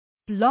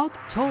Blog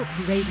Talk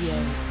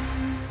Radio.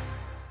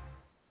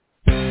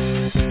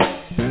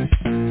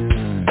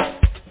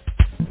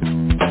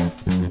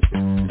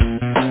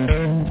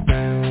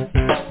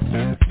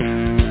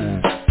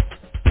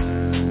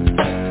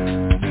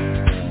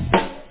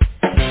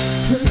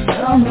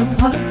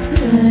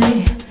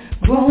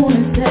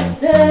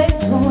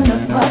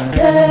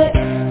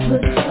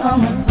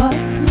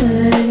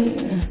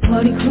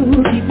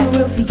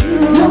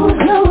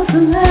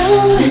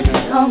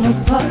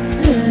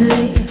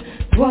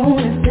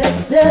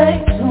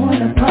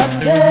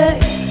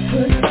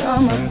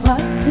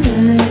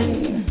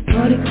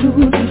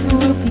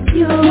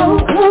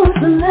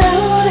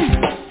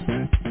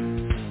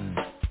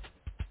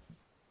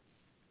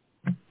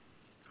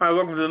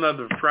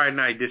 Friday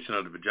night edition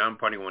of the Pajama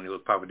Party. One who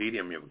was Papa Didi.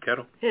 I'm here with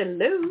Kettle.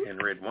 Hello. And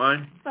red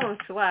wine.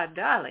 Bonsoir,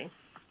 darling.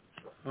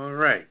 All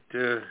right.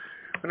 We're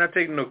not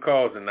taking no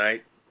calls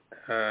tonight.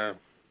 I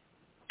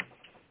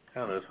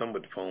don't know, some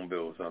with the phone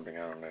bill or something.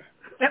 I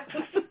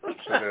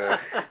don't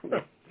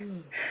know.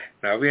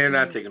 No, we are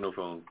not taking no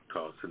phone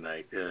calls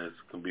tonight. It's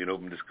going to be an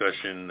open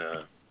discussion.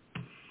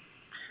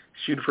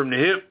 Shoot it from the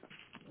hip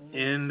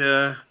and,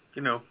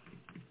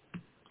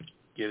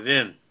 get it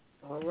in.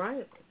 All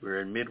right.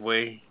 We're in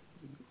midway.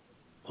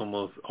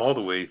 Almost all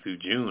the way through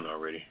June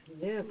already.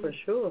 Yeah, for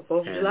sure.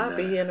 4th of July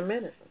be here in a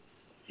minute.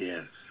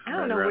 Yes. I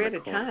don't know where the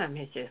time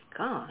has just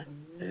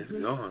gone. It's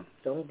gone.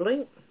 Don't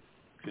blink.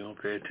 If you don't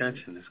pay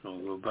attention, it's going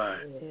to go by.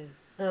 Yeah.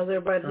 How's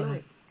everybody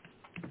tonight?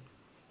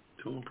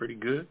 Doing pretty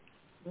good.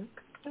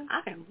 Okay.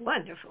 I am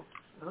wonderful.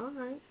 All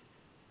right.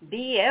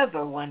 Be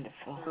ever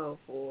wonderful. Oh,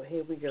 boy.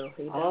 Here we go.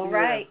 All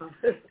right.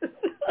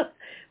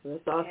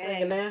 Let's start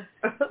singing now.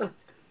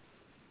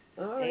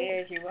 All right.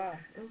 There you are.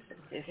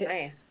 Yes,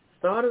 ma'am.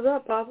 Start us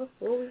up, Papa.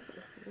 I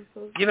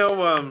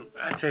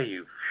tell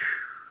you,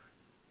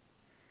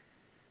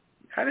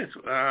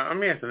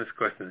 I'm asking this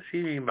question to see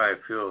if anybody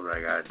feels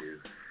like I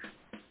do.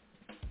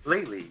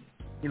 Lately,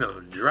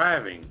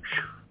 driving,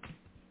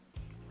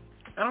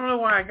 I don't know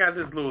why I got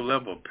this little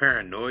level of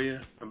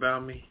paranoia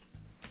about me.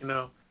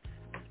 I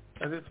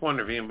just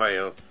wonder if anybody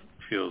else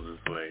feels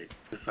this way.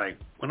 It's like,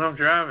 when I'm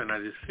driving, I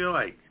just feel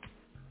like,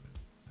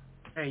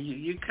 hey,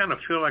 you kind of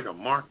feel like a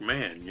marked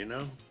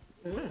man,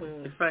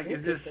 Mm-hmm. It's like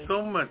it's just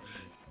so much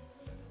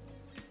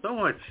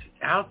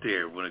out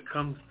there when it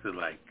comes to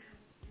like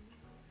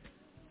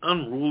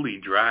unruly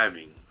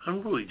driving.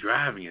 Unruly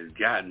driving has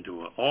gotten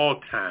to an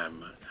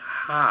all-time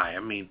high. I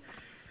mean,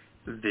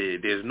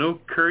 there's no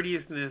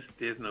courteousness.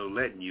 There's no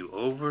letting you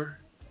over.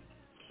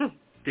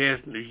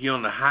 You're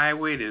on the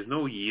highway. There's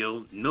no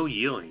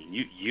yielding.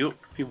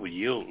 People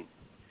yielding.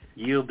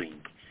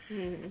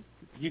 Mm-hmm.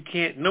 You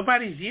can't.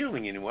 Nobody's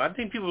yielding anymore. I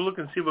think people look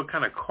and see what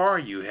kind of car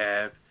you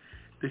have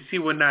to see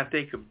whether or not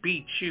they could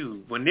beat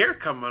you when they're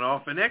coming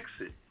off an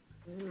exit.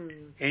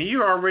 And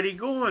you're already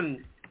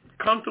going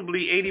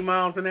comfortably 80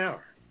 miles an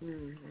hour.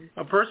 Mm-hmm.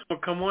 A person will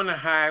come on the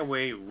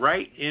highway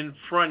right in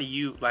front of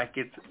you like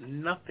it's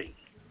nothing.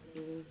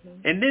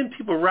 Mm-hmm. And then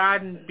people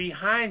riding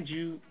behind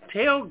you,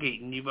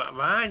 tailgating you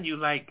behind you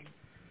like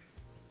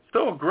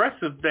so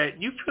aggressive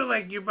that you feel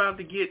like you're about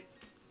to get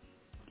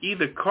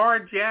either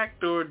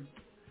carjacked or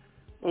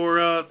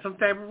some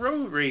type of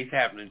road race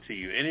happening to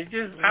you. And it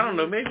just, I don't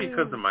know, maybe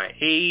because of my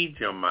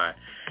age or my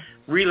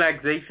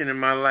relaxation in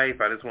my life,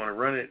 I just want to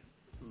run it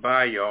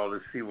by y'all to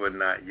see whether or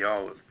not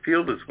y'all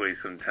feel this way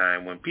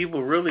sometime. When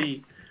people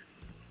really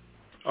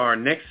are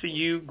next to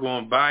you,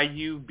 going by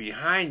you,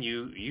 behind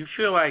you, you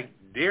feel like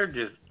they're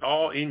just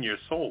all in your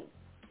soul.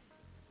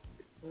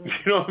 You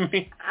know what I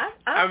mean?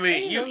 I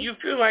mean, you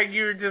feel like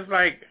you're just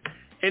like,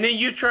 and then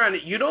you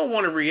don't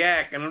want to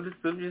react, and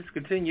let me just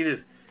continue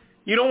this.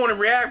 You don't want to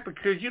react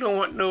because you don't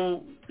want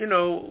no,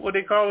 what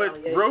they call it,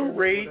 road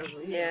rage.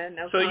 Yeah,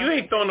 no. So you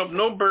ain't throwing up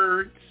no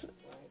birds.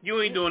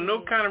 You ain't doing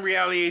no kind of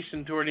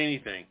retaliation toward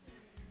anything.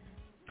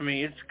 I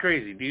mean, it's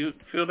crazy. Do you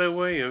feel that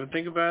way? Ever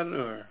think about it?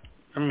 Or,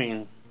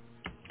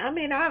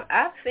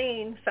 I've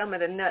seen some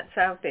of the nuts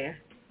out there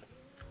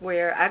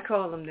where I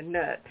call them the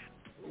nuts.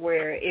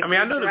 Where if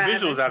I know the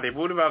visuals out there, but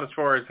what about as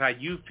far as how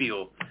you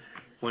feel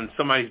when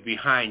somebody's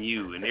behind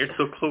you and they're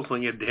so close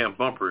on your damn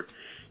bumper,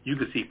 you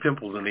can see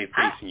pimples in their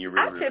face and you're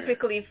I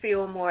typically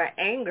feel more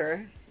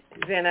anger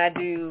than I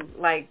do,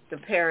 like, the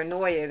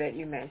paranoia that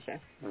you mentioned.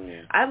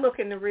 Yeah. I look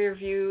in the rear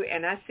view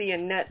and I see a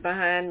nut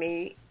behind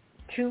me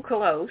too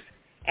close,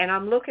 and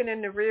I'm looking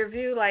in the rear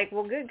view like,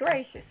 well, good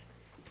gracious,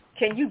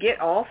 can you get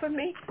off of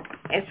me?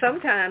 And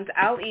sometimes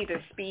I'll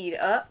either speed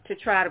up to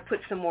try to put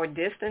some more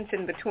distance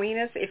in between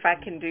us if I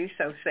can do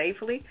so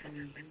safely.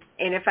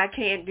 And if I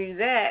can't do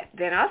that,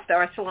 then I'll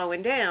start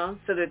slowing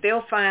down so that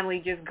they'll finally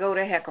just go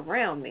the heck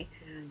around me.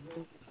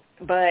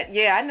 But,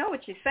 yeah, I know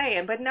what you're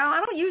saying. But, no,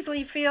 I don't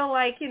usually feel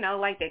like,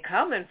 like they're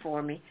coming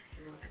for me.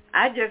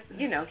 I just,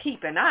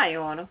 keep an eye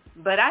on them.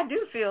 But I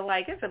do feel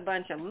like it's a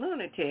bunch of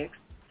lunatics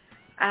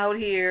out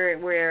here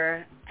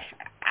where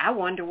I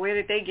wonder where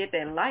did they get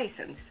their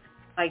license.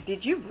 Like,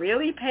 did you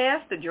really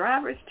pass the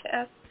driver's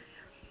test?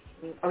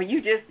 Or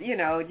you just,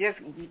 just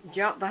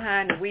jump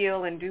behind the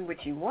wheel and do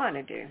what you want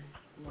to do?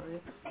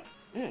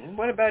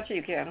 What about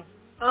you, Kendall?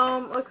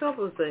 A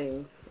couple of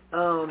things.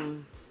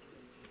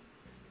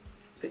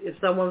 If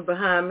someone's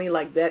behind me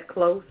like that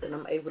close and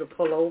I'm able to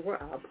pull over,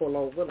 I'll pull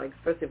over. Like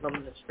especially if I'm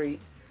in the street,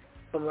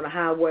 if I'm on a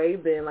highway,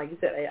 then like you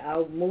said,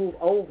 I'll move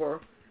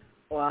over,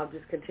 or I'll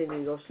just continue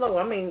to go slow.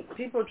 I mean,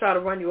 people try to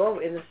run you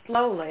over in the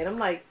slow lane. I'm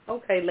like,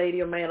 okay,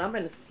 lady or man, I'm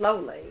in the slow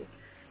lane.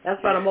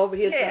 That's why I'm over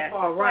here to the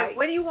far right. Like,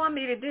 what do you want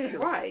me to do?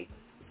 Right.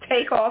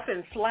 Take off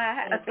and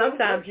fly? And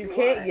sometimes you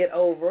can't get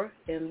over,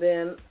 and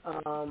then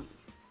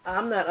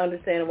I'm not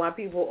understanding why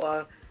people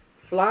are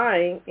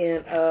flying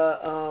in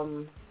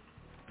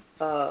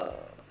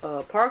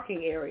a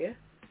parking area.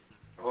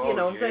 Oh, you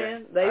know what I'm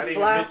saying? They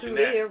fly through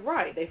there.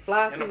 Right. They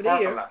fly through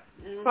there.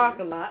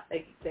 Parking lot.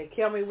 They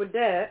kill me with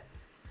that.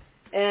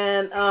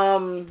 And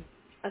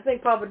I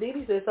think Papa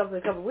Didi said something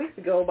a couple of weeks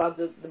ago about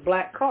the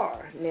black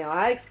car. Now,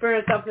 I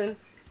experienced something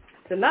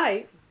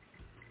tonight.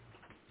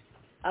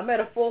 I'm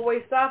at a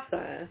four-way stop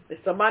sign. There's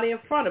somebody in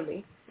front of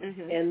me,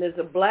 and there's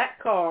a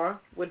black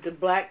car with the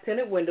black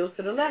tinted windows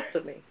to the left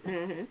of me.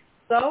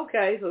 So,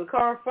 okay, so the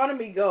car in front of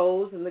me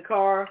goes, and the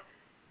car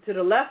to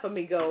the left of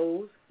me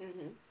goes.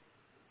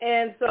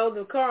 And so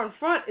the car in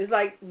front is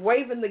like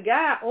waving the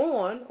guy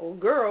on, or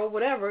girl,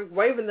 whatever,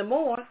 waving them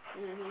on.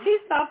 He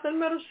stops in the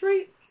middle of the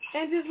street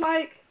and just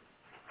like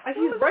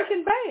he's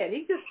Breaking Bad.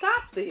 He just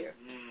stops there.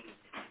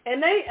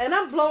 And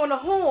I'm blowing the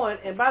horn,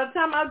 and by the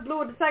time I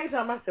blew it the second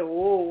time, I said,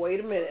 whoa, wait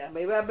a minute.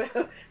 Maybe I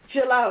better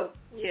chill out.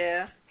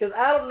 Yeah. Because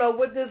I don't know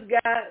what this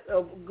guy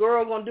or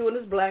girl going to do in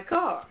this black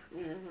car.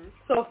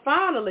 So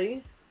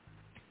finally,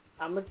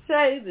 I'm going to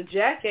say the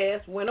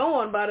jackass went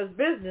on about his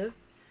business,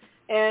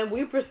 and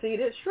we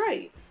proceeded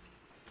straight.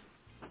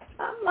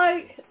 I'm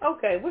like,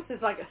 okay, what's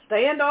this, like a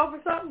standoff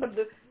or something? But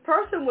the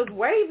person was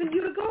waving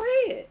you to go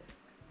ahead.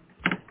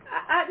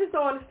 I just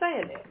don't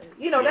understand that.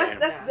 You know,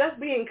 that's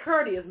being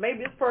courteous. Maybe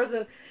this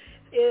person,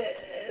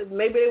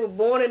 maybe they were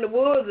born in the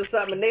woods or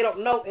something, and they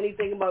don't know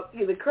anything about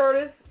either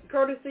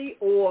courtesy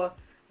or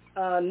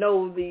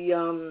know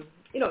the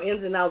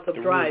ins and outs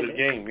of driving. The rules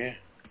of the game, yeah.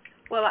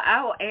 Well,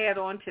 I'll add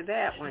on to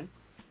that one.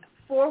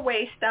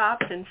 Four-way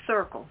stops and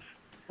circles.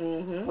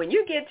 When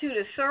you get to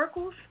the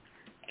circles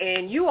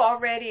and you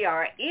already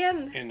are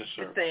in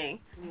the thing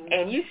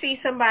and you see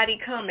somebody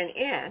coming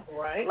in,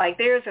 like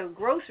there's a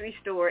grocery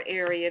store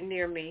area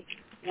near me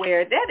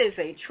where that is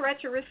a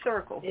treacherous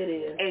circle. It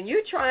is. And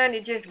you're trying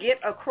to just get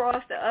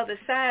across the other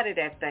side of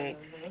that thing.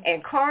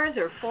 And cars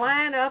are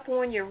flying up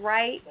on your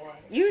right,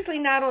 usually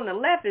not on the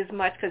left as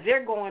much because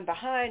they're going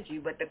behind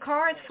you, but the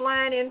car's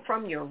flying in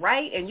from your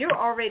right and you're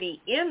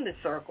already in the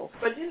circle.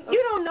 But you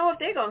don't know if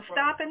they're going to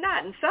stop or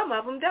not, and some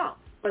of them don't.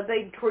 But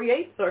they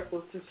create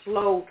circles to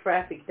slow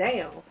traffic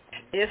down.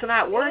 It's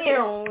not working.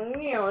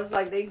 It's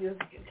like they just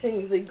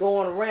continuously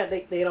going around.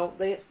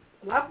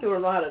 A lot of people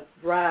don't know how to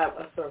drive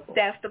a circle.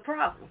 That's the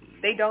problem.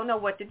 They don't know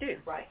what to do.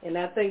 Right. And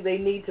I think they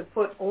need to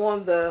put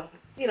on the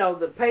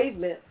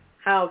pavement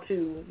how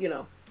to,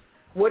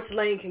 which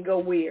lane can go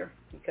where,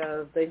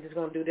 because they just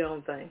going to do their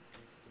own thing.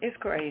 It's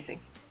crazy.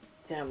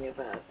 Tell me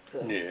about it.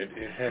 So. Yeah,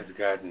 it has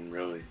gotten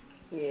really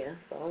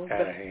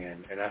out of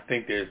hand. And I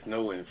think there's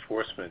no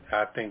enforcement.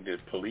 I think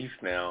that police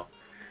now,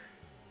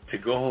 to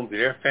go home to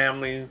their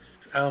families,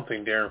 I don't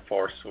think they're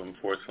enforcing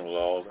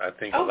laws. I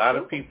think a lot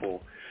of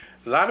people,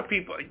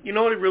 you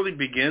know what it really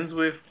begins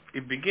with?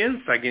 It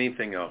begins like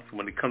anything else.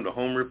 When it comes to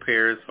home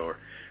repairs or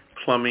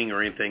plumbing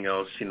or anything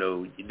else,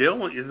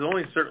 there's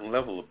only a certain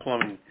level of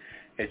plumbing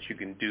that you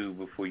can do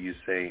before you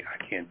say,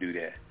 I can't do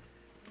that.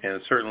 And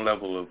a certain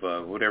level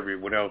of what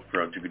else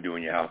drugs you can do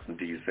in your house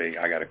until you say,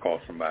 I got to call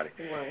somebody.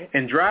 Right.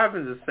 And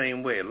driving is the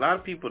same way. A lot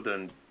of people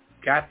done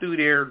got through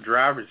their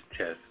driver's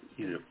test,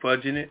 either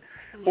fudging it,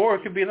 or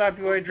it could be a lot of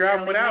people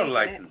driving without a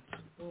license.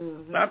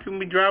 A lot of people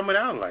be driving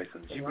without a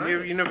license.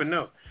 You never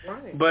know.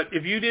 Right. But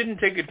if you didn't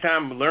take the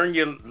time to learn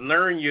your,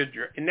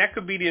 and that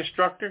could be the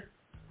instructor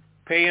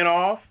paying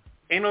off,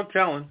 ain't no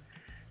telling.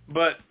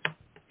 But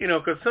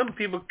because some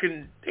people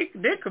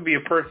there could be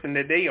a person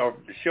that they are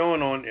showing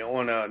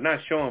not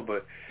showing,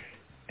 but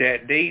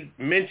that they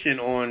mention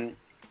on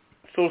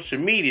social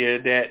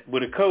media that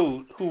with a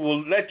code who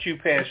will let you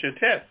pass your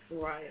test.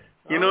 Right.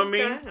 You know what I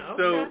mean?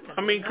 So,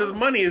 because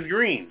money is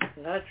green.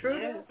 That's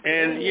true.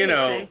 And,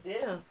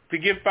 to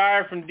get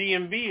fired from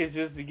DMV is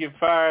just to get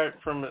fired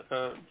from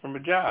a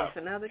job.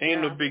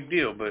 Ain't no big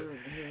deal. But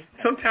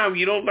sometimes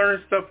you don't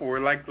learn stuff where,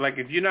 like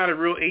if you're not a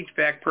real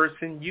HVAC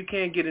person, you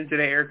can't get into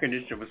that air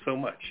conditioner for so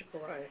much.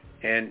 Right.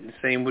 And the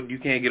same with, you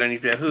can't get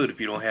underneath that hood if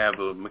you don't have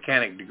a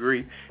mechanic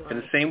degree. Right.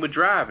 And the same with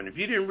driving. If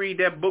you didn't read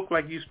that book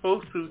like you're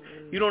supposed to,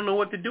 you don't know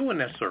what to do in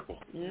that circle.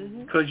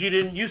 Because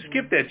you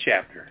skipped that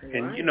chapter.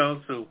 And,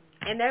 so...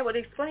 And that would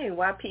explain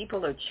why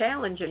people are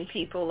challenging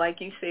people, like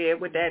you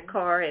said, with that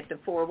car at the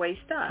four-way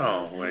stop.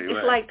 Oh, wait.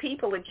 It's like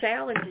people are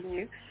challenging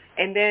you,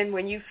 And then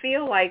when you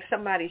feel like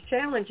somebody's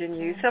challenging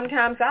you,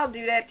 sometimes I'll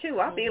do that too.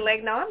 I'll be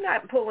like, no, I'm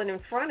not pulling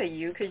in front of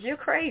you because you're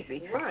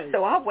crazy. Right.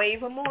 So I'll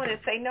wave them on and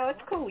say, no, it's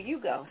cool.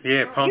 You go.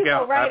 Yeah, punk you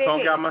out. Go right I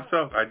punk ahead. out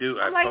myself. I do.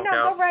 I'm I like, punk no,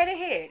 out. go right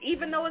ahead.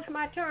 Even though it's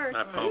my turn,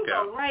 I punk you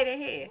out. go right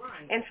ahead.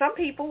 Right. And some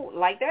people,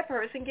 like that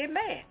person, get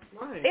mad.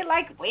 Right. They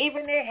like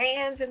waving their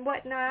hands and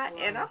whatnot.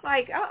 Right. And I'm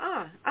like,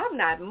 I'm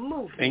not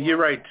moving. And you're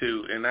right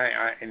too. And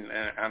I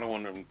don't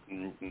want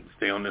to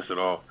stay on this at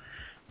all.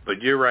 But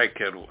you're right,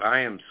 Kettle. I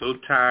am so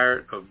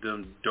tired of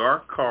them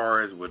dark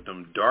cars with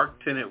them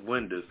dark tinted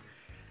windows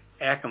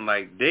acting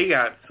like they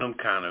got some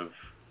kind of,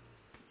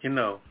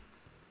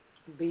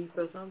 beef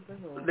or something?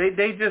 Or?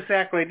 They just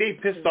act like they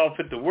pissed off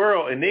at the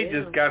world and they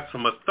just got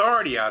some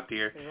authority out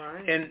there.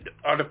 Right. And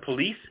are the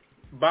police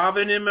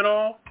bothering them at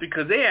all?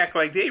 Because they act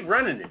like they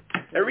running it.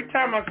 Every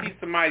time I see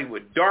somebody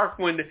with dark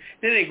windows,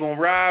 then they gonna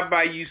ride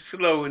by you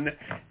slow. And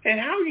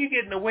how are you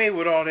getting away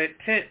with all that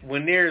tint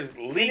when there's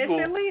legal?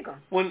 And it's illegal.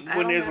 When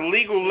there's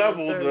legal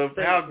levels of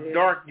how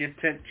dark your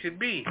tint should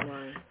be.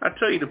 Right. I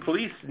tell you, the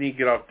police need to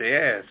get off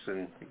their ass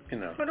and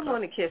put them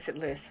on the kiss it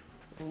list.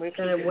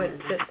 Tinted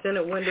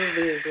window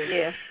vehicles.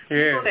 Yeah.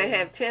 Yeah. People that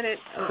have tinted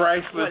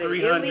Chrysler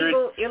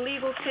 300.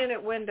 Illegal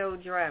tinted window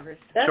drivers.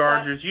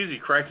 Chargers, usually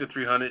Chrysler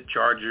 300,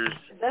 Chargers.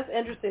 That's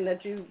interesting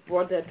that you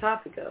brought that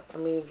topic up. I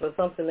mean, for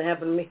something that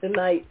happened to me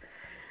tonight,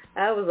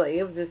 I was like,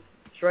 it was just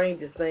the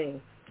strangest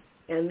thing.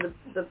 And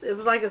it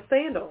was like a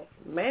standoff.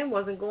 Man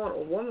wasn't going,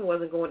 or woman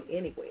wasn't going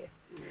anywhere.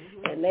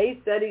 Mm-hmm. And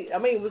they said, it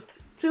was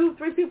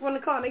 2-3 people in the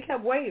car, and they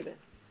kept waving.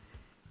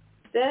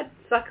 That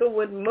sucker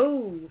would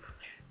move.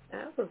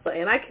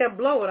 And I kept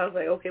blowing. I was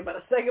like, okay, by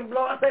the second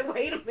blow, I said,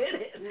 wait a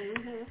minute.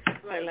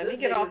 Mm-hmm. Right, let me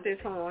get off this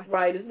horn.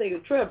 Right, this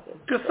nigga tripping.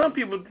 Because some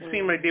people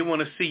seem like they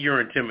want to see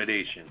your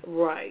intimidation.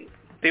 Right.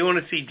 They want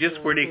to see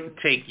just where they can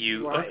take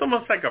you. Right. It's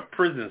almost like a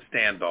prison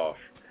standoff.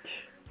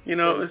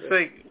 It's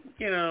like,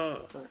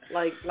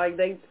 Like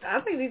I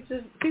think these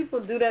just people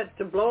do that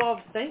to blow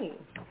off steam.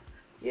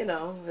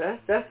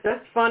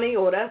 That's funny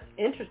or that's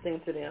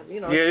interesting to them.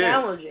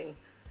 Challenging.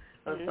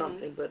 Or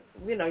something, but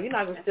you're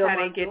not gonna steal how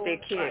my they get their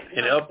kicks.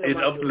 It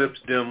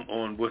uplifts them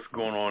on what's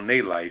going on in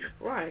their life,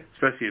 right?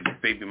 Especially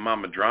if baby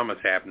mama drama's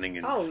happening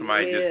and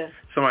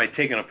somebody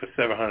taking them for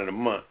 $700 a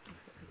month,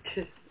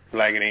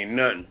 like it ain't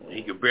nothing.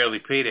 He could barely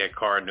pay that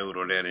car note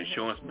or that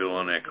insurance bill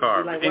on that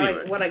car. Like, but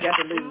anyway, what I got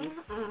to lose?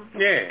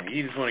 Yeah,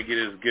 he just want to get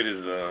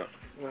his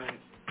right.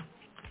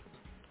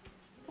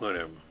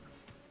 Whatever.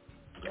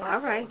 All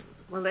right.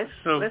 Well, let's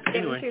get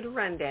into the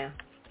rundown.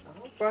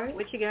 Right.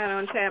 What you got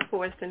on tap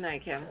for us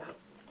tonight, Kevin?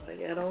 I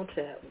got on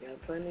tap. We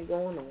got plenty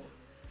going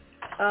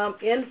on.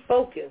 In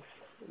focus,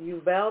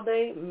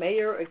 Uvalde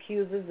mayor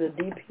accuses the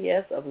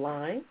DPS of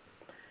lying.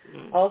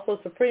 Mm-hmm. Also,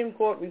 Supreme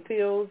Court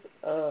repeals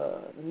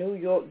New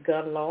York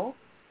gun law.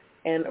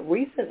 And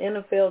recent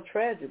NFL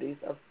tragedies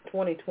of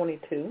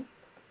 2022.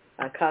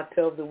 Our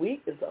cocktail of the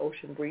week is the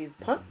Ocean Breeze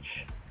Punch.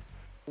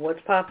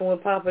 What's popping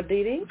with Papa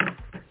Didi?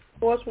 Of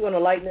course, we're going to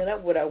lighten it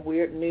up with our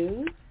weird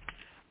news.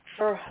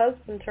 Her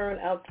husband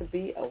turned out to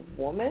be a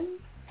woman.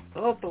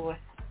 Oh, boy.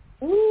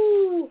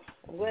 Ooh,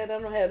 I'm glad I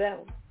don't have that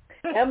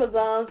one.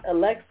 Amazon's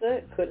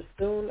Alexa could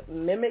soon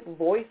mimic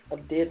voice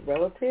of dead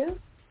relatives.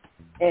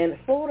 And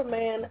Florida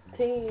man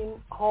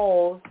team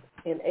hauls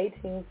in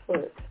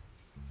 18-foot,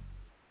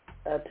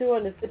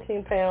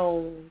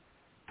 215-pound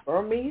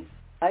Burmese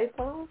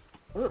python.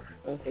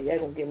 Okay, y'all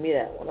going to give me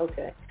that one.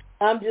 Okay.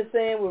 I'm just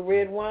saying with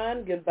red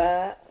wine,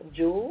 goodbye,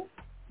 Jewel.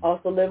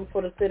 Also living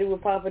for the city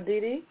with Papa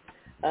Didi.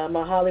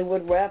 My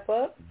Hollywood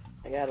wrap-up.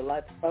 I got a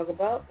lot to talk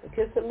about. The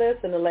kiss it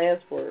list and the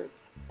last words.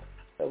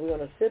 So we're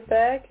going to sit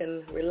back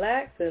and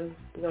relax, and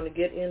we're going to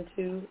get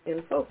into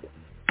In Focus.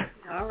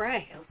 All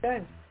right.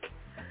 Okay.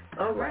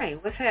 All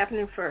right. What's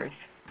happening first?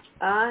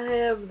 I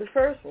have the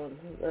first one.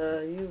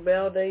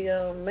 Uvalde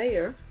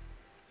mayor.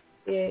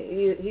 He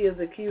is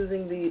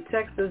accusing the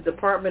Texas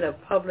Department of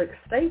Public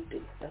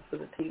Safety. That's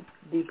what the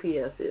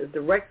DPS is.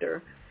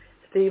 Director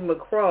Steve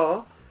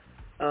McCraw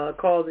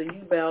called the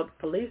Uvalde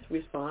police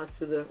response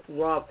to the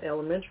Robb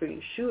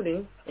Elementary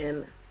shooting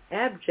an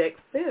abject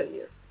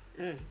failure.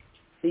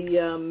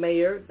 The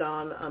mayor,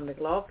 Don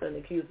McLaughlin,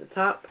 accused the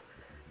top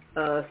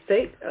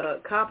state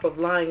cop of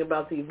lying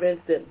about the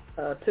events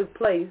that took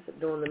place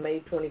during the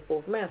May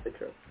 24th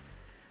massacre.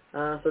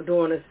 So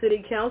during a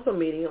city council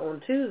meeting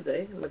on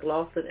Tuesday,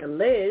 McLaughlin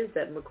alleged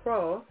that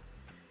McCraw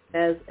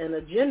has an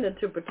agenda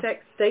to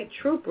protect state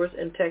troopers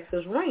and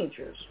Texas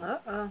Rangers.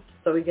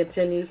 So he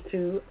continues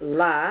to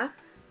lie,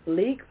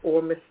 leak,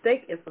 or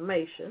mistake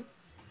information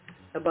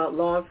about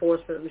law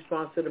enforcement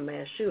response to the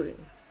mass shooting.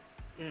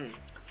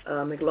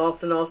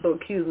 McLaughlin also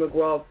accused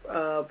McGraw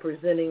of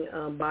presenting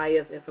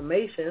biased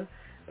information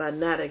by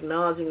not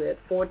acknowledging that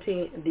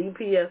 14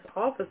 DPS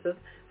officers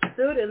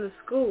stood in the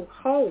school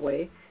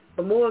hallway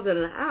for more than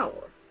an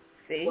hour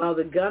while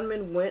the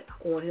gunman went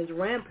on his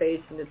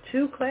rampage in the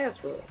 2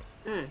 classrooms.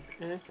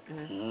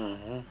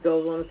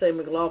 Goes on to say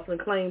McLaughlin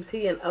claims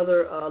he and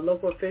other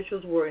local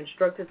officials were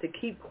instructed to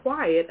keep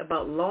quiet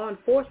about law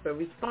enforcement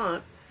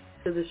response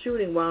to the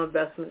shooting while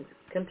investigations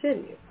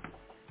continue.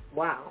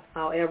 wow.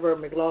 However,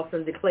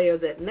 McLaughlin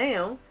declared that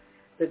now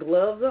the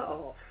gloves are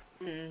off.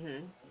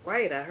 Mhm.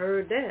 Right, I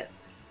heard that.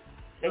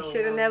 They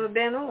should have never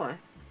been on.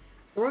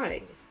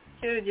 Right.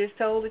 Should have just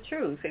told the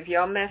truth. If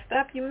y'all messed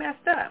up, you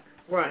messed up.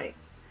 Right.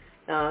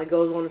 It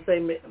goes on to say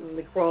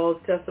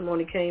McCraw's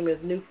testimony came as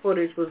new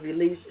footage was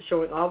released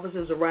showing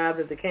officers arrived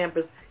at the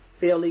campus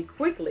fairly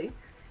quickly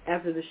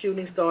after the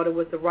shooting started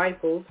with the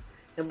rifles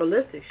and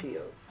ballistic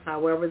shields.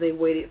 However, they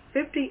waited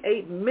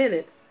 58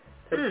 minutes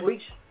to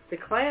breach the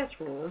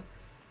classroom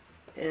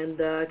and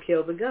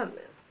kill the gunman.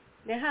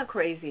 Now, how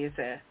crazy is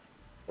that?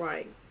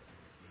 Right.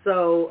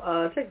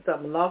 So, check this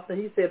out,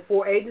 McLaughlin. He said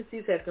 4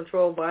 agencies had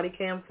controlled body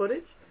cam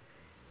footage.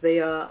 They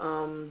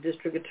are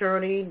District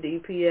Attorney,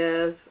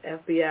 DPS,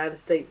 FBI, and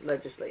State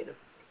Legislative.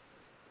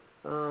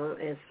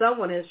 And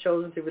someone has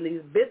chosen to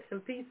release bits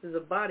and pieces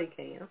of body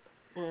cam,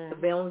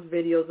 surveillance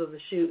videos of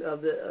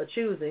the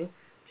choosing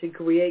to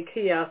create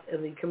chaos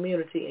in the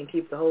community and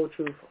keep the whole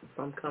truth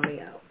from coming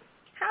out.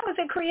 How is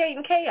it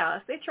creating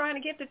chaos? They're trying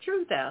to get the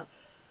truth out.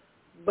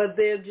 But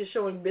they're just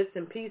showing bits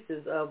and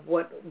pieces of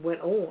what went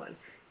on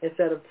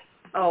instead of...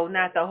 Oh,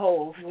 not the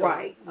whole story.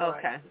 Right.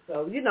 Okay. Right.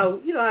 So, you know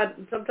how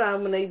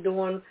sometimes when they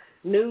doing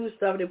news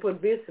stuff, they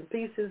put bits and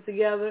pieces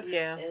together.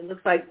 Yeah. And it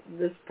looks like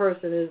this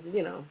person is,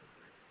 you know.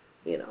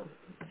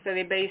 So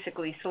they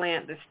basically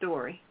slant the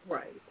story.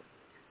 Right.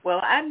 Well,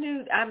 I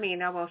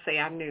won't say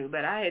I knew,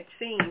 but I had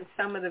seen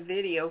some of the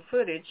video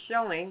footage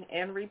showing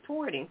and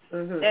reporting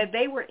that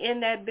they were in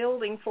that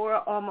building for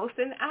almost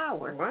an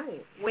hour.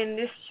 Right. When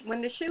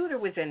the shooter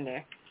was in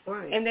there.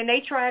 Right. And then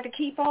they tried to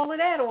keep all of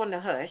that on the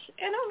hush.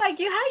 And I'm like,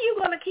 how you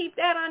going to keep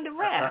that under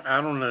wraps?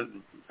 I don't know.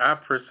 I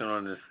personally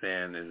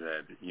understand is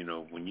that,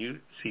 when you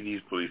see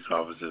these police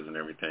officers and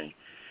everything,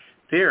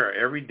 they are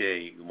every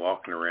day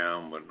walking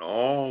around with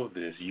all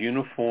this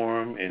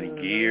uniform and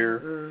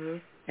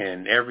gear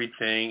and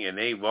everything, and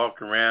they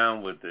walk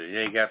around with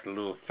they got the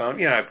little thumb,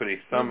 I put a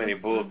thumb in a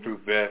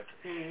bulletproof vest,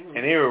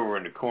 and they were over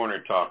in the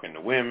corner talking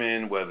to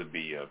women, whether it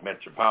be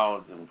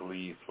Metropolitan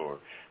Police or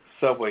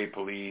Subway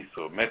Police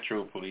or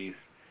Metro Police,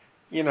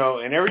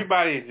 and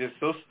everybody is just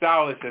so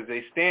stylish as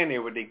they stand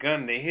there with their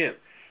gun in their hip.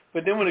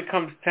 But then when it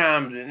comes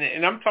time,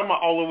 and I'm talking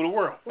about all over the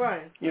world,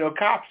 right?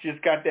 Cops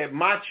just got that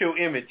macho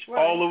image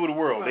all over the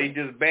world. Right.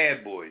 They just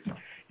bad boys.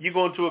 You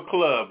go into a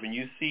club and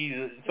you see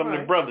some of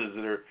the brothers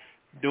that are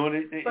doing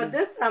it. But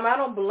this time I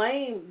don't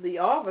blame the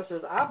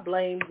officers. I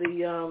blame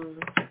the,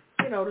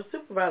 the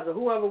supervisor,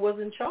 whoever was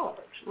in charge.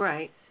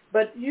 Right.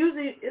 But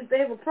usually they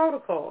have a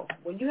protocol.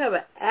 When you have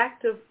an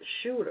active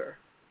shooter,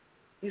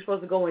 you're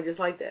supposed to go in just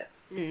like that.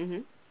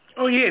 Mhm.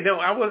 Oh yeah, no,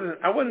 I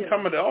wasn't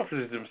talking about the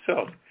officers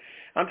themselves.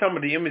 I'm talking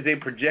about the image they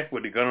project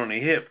with the gun on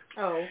their hip.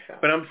 Oh, okay.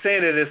 But I'm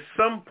saying that at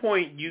some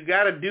point you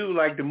got to do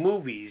like the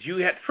movies.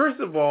 First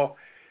of all,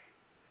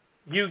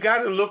 you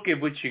got to look at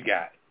what you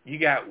got. You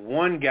got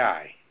one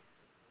guy,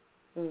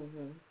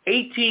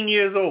 18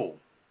 years old.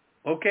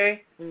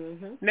 Okay?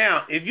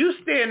 Now, if you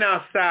stand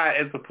outside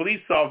as a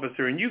police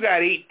officer and you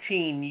got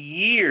 18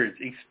 years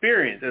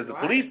experience as a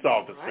police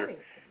officer,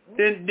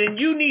 then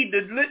you need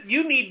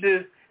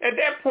to at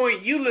that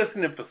point you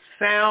listening for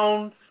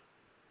sounds.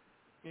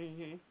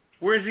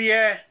 Where's he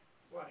at?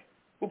 Right.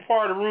 What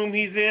part of the room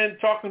he's in?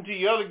 Talking to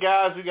the other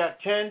guys who got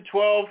 10,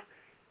 12,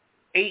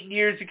 8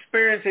 years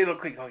experience. They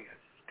look like, oh yeah,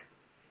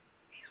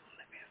 he's gonna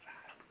let me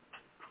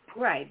inside.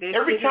 Right.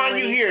 Every time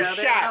you hear a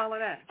shot,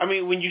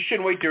 when you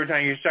shouldn't wait till every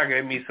time you hear a shot,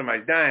 that means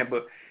somebody's dying.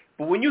 But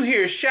when you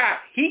hear a shot,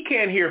 he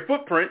can't hear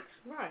footprints.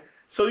 Right.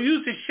 So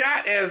use the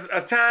shot as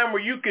a time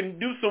where you can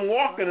do some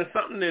walking or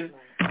something, and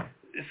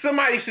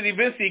somebody should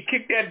eventually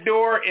kick that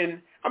door.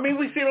 And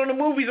we see it on the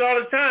movies all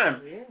the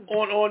time. Yeah.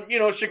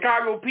 On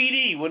Chicago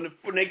PD when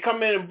they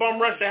come in and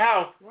bum rush the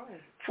house. Right.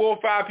 4 or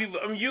 5 people.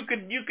 You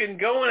can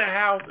go in a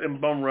house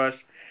and bum rush,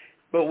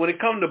 but when it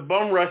comes to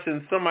bum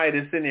rushing somebody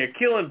that's in there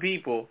killing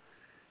people,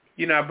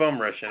 you're not bum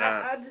rushing.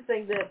 I just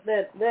think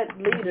that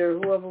leader,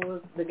 whoever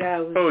was the guy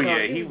who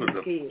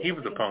was he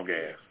was a punk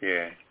ass.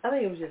 Yeah. I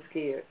think he was just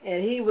scared.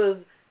 And he was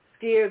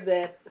scared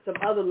that some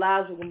other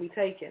lives were going to be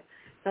taken.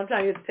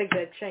 Sometimes you have to take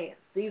that chance.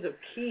 These are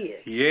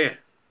kids. Yeah.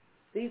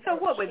 So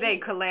what were they,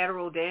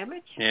 collateral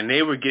damage? And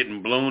they were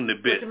getting blown to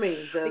bits. What do you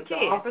mean, the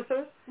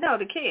officers? No,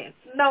 the kids.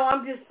 No,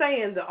 I'm just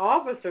saying the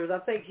officers. I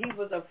think he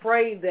was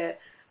afraid that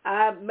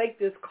I make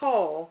this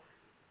call,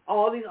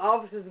 all these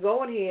officers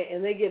go in here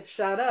and they get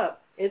shot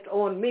up. It's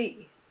on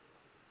me.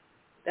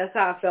 That's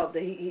how I felt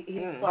that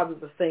he probably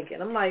was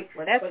thinking. I'm like,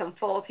 well, that's some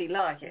faulty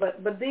logic.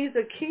 But these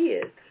are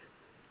kids,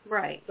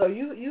 right? So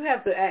you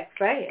have to act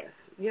fast.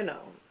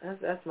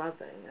 That's my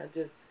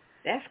thing.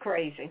 That's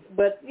crazy.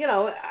 But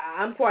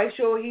I'm quite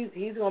sure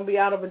he's going to be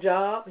out of a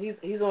job.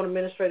 He's on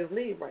administrative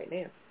leave right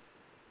now.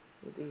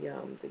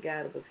 The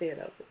guy that was head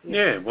of it.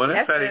 Yeah, well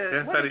that's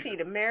what is he?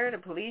 The mayor, the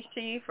police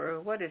chief, or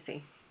what is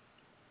he?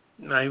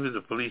 No, he was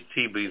a police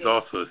chief, but he's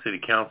also a city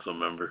council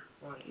member.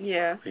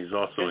 Yeah. He's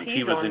also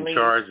he was in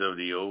charge of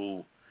the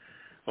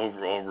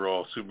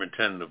overall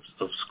superintendent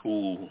of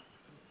school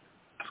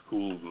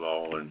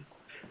law and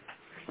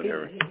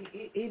whatever.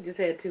 He just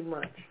had too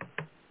much.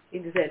 he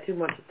just had too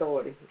much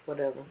authority,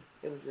 whatever.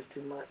 It was just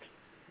too much.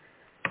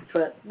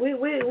 But we're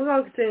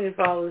going to continue to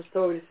follow the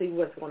story to see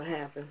what's going to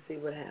happen, see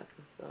what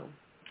happens. So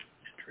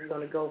we're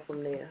going to go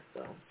from there.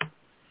 So,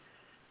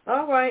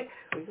 all right,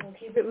 we're going to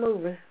keep it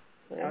moving.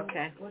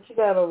 Okay. What you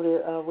got over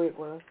there,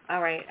 Whitworth?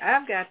 All right,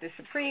 I've got the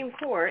Supreme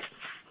Court,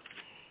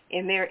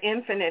 in their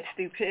infinite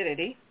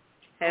stupidity,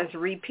 has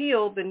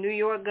repealed the New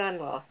York gun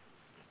law.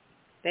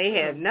 They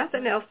had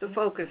nothing else to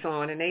focus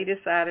on, and they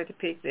decided to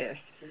pick this.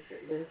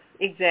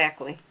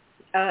 Exactly.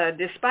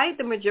 Despite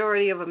the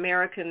majority of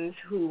Americans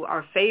who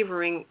are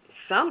favoring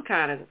some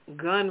kind of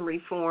gun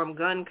reform,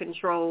 gun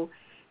control,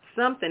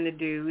 something to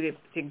do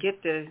to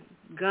get the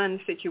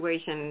gun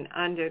situation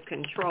under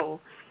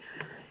control,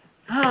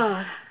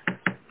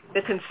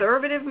 the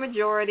conservative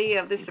majority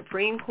of the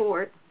Supreme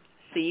Court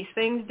sees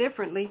things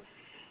differently,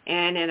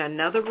 and in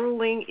another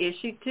ruling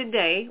issued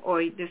today,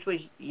 or this was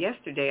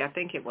yesterday, I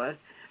think it was,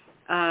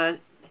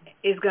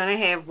 is going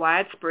to have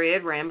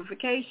widespread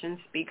ramifications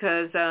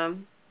because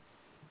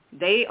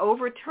they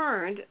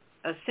overturned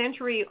a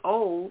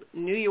century-old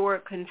New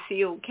York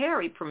concealed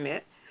carry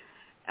permit,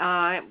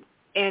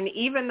 and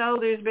even though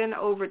there's been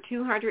over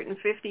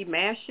 250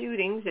 mass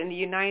shootings in the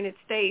United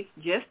States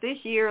just this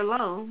year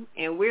alone,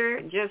 and we're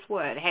just,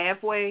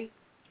 halfway?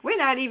 We're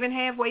not even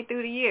halfway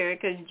through the year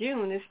because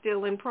June is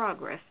still in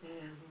progress.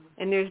 Mm-hmm.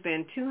 And there's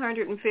been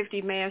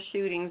 250 mass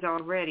shootings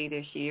already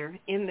this year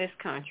in this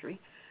country.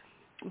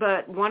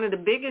 But one of the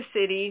biggest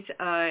cities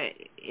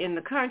in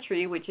the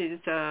country, which is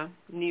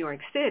New York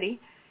City,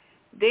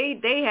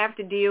 they have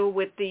to deal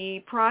with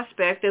the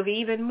prospect of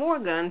even more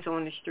guns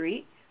on the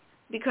street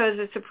because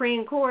the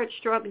Supreme Court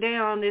struck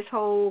down this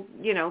whole,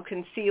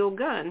 concealed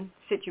gun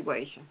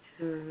situation.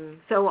 Mm-hmm.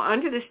 So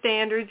under the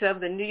standards of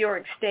the New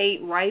York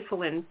State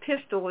Rifle and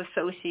Pistol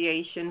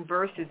Association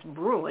versus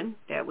Bruin,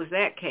 that was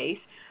that case,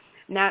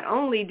 not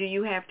only do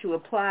you have to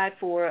apply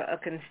for a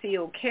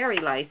concealed carry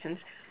license,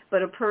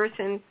 but a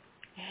person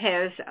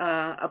has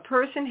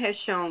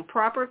shown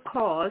proper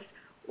cause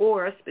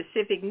or a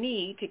specific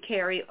need to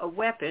carry a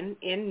weapon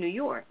in New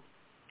York.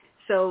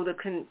 So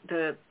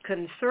the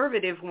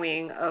conservative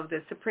wing of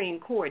the Supreme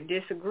Court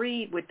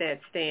disagreed with that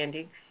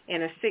standing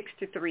in a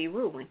 6-3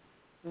 ruling.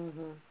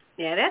 Mm-hmm.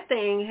 Yeah, that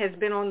thing has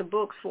been on the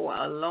books for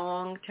a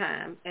long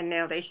time, and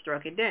now they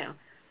struck it down.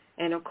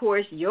 And, of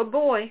course, your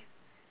boy,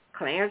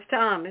 Clarence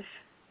Thomas,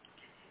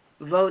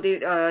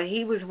 voted,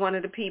 he was one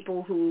of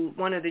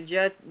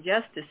the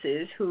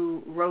justices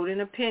who wrote an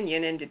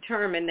opinion and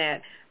determined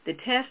that the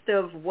test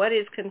of what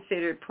is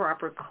considered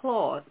proper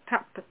cause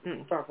mm-hmm.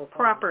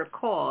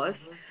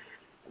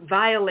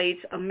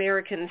 violates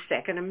American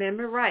Second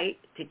Amendment right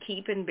to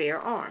keep and bear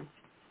arms.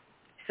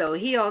 So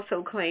he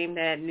also claimed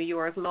that New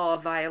York law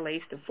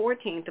violates the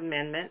 14th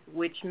Amendment,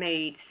 which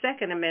made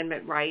Second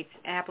Amendment rights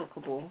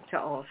applicable to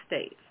all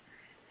states.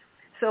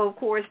 So, of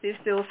course, there's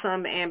still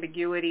some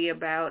ambiguity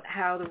about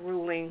how the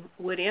ruling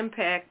would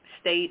impact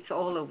states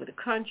all over the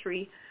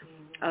country.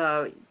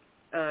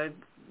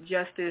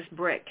 Justice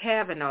Brett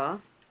Kavanaugh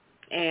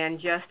and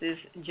Justice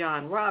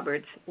John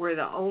Roberts were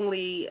the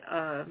only,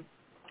 said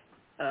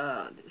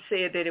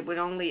that it would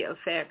only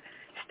affect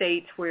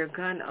states where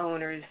gun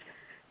owners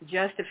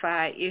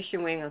justify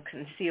issuing a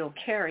concealed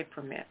carry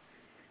permit.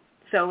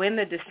 So in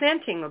the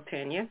dissenting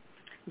opinion,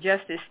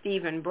 Justice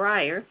Stephen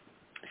Breyer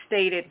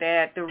stated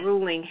that the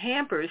ruling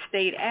hampers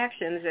state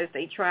actions as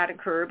they try to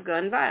curb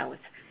gun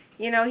violence.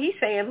 He's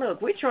saying,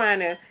 look, we're trying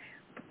to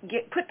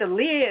put the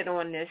lid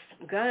on this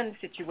gun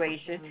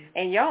situation, mm-hmm.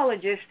 and y'all are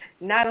just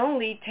not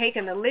only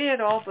taking the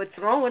lid off, but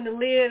throwing the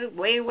lid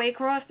way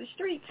across the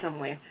street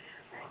somewhere.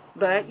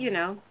 But,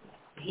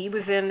 he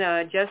was in,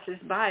 Justice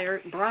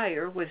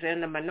Breyer was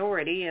in the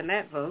minority in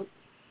that vote.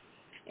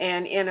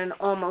 And in an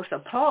almost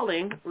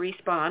appalling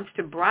response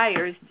to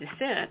Breyer's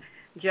dissent,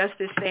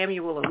 Justice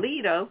Samuel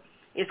Alito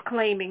is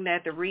claiming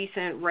that the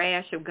recent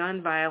rash of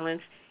gun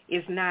violence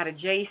is not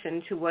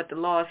adjacent to what the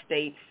law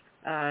states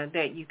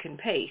that you can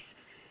pace.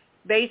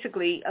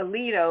 Basically,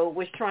 Alito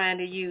was trying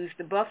to use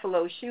the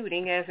Buffalo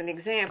shooting as an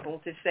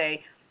example to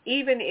say,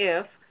 even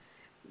if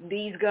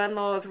these gun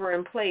laws were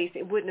in place,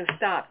 it wouldn't have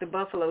stopped the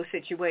Buffalo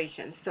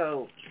situation.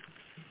 So,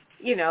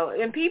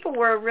 and people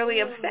were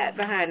really upset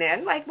behind that.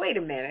 I'm like, wait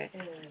a minute.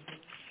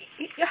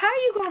 How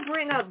are you going to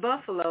bring up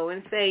Buffalo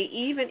and say,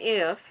 even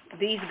if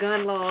these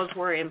gun laws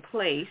were in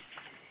place,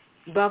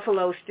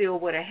 Buffalo still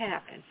would have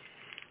happened?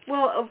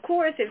 Well, of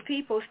course, if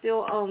people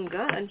still own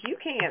guns, you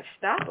can't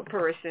stop a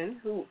person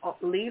who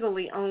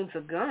legally owns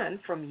a gun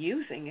from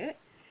using it.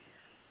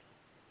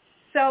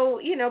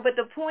 So, but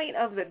the point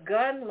of the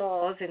gun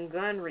laws and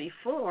gun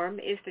reform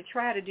is to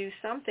try to do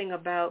something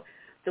about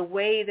the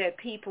way that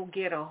people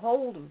get a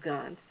hold of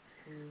guns,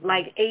 mm-hmm.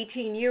 like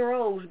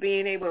 18-year-olds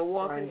being able to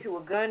walk right. into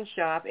a gun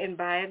shop and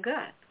buy a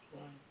gun.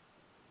 Right.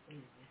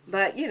 Mm-hmm.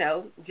 But,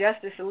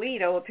 Justice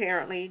Alito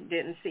apparently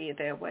didn't see it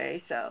that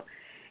way. So,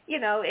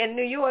 in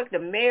New York, the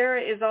mayor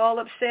is all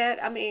upset.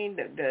 I mean,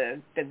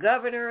 the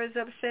governor is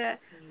upset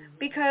mm-hmm.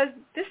 because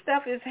this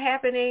stuff is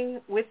happening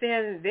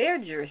within their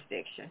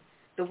jurisdiction,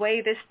 the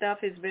way this stuff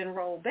has been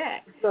rolled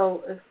back.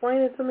 So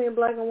explain it to me in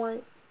black and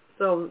white.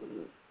 So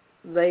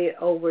they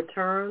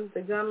overturned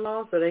the gun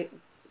law, so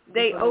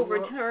they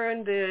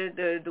overturned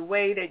the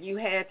way that you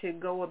had to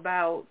go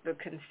about the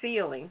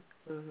concealing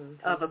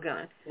of a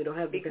gun. You don't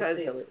have to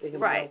conceal it. It can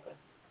right. be open.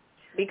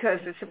 Because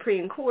the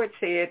Supreme Court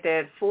said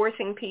that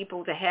forcing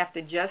people to have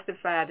to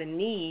justify the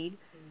need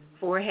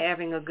for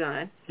having a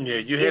gun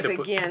is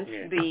against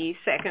the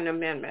Second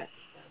Amendment.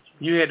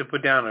 You had to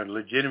put down a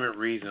legitimate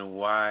reason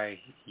why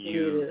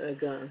you needed a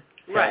gun.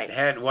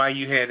 Why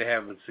you had to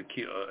have a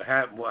secure,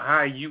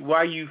 why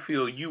you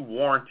feel you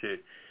warranted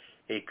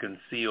a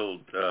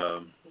concealed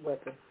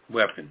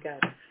weapon. Got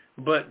it.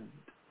 But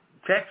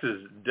Texas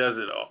does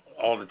it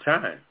all the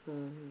time.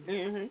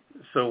 Mm-hmm.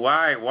 So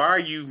why are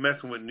you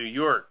messing with New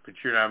York, but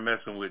you're not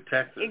messing with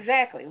Texas?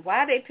 Exactly.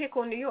 Why they pick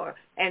on New York?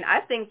 And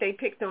I think they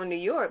picked on New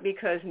York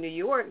because New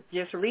York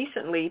just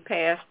recently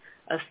passed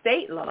a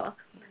state law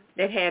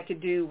that had to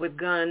do with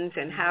guns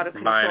and how to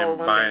control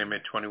them. Buying them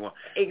at 21.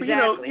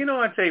 Exactly. You know,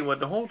 I tell you what,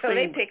 the whole thing. So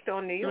they picked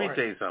on New York. Let me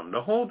tell you something.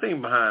 The whole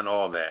thing behind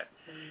all that,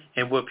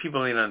 and what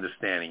people ain't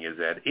understanding is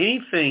that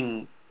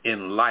anything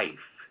in life,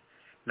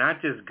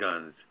 not just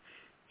guns,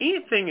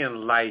 anything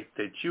in life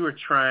that you are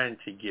trying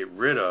to get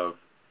rid of,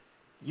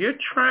 you're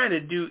trying to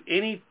do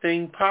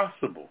anything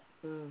possible.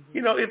 Mm-hmm.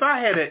 You know, if I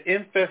had an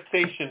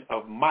infestation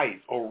of mice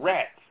or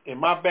rats in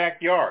my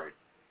backyard,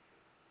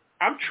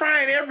 I'm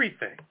trying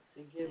everything.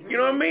 You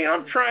know what I mean?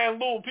 I'm trying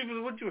little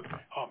people.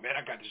 Oh man,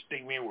 I got this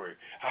thing, man, where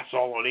I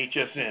saw on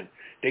HSN.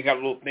 They got a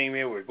little thing,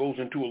 man, where it goes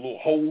into a little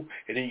hole,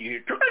 and then you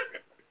hear.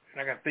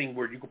 And I got a thing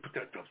where you can put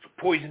the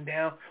poison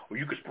down, or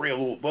you can spray a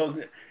little bug.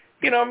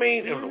 You know what I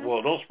mean? Mm-hmm.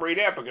 Well, don't spray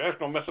that because that's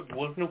gonna mess up.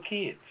 Well, no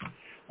kids.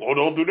 Well,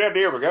 don't do that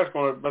there because that's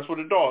gonna mess with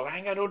the dog. I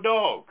ain't got no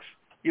dogs.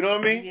 You know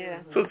what I mean? Yeah.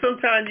 So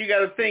sometimes you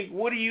got to think,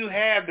 what do you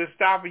have that's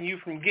stopping you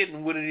from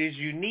getting what it is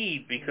you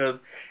need? Because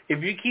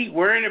if you keep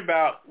worrying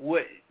about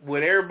what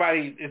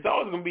everybody, it's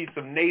always going to be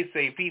some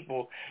naysay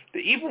people. That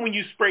even when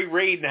you spray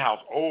Raid in the house,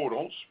 oh,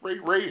 don't spray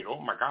Raid.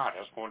 Oh, my God,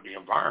 that's going to the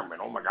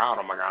environment. Oh, my God,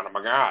 oh, my God, oh,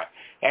 my God.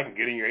 That can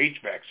get in your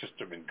HVAC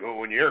system and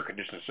go in your air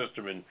conditioning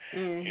system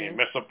and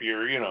mess up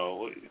your, you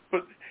know.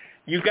 But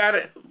you got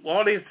to,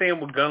 all they're saying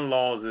with gun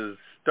laws is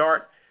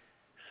start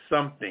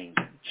something.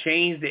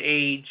 Change the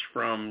age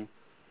from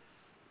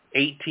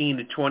 18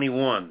 to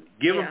 21.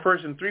 Give a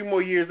person 3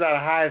 more years out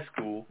of high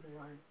school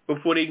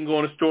before they can go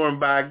in the store and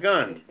buy a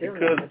gun.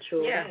 Because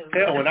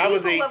hell, when I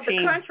was 18, people of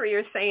the country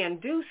are saying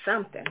do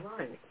something.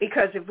 Right.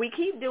 Because if we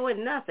keep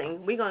doing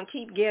nothing, we're going to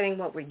keep getting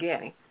what we're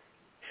getting.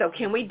 So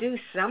can we do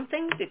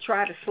something to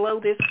try to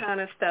slow this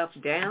kind of stuff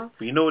down?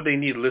 You know what they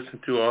need to listen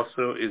to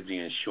also is the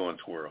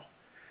insurance world,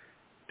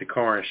 the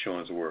car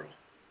insurance world.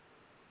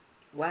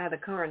 Why the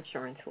car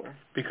insurance world?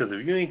 Because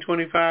if you ain't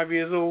 25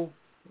 years old,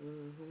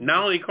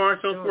 not only car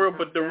insurance world,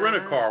 but the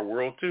rent-a-car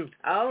world, too.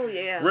 Oh,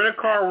 yeah.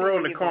 Rent-a-car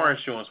world and the car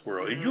insurance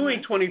world. If you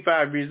ain't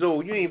 25 years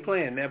old, you ain't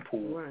playing that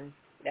pool. Right.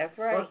 That's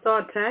right. Or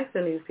start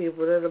taxing these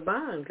people that are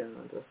buying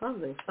guns or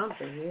something.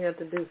 You have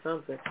to do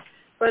something.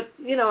 But,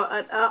 you know,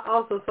 I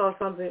also saw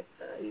something.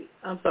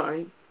 I'm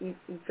sorry. You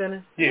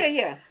finished?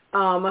 Yeah.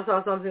 I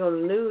saw something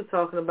on the news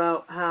talking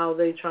about how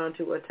they're trying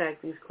to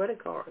attack these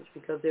credit cards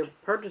because they're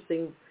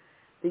purchasing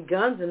the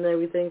guns and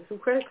everything through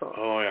credit cards.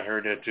 Oh, I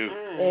heard that too.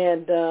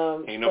 And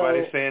ain't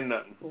nobody saying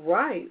nothing.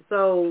 Right.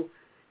 So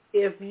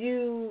if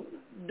you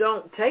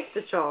don't take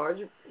the charge,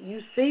 you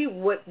see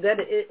that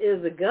it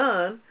is a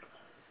gun.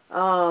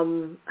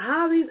 How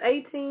are these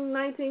 18,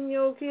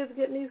 19-year-old kids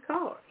getting these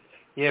cards?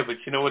 Yeah, but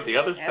you know what? The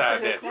other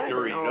side of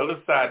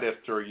that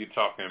story you're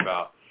talking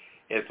about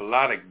is a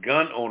lot of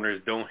gun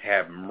owners don't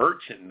have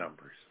merchant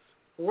numbers.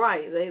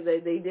 Right,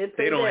 they did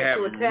say they don't that have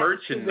to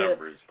merchant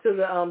numbers to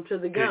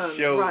the gun.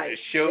 To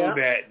show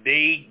that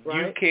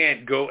you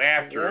can't go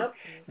after them.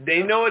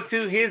 They know it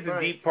too. Here's the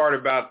deep part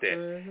about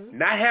that: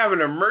 not having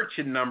a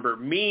merchant number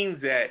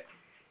means that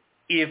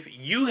if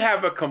you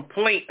have a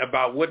complaint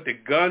about what the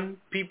gun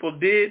people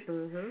did,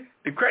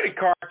 the credit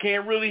card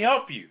can't really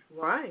help you.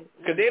 Right.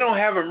 Because they don't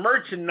have a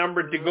merchant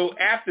number to go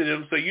after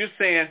them. So you're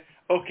saying,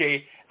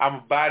 okay, I'm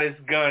gonna buy this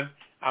gun.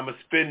 I'm gonna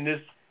spend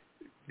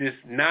this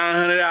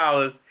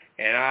 $900.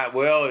 And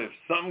if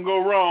something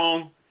go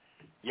wrong,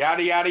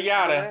 yada, yada,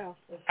 yada,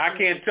 I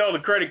can't tell the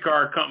credit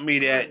card company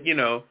that, you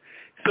know.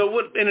 So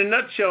what, in a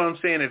nutshell, I'm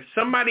saying if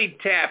somebody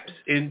taps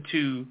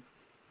into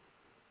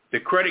the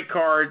credit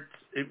card,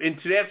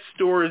 into that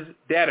store's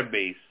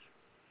database,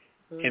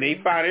 and they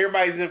find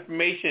everybody's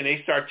information,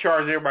 they start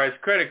charging everybody's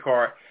credit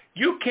card,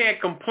 you can't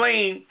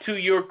complain to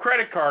your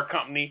credit card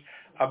company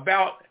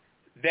about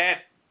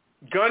that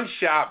gun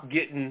shop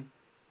getting,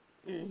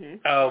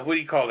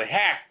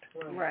 hacked.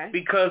 Right.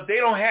 Because they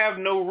don't have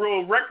no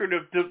real record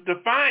to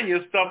find your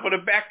stuff, or the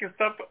back of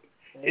stuff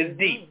is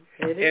deep.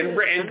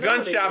 And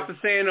gun shops are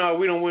saying,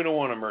 we don't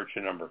want a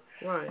merchant number.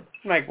 Right.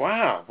 I'm like,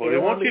 wow. Well,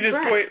 why don't you just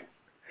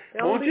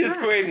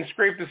go ahead and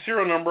scrape the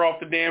serial number off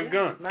the damn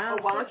gun? Well,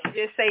 why don't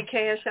you just say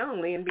cash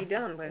only and be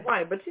done with it?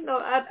 Right, but you know,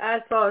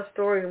 I saw a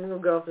story, and we'll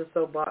go off the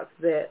soapbox,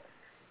 that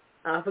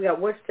I forgot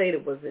what state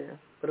it was in,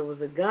 but it was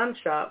a gun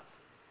shop,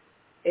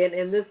 and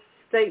in this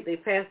state, they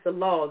passed a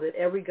law that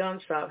every gun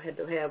shop had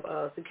to have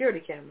a security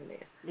camera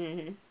there.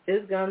 Mhm.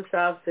 This gun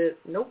shop said,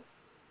 nope,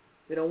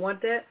 we don't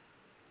want that.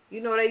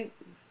 You know, they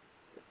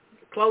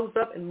closed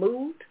up and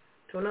moved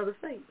to another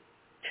state.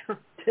 I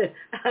said,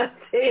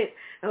 okay.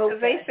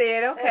 They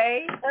said,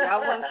 okay,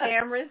 y'all want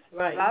cameras?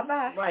 Right.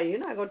 Bye-bye. Right, you're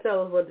not going to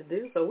tell us what to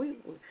do. So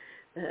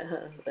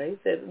they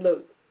said,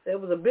 look, there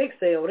was a big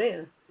sale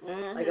then.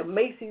 Mm-hmm. Like a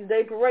Macy's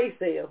Day Parade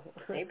sale.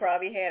 They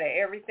probably had a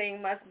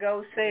everything must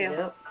go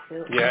sale.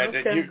 Yep. Yeah,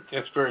 okay.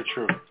 that's very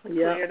true.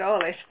 Yeah. Cleared all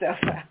that stuff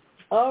out.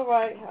 All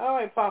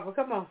right, Papa,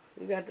 come on.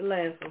 You got the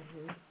last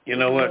one. You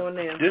know what?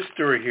 This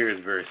story here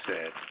is very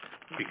sad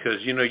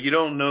because, you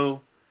don't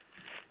know.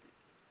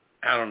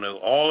 I don't know.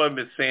 All of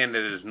them is saying that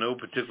there's no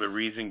particular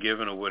reason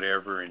given or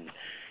whatever. And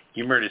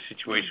you remember the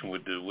situation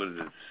with the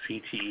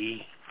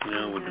CTE,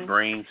 with the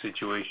brain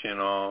situation and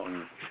all.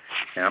 And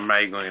I'm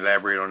not even going to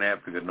elaborate on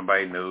that because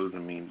nobody knows. I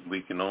mean,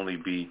 we can only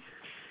be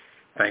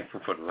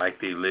thankful for the life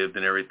they lived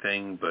and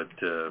everything. But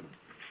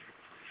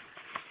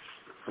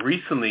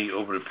recently,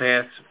 over the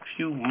past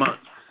few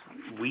months,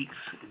 weeks,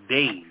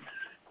 days,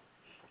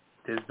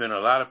 there's been a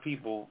lot of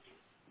people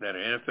that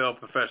are NFL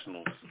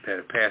professionals that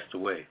have passed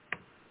away.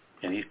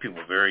 And these people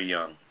are very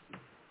young.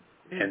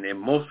 And then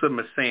most of them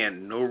are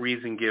saying no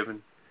reason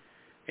given.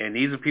 And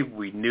these are people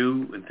we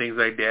knew and things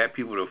like that,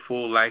 people with a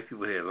full life,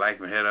 people who had life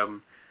ahead of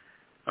them.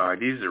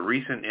 These are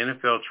recent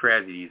NFL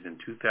tragedies in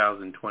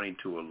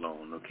 2022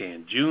 alone. Okay,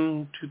 in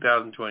June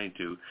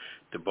 2022,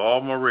 the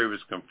Baltimore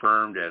Ravens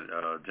confirmed that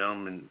a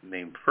gentleman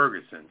named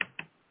Ferguson,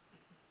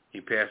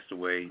 he passed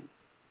away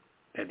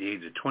at the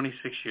age of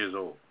 26 years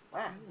old.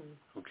 Wow.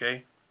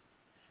 Okay?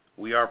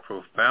 We are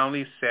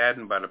profoundly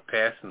saddened by the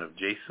passing of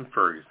Jason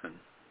Ferguson.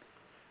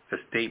 A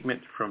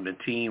statement from the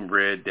team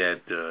read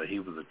that he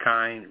was a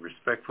kind,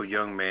 respectful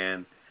young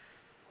man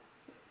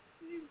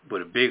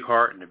with a big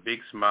heart and a big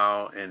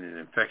smile and an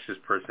infectious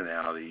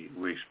personality.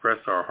 We express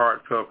our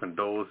heartfelt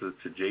condolences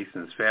to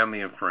Jason's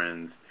family and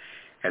friends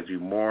as we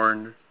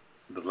mourn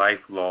the life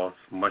lost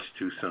much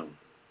too soon.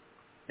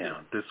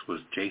 Now, this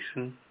was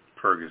Jason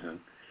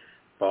Ferguson,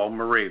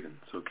 Baltimore Ravens,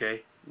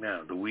 okay?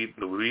 Now, the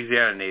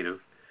Louisiana native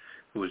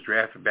who was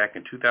drafted back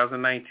in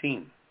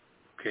 2019,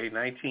 okay,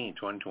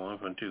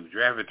 2022,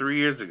 drafted 3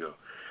 years ago,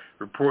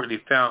 reportedly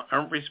found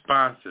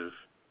unresponsive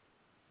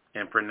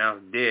and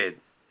pronounced dead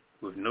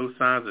with no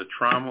signs of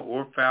trauma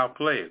or foul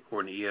play,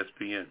 according to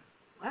ESPN.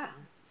 Wow.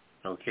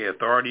 Okay,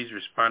 authorities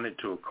responded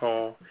to a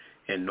call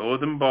in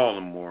northern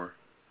Baltimore,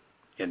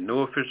 and no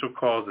official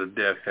cause of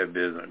death have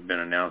been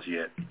announced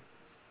yet.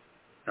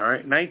 All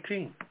right,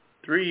 19,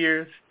 3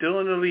 years,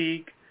 still in the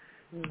league.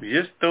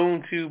 Just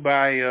thrown to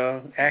by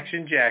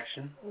Action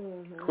Jackson,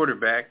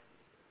 quarterback,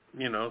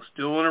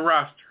 still on the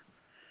roster.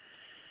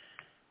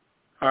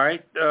 All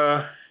right,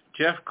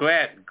 Jeff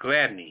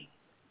Gladney.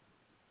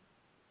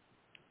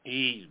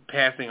 He's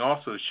passing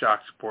also shock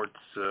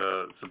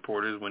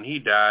supporters when he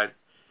died.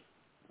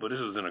 Well,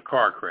 this was in a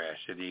car crash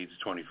at the age of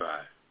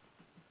 25.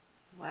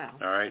 Wow.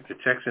 All right, the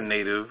Texan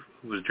native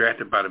who was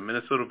drafted by the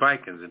Minnesota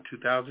Vikings in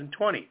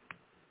 2020,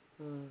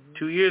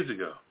 2 years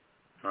ago.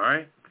 All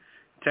right.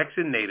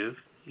 Texan native.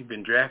 He'd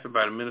been drafted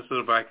by the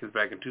Minnesota Vikings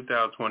back in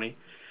 2020.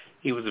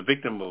 He was a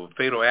victim of a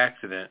fatal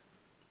accident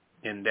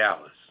in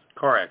Dallas,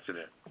 car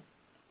accident.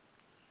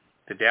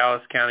 The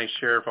Dallas County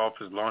Sheriff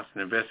Office launched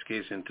an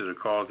investigation into the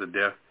cause of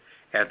death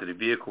after the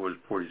vehicle was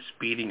reported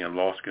speeding and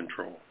lost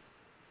control.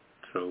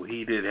 So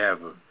he did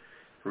have a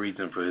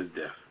reason for his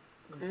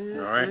death.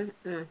 All right?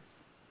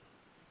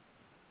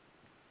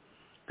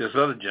 This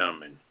other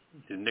gentleman,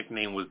 his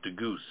nickname was the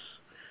Goose,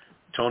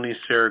 Tony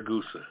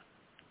Saragusa,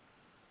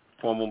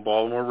 former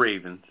Baltimore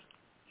Ravens.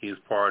 He is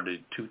part of the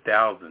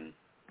 2000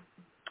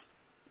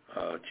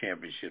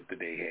 championship that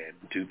they had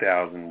in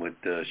 2000 with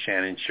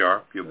Shannon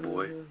Sharp, your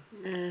boy,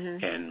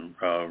 and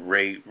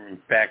Ray. In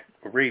fact,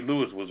 Ray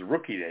Lewis was a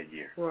rookie that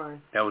year. Right.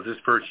 That was his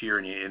first year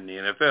in the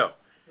NFL.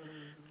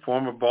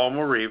 Former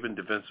Baltimore Raven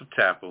defensive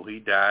tackle. He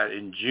died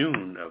in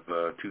June of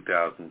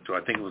 2000. So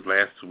I think it was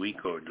last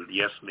week or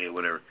yesterday or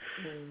whatever.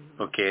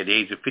 Okay, at the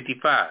age of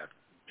 55.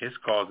 His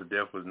cause of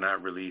death was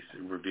not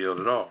revealed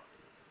at all.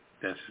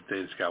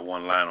 They just got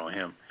one line on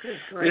him.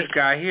 This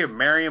guy here,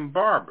 Marion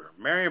Barber.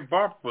 Marion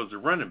Barber was a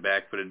running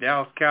back for the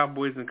Dallas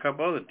Cowboys and a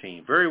couple other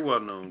teams. Very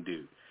well-known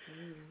dude.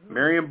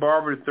 Marion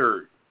Barber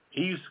III.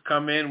 He used to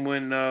come in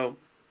when the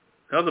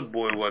other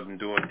boy wasn't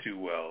doing too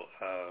well.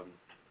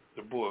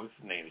 The boy, what's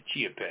his name? The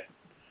Chia Pet,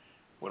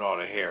 with all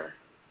the hair.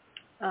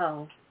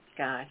 Oh,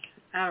 gosh.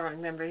 I don't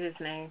remember his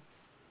name.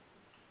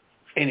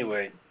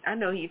 Anyway. I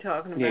know who you're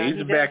talking about. Yeah,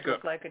 he's a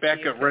backup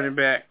running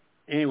back.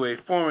 Anyway,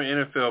 former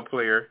NFL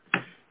player.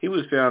 He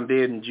was found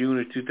dead in June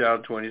of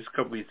 2020, just a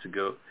couple weeks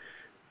ago.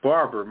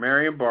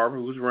 Marion Barber,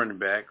 who was running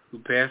back, who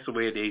passed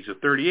away at the age of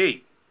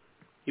 38.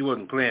 He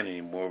wasn't playing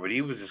anymore, but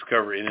he was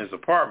discovered in his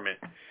apartment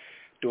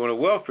doing a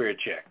welfare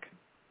check.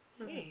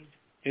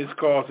 His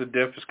cause of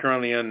death is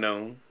currently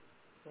unknown.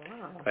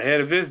 Wow.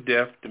 Ahead of his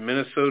death, the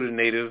Minnesota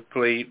native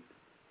played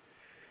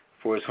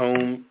for his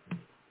home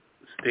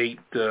state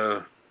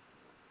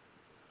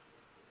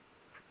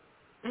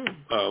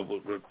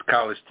with the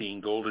college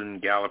team, Golden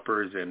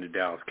Gallopers and the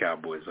Dallas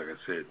Cowboys, like I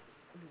said.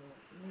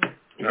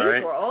 These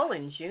were all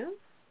in June?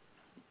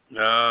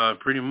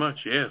 Pretty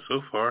much, yeah,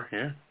 so far,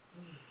 yeah.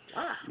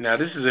 Wow. Now,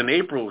 this is in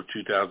April of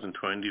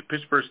 2020. The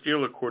Pittsburgh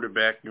Steelers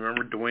quarterback, you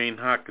remember Dwayne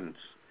Hopkins?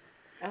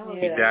 Oh,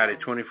 he died at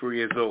 24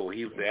 years old.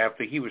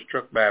 After he was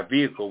struck by a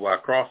vehicle while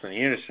crossing the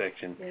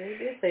intersection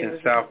in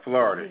South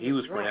Florida. He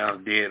was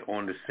pronounced dead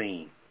on the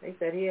scene. They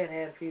said he had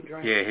a few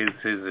drinks. Yeah, his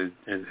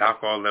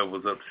alcohol level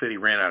was up. Said he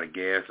ran out of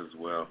gas as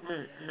well.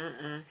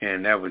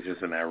 And that was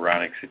just an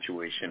ironic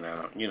situation.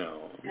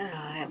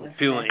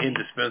 Feeling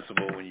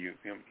indispensable when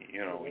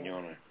when you're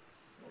on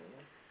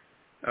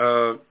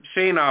a.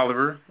 Shane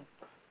Oliver,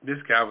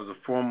 this guy was a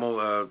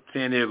former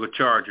San Diego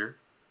Charger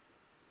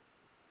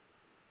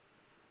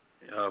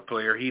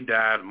player. He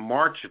died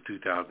March of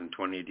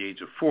 2020 at the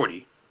age of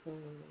 40.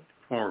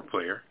 Former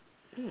player.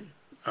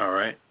 All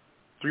right.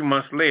 3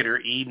 months later,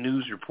 E!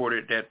 News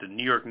reported that the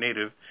New York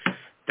native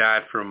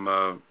died from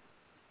a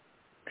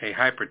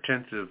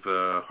hypertensive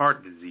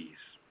heart disease.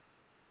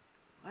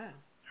 Wow.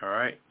 All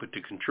right. But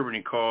the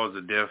contributing cause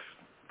of death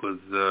was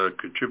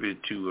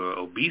contributed to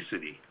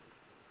obesity.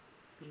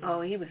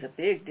 Oh, he was a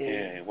big dude.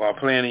 Yeah. While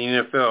playing in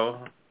the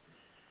NFL,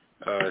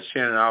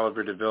 Shannon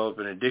Oliver developed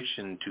an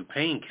addiction to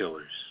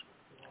painkillers.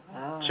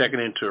 Oh. Checking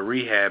into a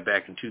rehab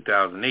back in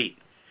 2008.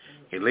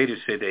 He later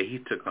said that he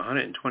took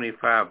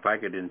 125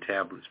 Vicodin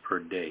tablets per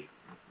day.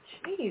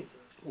 Jeez.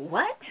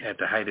 What? At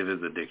the height of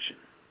his addiction.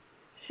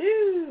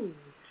 Shoo.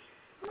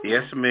 He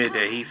estimated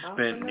that he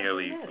spent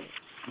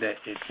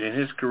in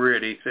his career,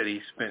 they said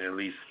he spent at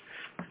least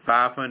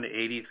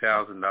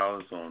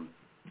 $580,000 on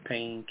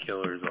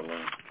painkillers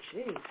alone.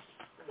 Jeez.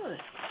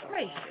 Good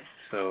gracious.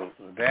 So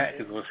that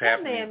is what's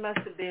happening. That man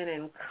must have been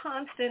in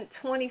constant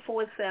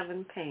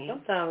 24/7 pain.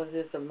 Sometimes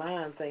it's just a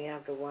mind thing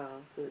after a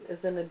while.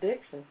 It's an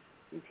addiction.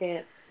 You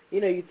can't,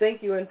 you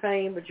think you're in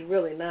pain, but you're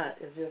really not.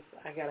 It's just,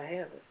 I got to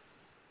have it.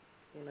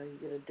 You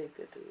get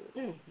addicted to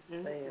it.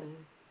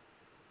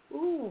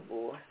 Ooh,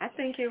 boy. I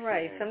think you're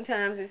right.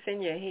 Sometimes it's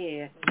in your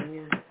head.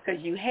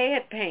 Because you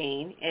had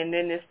pain, and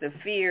then it's the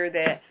fear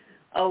that,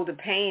 the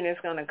pain is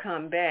going to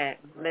come back.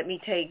 Let me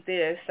take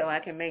this so I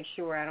can make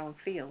sure I don't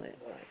feel it.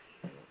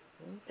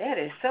 That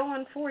is so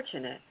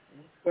unfortunate.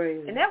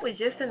 Crazy. And that was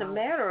just in a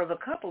matter of a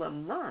couple of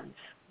months.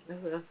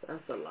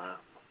 That's a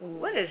lot.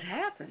 What is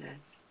happening?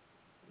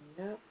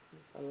 Yep,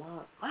 it's a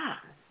lot. Wow.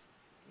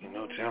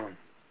 Tell him.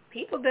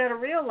 People better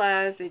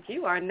realize that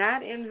you are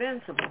not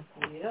invincible.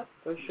 Yep,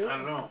 for sure. I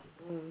know.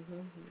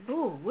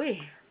 Ooh,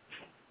 wee.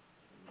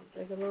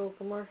 Take a little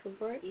commercial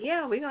break?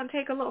 Yeah, we're going to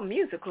take a little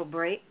musical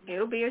break.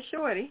 It'll be a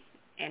shorty.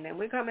 And then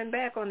we're coming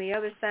back on the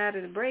other side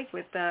of the break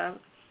with the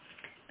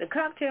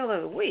cocktail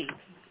of the week.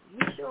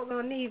 We sure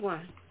going to need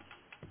one.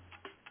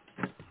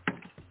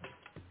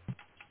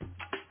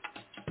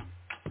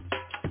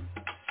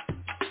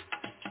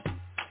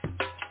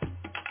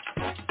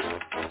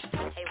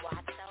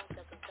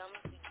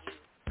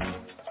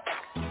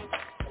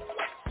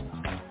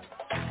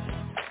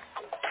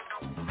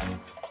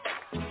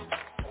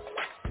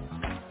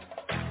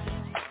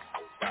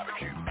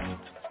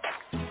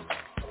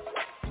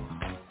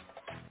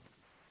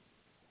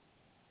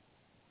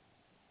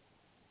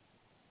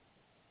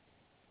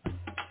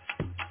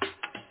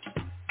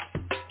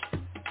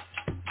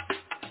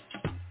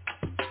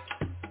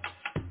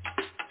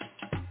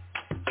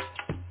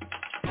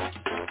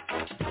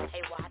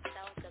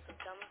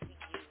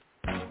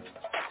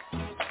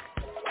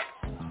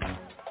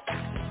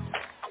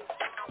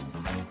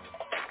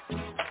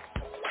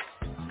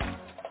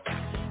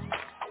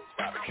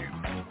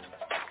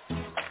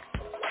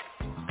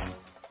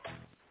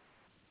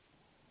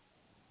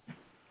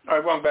 All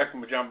right, welcome back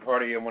from Pajama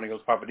Party. I'm one of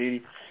those Papa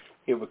Didi.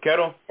 Here with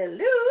Kettle.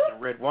 Hello.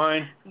 And red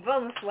wine.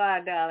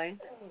 Bonsoir, darling.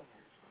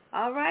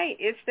 All right,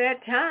 it's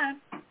that time.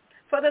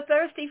 For the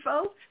thirsty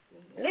folks,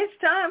 it's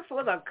time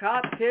for the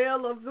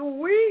cocktail of the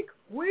week.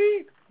 What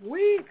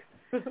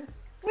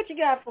you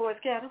got for us,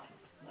 Kettle?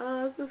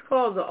 This is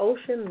called the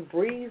Ocean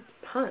Breeze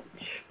Punch.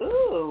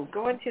 Ooh,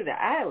 going to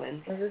the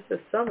island. This is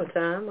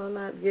summertime. Why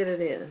not get it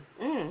in?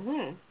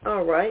 Mm-hmm.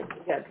 All right.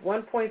 We got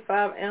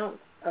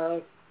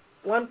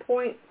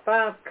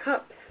 1.5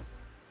 cups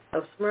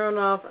of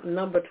Smirnoff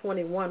number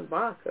 21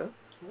 vodka.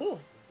 Ooh.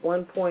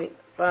 1.5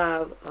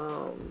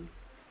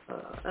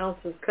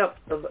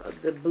 cups of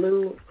the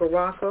blue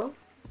Curaçao.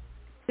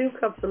 2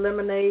 cups of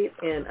lemonade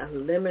and a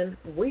lemon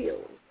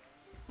wheel.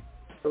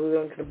 So we're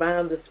going to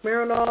combine the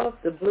Smirnoff,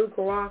 the blue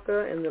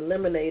Curaçao, and the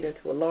lemonade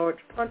into a large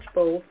punch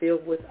bowl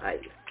filled with ice.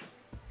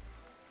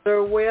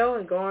 Stir well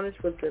and garnish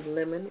with the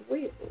lemon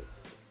wheels.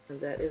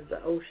 And that is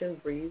the Ocean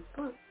Breeze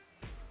Punch.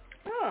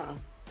 Oh,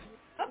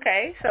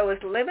 okay. So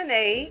it's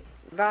lemonade,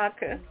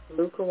 vodka,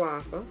 blue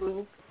Curaçao.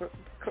 Blue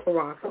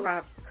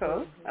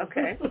Curaçao.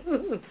 Okay.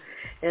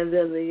 And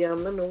then the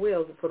lemon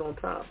wheels are put on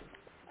top.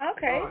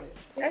 Okay.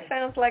 That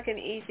sounds like an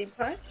easy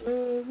punch.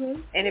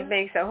 Mm-hmm. And it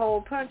makes a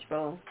whole punch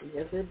bowl.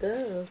 Yes, it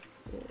does.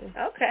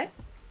 Yeah. Okay.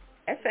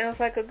 That sounds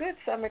like a good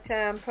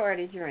summertime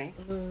party drink.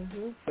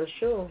 Mm-hmm. For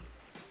sure.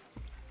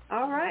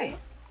 All right.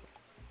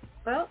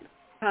 Well,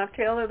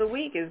 Cocktail of the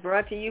Week is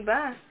brought to you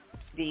by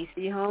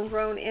DC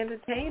Homegrown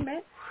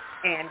Entertainment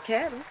and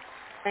Kevin.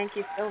 Thank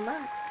you so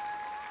much.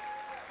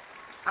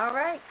 All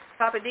right,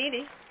 Papa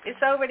Didi, it's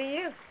over to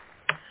you.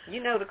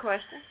 You know the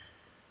question.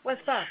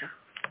 What's poppin'?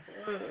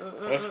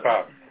 What's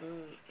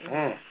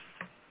poppin'?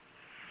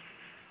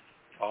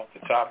 Off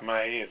the top of my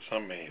head, so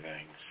many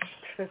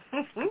things.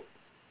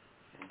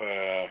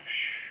 But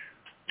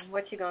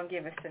what you gonna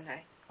give us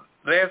tonight?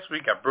 Last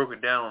week I broke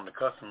it down on the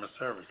customer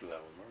service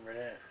level. Remember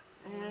that?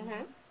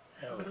 Mhm.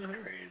 That was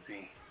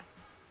crazy.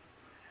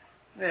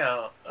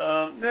 Now,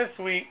 this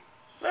week,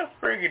 let's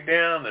break it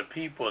down to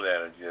people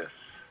that are just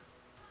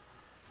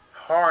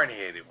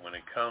hard-headed when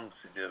it comes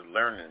to just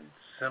learning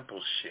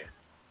simple shit.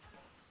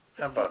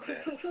 How about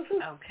that?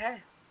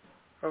 Okay.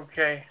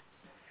 Okay.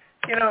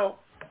 You know,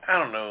 I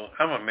don't know.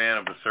 I'm a man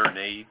of a certain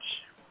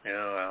age. You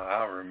know,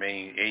 I'll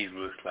remain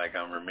ageless like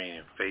I'm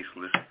remaining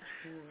faceless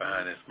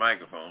behind this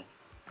microphone.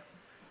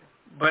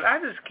 But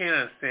I just can't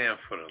understand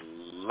for the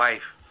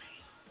life of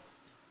me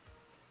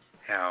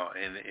how,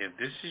 and if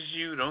this is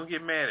you, don't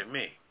get mad at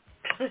me.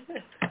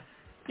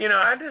 You know,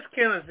 I just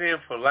can't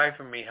understand for the life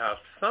of me how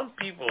some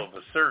people of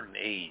a certain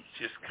age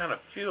just kind of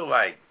feel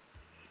like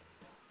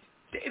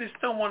they just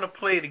don't want to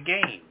play the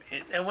game.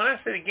 And when I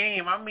say the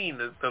game, I mean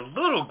the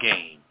little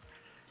game.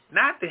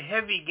 Not the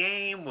heavy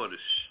game or the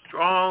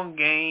strong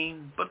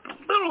game, but the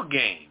little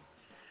game.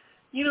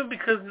 You know,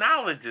 because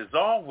knowledge is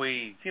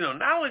always,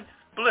 knowledge is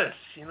bliss.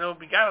 You know,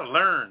 we got to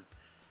learn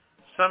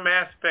some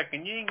aspect,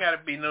 and you ain't got to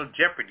be no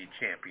Jeopardy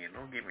champion.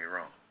 Don't get me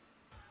wrong.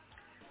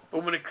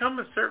 But when it comes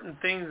to certain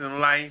things in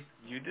life,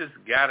 you just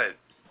got to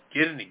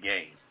get in the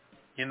game,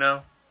 you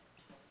know?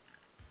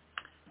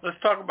 Let's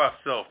talk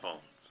about cell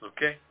phones,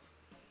 okay?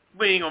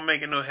 We ain't going to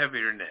make it no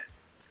heavier than that.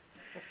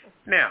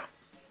 Now,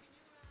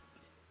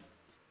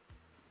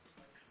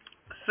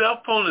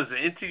 cell phone is an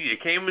entity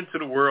that came into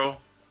the world,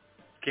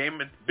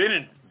 been in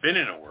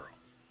the world.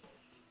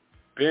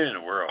 Been in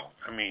the world.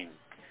 I mean,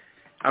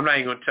 I'm not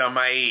even going to tell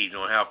my age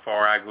on how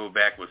far I go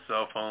back with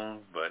cell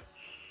phones, but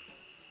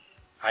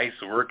I used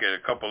to work at a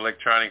couple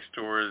electronic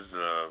stores,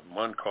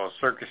 one called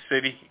Circus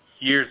City,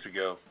 years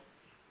ago.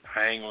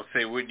 I ain't going to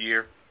say what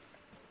year.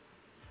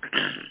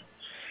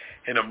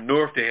 And up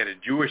north, they had a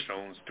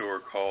Jewish-owned store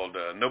called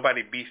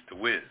Nobody Beats the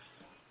Wiz.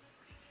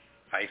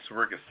 I used to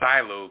work at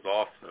Silos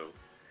also.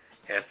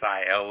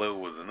 SILO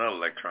was another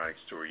electronic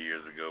store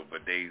years ago,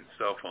 but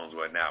cell phones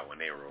wasn't out when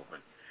they were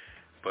open.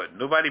 But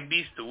Nobody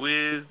Beats the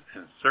Wiz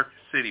and Circus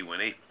City, when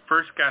they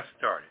first got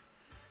started,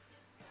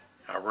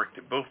 I worked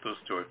at both those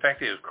stores. In fact,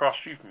 they was across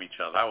the street from each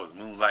other. I was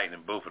moonlighting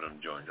in both of them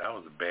joints. I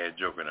was a bad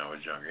joker when I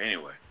was younger.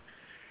 Anyway,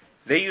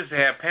 they used to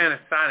have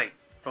Panasonic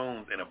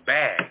phones in a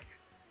bag.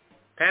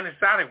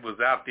 Panasonic was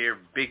out there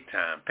big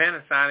time.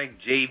 Panasonic,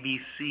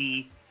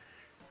 JVC,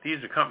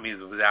 these are companies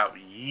that was out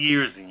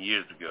years and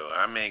years ago.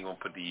 I ain't going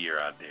to put the year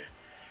out there.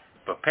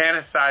 But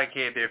Panasonic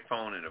had their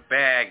phone in a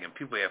bag, and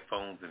people had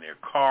phones in their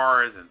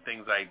cars and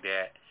things like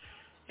that.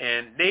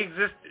 And they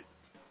existed.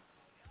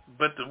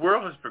 But the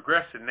world has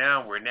progressed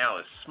now where now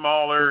it's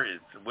smaller,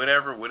 it's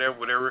whatever. We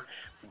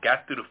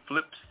got through the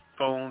flip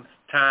phones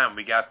time.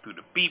 We got through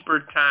the beeper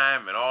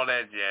time and all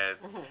that jazz.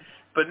 Mm-hmm.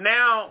 But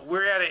now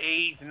we're at an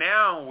age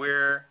now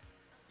where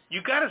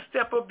you got to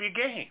step up your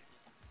game.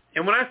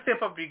 And when I say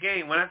step up your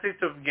game,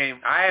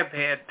 I have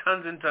had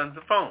tons and tons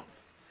of phones.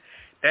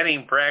 That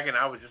ain't bragging.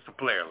 I was just a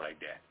player like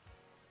that.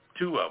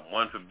 2 of them,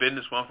 one for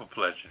business, one for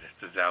pleasure.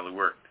 That's just how it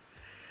worked.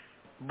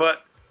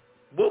 But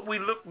what we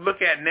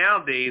look at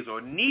nowadays, or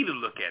need to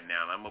look at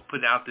now, and I'm going to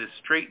put out this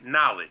straight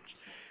knowledge.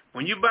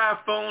 When you buy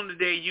a phone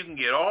today, you can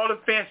get all the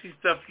fancy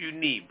stuff you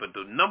need, but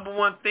the number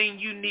one thing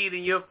you need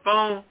in your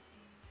phone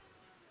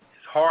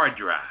is hard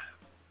drive.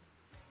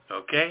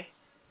 Okay?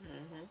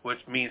 Mm-hmm. Which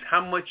means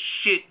how much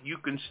shit you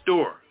can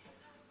store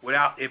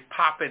without it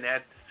popping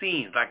at the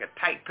seams like a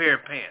tight pair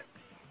of pants.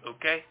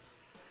 Okay?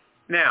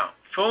 Now,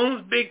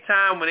 phones big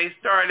time when they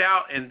started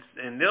out, and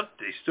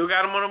they still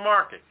got them on the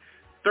market.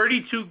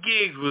 32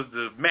 gigs was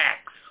the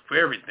max for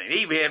everything. They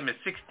even had them at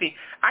 16.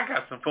 I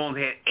got some phones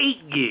that had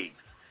 8 gigs.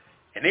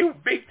 And they were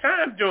big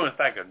time joints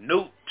like a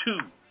Note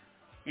 2,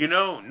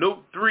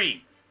 Note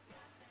 3.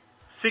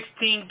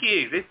 16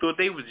 gigs. They thought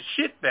they was the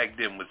shit back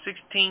then with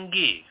 16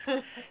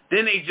 gigs.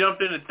 Then they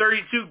jumped into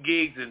 32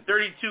 gigs, and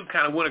 32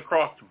 kind of went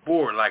across the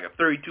board like a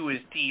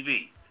 32-inch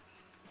TV.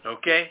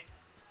 Okay?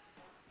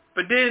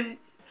 But then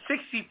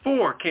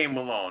 64 came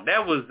along.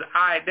 That was the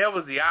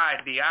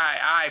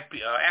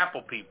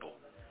Apple people.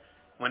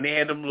 When they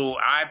had them little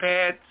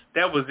iPads,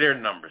 that was their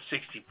number,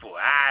 64.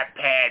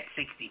 iPad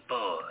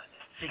 64.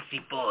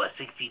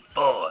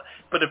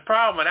 But the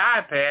problem with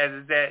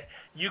iPads is that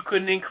you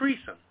couldn't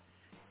increase them.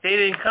 They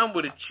didn't come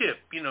with a chip,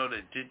 the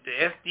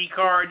SD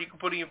card you can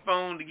put in your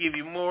phone to give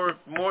you more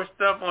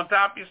stuff on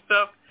top of your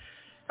stuff.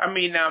 I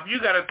mean, now, if you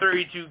got a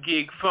 32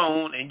 gig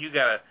phone and you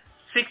got a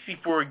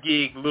 64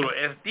 gig little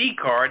SD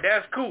card,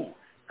 that's cool.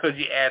 Because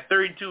you add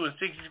 32 and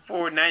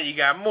 64, now you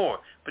got more.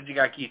 But you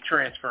got to keep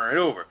transferring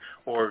over.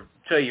 Or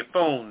tell your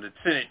phone to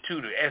send it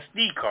to the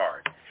SD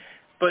card.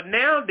 But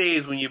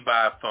nowadays when you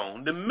buy a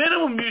phone, the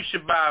minimum you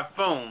should buy a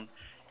phone,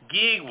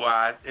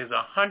 gig-wise, is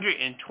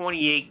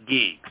 128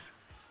 gigs.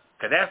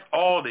 Because that's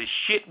all the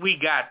shit we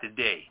got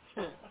today.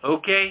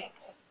 Okay?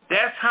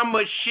 That's how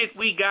much shit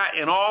we got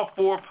in all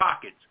four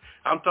pockets.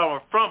 I'm talking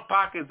about front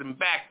pockets and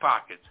back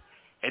pockets.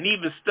 And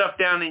even stuff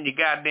down in your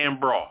goddamn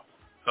bra.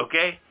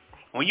 Okay?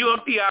 When you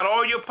empty out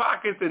all your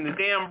pockets in the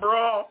damn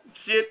bra,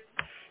 shit,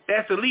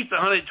 that's at least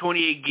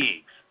 128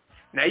 gigs.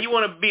 Now, you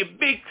want to be a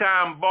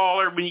big-time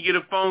baller when you get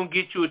a phone,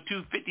 get you a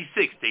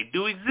 256. They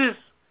do exist.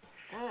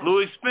 A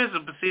little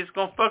expensive, but see, it's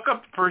going to fuck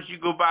up the person you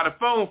go buy the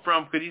phone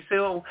from because you say,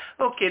 oh,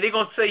 okay, they're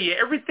going to tell you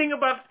everything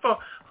about the phone.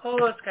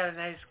 Oh, it's got a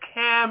nice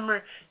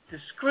camera. The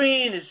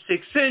screen is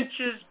 6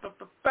 inches.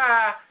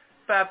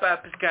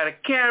 It's got a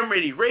camera.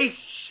 It erases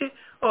shit.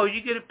 Oh,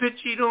 you get a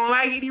picture you don't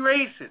like it,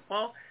 erase it.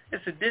 Well,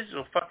 it's a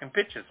digital fucking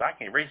picture, so I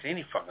can erase it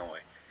any fucking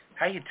way.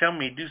 How you tell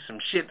me to do some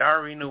shit that I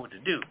already know what to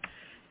do?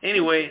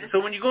 Anyway,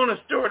 so when you go in a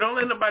store, don't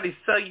let nobody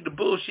sell you the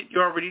bullshit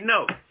you already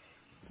know.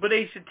 What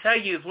they should tell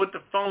you is what the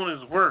phone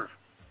is worth.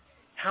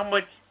 How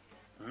much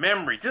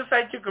memory. Just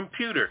like your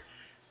computer.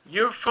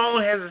 Your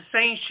phone has the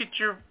same shit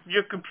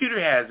your computer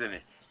has in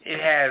it. It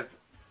has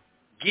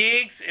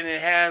gigs and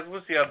it has,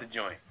 what's the other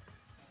joint?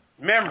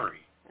 Memory.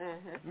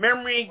 Mm-hmm.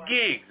 Memory and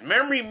gigs.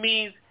 Memory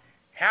means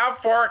how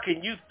far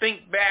can you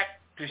think back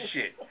to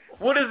shit.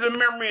 What is a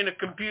memory in a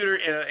computer,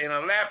 in a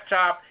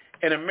laptop,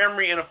 and a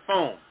memory in a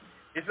phone?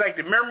 It's like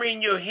the memory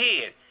in your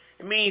head.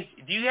 It means,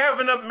 do you have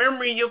enough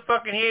memory in your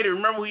fucking head to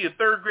remember who your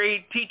third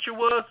grade teacher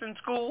was in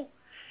school?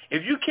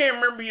 If you can't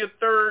remember your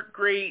third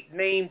grade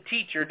named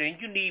teacher, then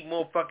you need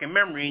more fucking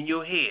memory in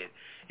your head.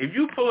 If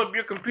you pull up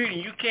your computer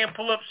and you can't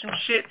pull up some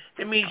shit,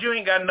 that means you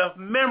ain't got enough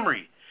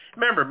memory.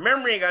 Remember,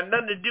 memory ain't got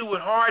nothing to do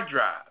with hard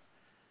drive.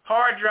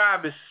 Hard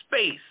drive is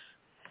space.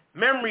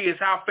 Memory is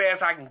how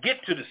fast I can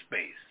get to the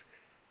space.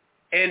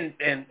 And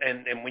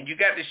when you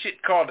got this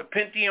shit called the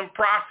Pentium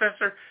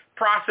processor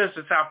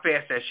is how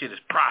fast that shit is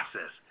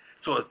processed.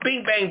 So it's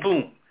bing, bang,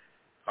 boom.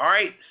 All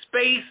right?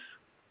 Space,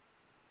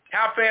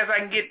 how fast I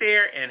can get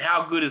there, and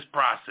how good is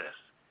processed.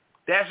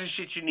 That's the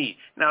shit you need.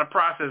 Now, the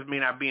process may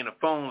not be in a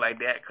phone like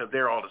that because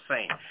they're all the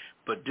same.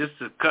 But just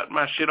to cut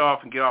my shit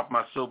off and get off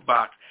my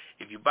soapbox,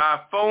 if you buy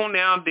a phone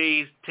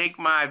nowadays, take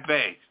my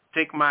advice.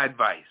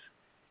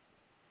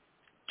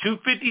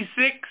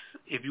 256,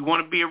 if you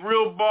want to be a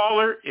real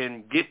baller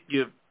and get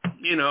your,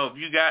 if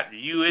you got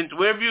you into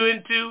whatever you're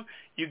into,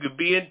 you could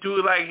be into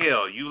it like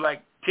hell. You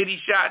like titty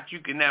shots, you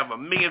can have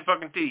 1 million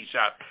fucking titty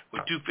shots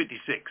with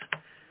 256.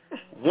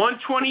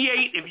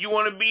 128, if you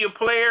want to be a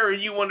player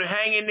and you want to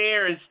hang in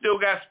there and still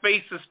got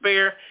space to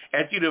spare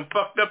after you done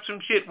fucked up some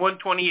shit,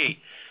 128.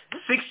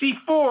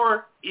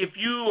 64, if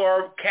you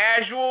are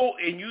casual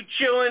and you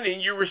chilling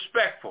and you're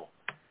respectful.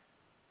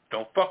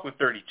 Don't fuck with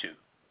 32.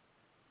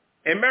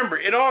 And remember,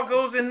 it all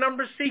goes in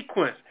number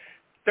sequence.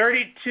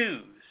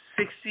 32,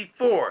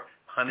 64,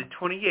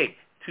 128,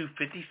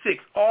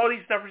 256. All these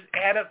numbers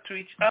add up to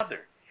each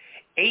other.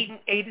 8 and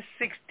 8 is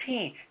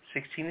 16.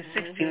 16 and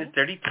 16 is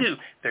 32.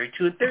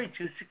 32 and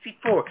 32 is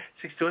 64.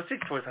 62 and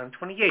 64 is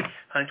 128.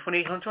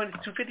 128, 120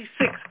 is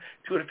 256.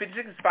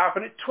 256 is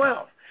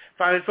 512.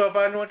 512,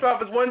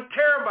 512 is 1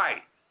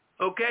 terabyte.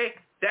 Okay?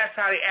 That's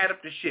how they add up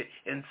the shit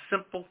in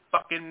simple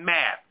fucking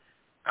math.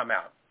 I'm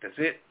out. That's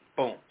it.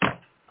 Boom.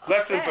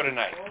 Lesson for the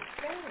night.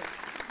 Okay.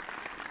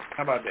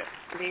 How about that?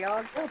 They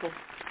all double.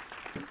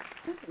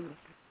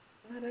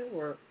 How that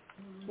work?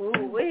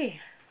 Ooh-wee.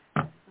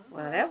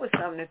 Well, that was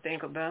something to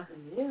think about.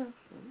 Yeah.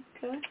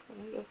 Okay.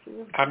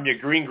 I'm your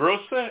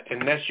greengrocer,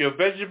 and that's your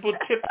vegetable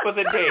tip for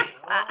the day.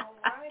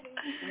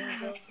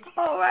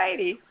 All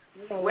righty.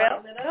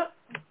 Well,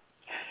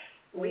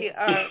 we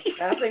are.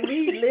 I think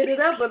we lit it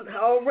up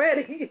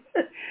already.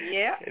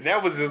 Yeah. And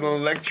that was an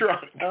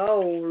electronic.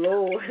 Oh,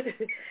 Lord.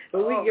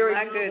 But we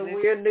got some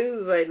weird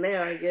news right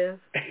now, I guess.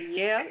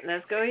 Yeah,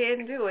 let's go ahead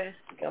and do it.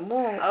 Come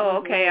on. Oh,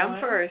 okay, I'm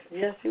first.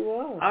 Yes, you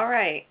are. All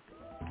right.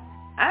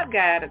 I've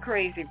got a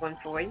crazy one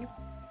for you.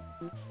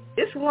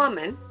 This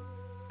woman,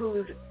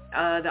 who's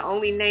the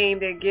only name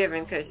they're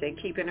giving because they're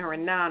keeping her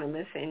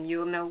anonymous, and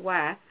you'll know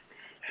why.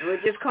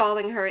 We're just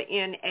calling her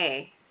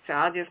N.A., so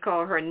I'll just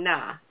call her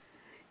Na.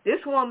 This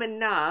woman,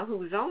 Na,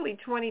 who's only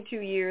 22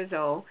 years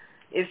old,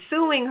 is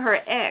suing her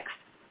ex,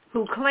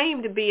 who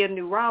claimed to be a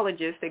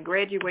neurologist that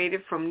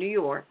graduated from New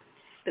York.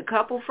 The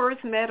couple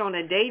first met on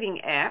a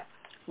dating app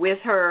with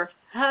her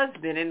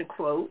husband, in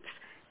quotes,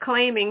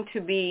 claiming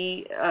to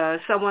be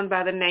someone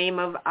by the name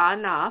of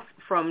Anaf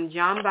from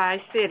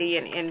Jambi City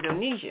in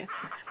Indonesia.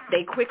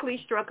 They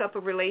quickly struck up a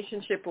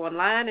relationship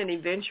online and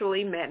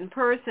eventually met in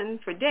person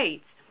for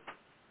dates.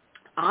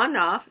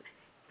 Anaf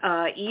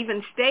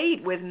even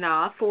stayed with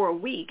Na for a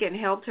week and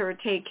helped her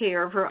take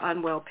care of her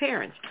unwell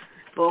parents.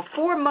 Well,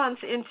 4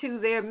 months into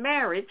their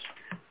marriage,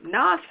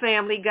 Na's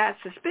family got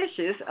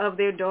suspicious of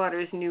their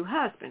daughter's new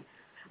husband.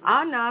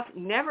 Anaf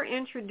never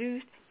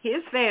introduced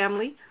his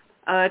family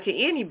to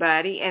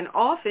anybody and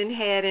often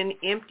had an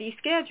empty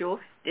schedule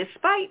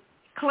despite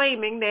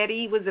claiming that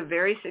he was a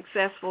very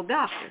successful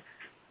doctor.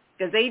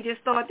 because they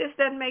just thought this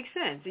doesn't make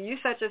sense. You're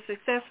such a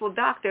successful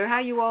doctor. How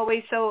you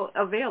always so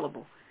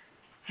available,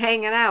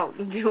 hanging out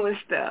and doing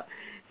stuff?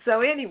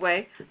 So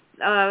anyway,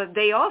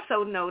 they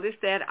also noticed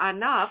that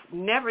Anaf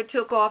never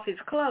took off his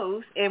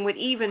clothes and would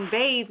even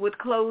bathe with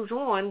clothes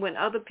on when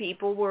other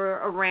people were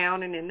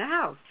around and in the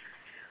house.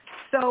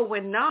 So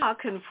when Na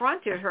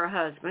confronted her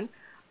husband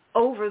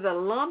over the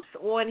lumps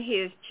on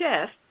his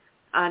chest,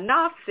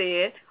 Anaf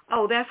said,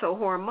 "Oh, that's a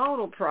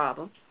hormonal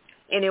problem."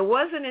 And it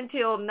wasn't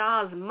until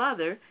Na's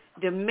mother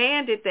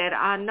demanded that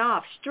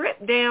Anaf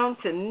strip down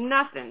to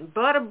nothing,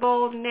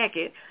 butterball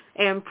naked,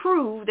 and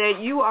prove that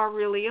you are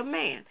really a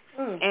man.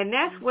 And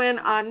that's when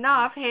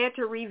Anaf had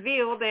to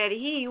reveal that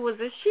he was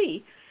a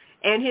she,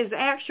 and his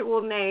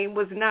actual name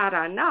was not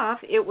Anaf,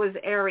 it was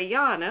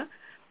Ariana,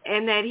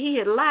 and that he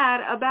had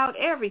lied about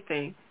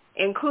everything,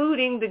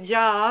 including the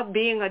job,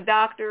 being a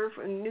doctor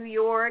from New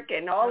York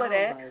and all of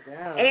that,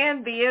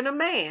 and being a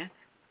man.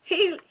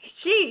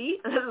 She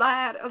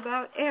lied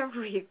about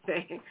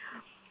everything.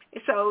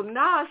 So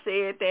Na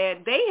said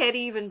that they had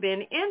even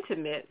been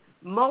intimate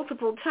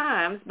multiple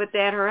times, but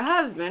that her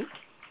husband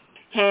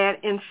had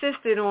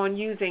insisted on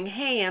using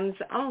hands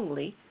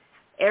only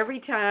every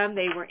time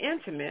they were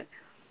intimate,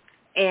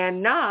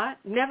 and Na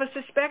never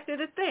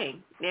suspected a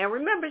thing. Now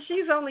remember,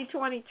 she's only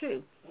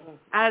 22.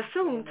 I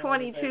assume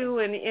 22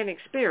 and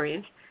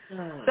inexperienced.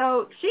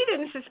 So she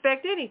didn't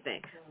suspect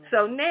anything.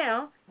 So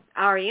now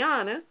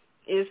Ariana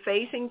is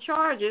facing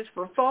charges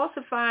for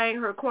falsifying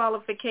her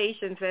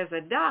qualifications as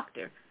a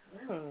doctor,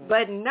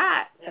 but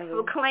not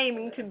for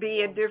claiming to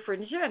be a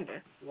different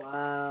gender.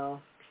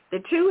 Wow. The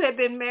two had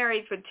been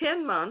married for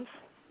 10 months,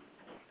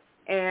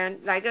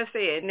 and like I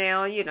said,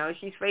 now,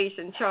 she's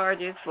facing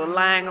charges for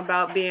lying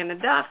about being a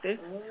doctor,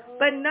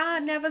 but Na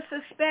never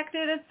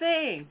suspected a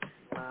thing.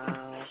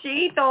 Wow.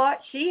 She thought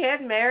she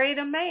had married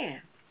a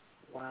man.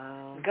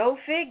 Wow. Go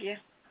figure.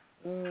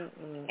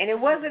 And it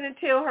wasn't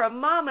until her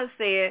mama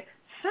said,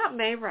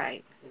 something ain't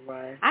right.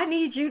 Right. I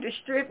need you to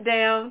strip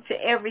down to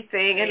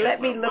everything and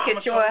let me look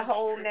at your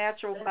whole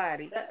natural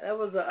body. That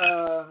was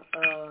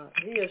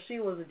he or she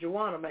was a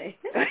Joanna man.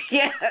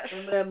 Yes.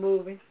 Remember that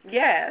movie?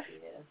 Yes.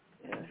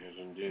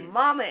 Yes.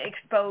 Mama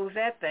exposed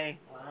that thing.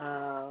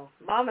 Wow.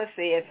 Mama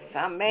said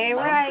something ain't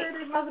right.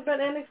 They must have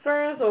been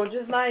inexperienced or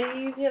just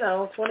naive,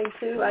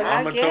 22.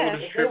 I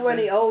guess. They were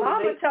any older.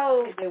 Mama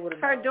told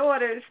her known.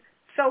 daughter's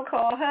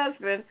so-called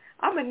husband,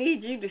 I'm going to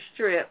need you to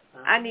strip.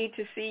 I need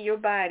to see your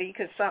body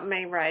because something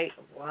ain't right.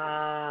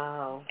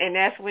 Wow. And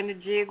that's when the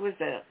jig was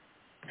up.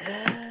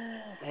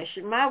 That's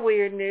my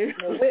weird news.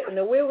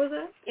 Now, where was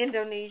that?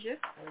 Indonesia.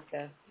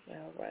 Okay.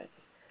 All right.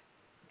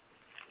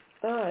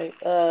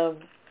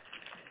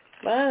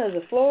 Mine is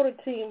a Florida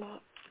team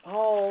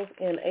hauls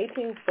an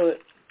 18-foot,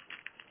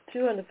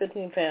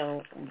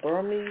 215-pound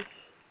Burmese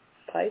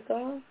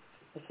python.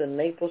 It's in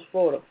Naples,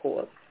 Florida, of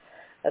course.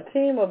 A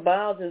team of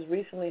biologists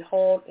recently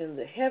hauled in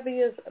the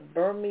heaviest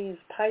Burmese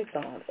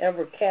python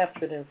ever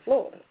captured in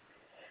Florida.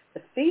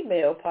 The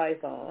female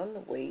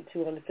python weighed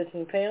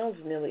 215 pounds,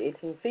 nearly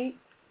 18 feet,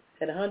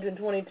 had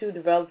 122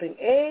 developing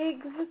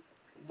eggs.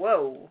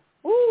 Whoa.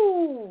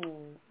 Ooh.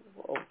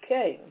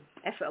 Okay.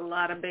 That's a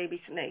lot of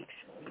baby snakes.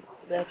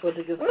 That's what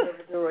the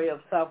Conservatory of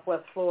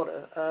Southwest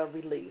Florida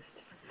released.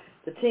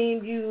 The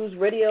team used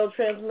radio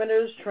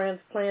transmitters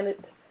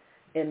transplanted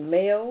in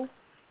male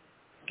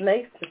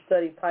snakes to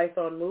study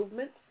python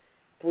movements,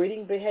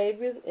 breeding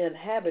behaviors, and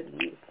habit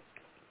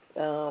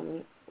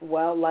use.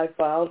 Wildlife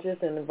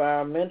biologist and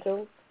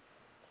environmental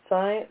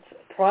science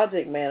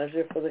project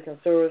manager for the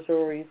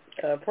conservatory's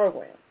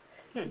program.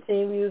 The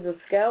team used a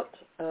scout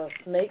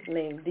snake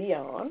named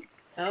Dion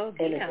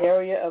in an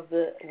area of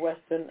the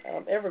western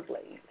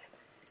Everglades.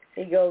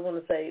 He goes on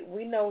to say,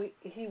 we know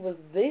he was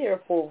there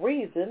for a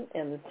reason,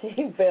 and the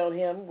team found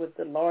him with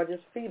the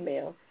largest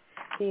female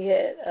he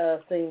had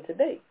seen to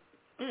date.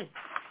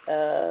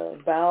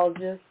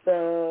 Biologist,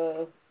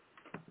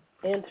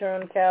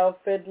 intern Cal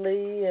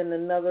Fidley, and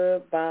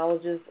another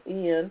biologist,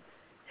 Ian,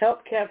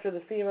 helped capture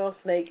the female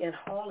snake and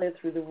haul it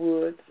through the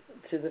woods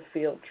to the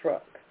field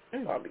truck.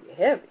 Probably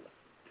heavy.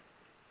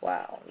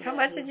 Wow. How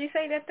much did you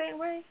say that thing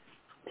weighed?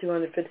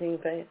 215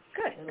 pounds.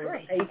 Good,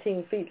 great.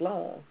 18 feet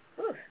long.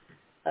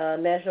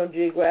 National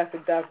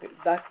Geographic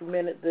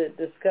documented the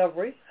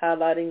discovery,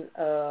 highlighting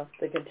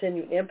the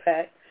continued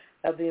impact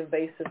of the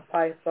invasive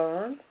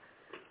pythons,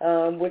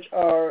 which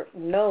are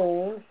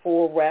known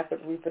for rapid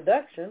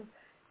reproduction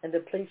and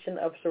depletion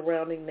of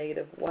surrounding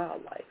native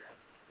wildlife.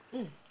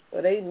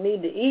 So they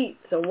need to eat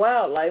some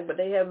wildlife, but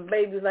they have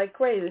babies like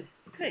crazy.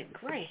 Good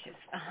gracious.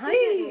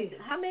 100?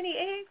 How many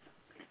eggs?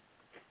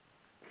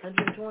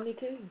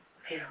 122.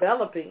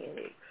 Developing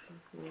eggs.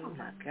 Oh,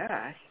 my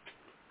gosh.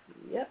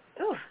 Yep.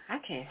 Oh, I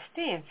can't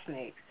stand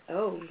snakes.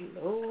 Oh,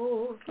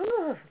 Lord.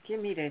 Oh,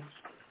 give me the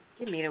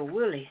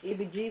willies.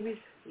 Heebie-jeebies?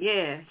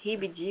 Yeah,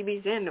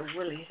 heebie-jeebies and the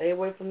willies. Stay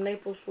away from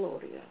Naples,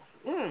 Florida,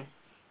 y'all.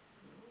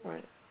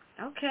 Right.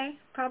 Okay.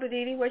 Papa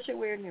Didi, what's your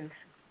weird news?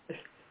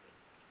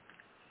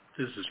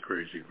 This is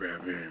crazy,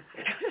 grab here.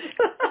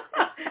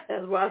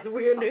 That's why it's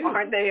weird news.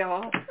 Aren't they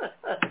all?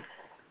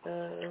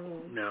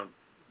 Now,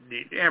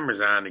 the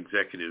Amazon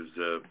executives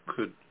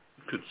could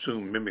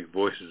soon mimic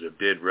voices of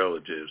dead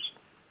relatives.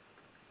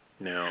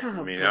 Now,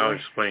 I'll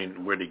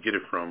explain where they get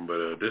it from,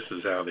 but this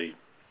is how they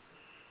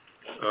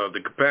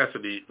the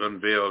capacity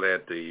unveiled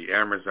at the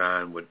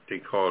Amazon, what they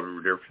call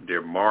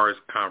their Mars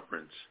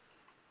conference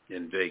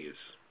in Vegas.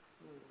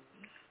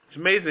 It's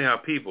amazing how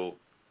people,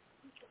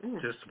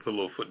 just to put a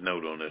little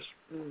footnote on this,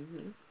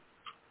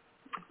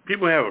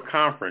 people have a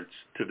conference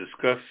to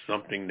discuss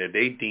something that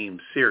they deem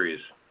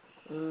serious,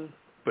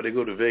 but they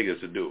go to Vegas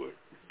to do it.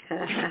 So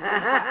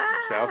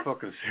how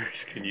fucking serious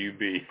can you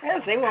be?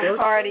 Yes, they want to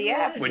party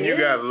after. When you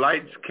got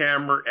lights,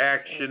 camera,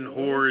 action,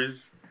 whores,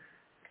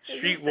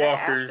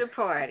 streetwalkers,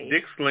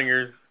 dick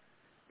slingers,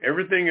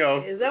 everything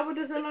else. Is that what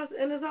is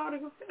in this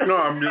article? No,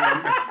 I'm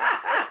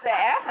it's the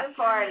after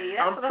party.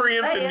 That's I'm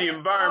preempting the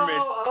environment.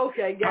 Oh,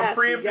 okay, I'm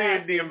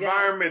preempting the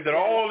environment that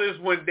all this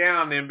went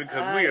down in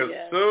because we are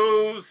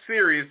so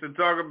serious to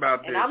talk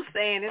about this. And I'm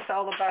saying it's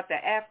all about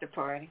the after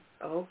party.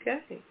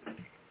 Okay.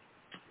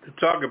 To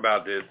talk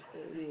about this,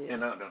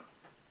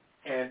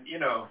 and you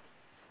know,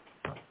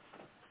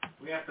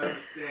 we have to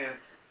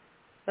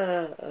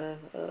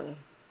understand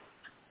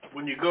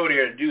when you go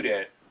there to do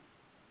that.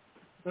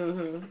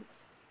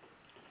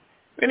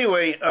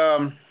 Anyway,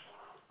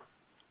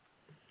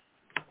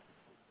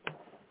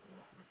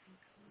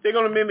 they're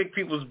going to mimic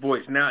people's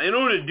voice. Now, in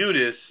order to do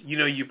this, you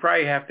know, you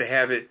probably have to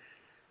have it.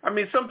 I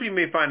mean, some people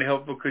may find it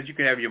helpful because you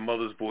can have your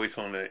mother's voice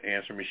on the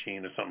answer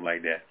machine or something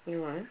like that.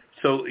 Right.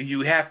 So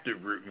you have to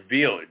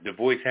reveal it. The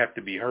voice have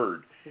to be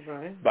heard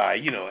by,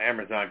 you know,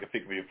 Amazon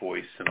configure your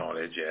voice and all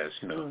that jazz,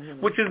 you know,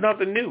 which is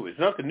nothing new. It's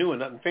nothing new and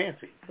nothing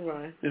fancy.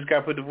 Right. This guy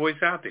put the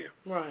voice out there.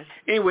 Right.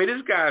 Anyway,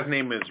 this guy's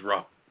name is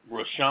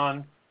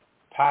Roshan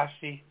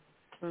Pashi,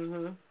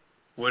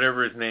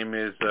 whatever his name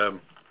is.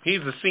 He's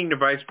the senior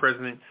vice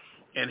president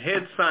and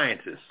head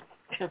scientist.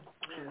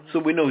 So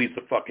we know he's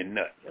a fucking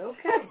nut.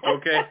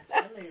 Okay.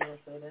 I knew you were going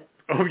to say that.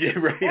 Oh yeah,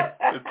 right.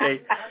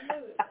 Okay.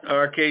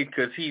 Okay,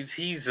 because he's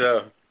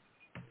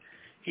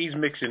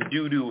mixing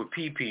doo doo with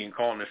pee pee and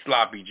calling it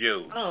sloppy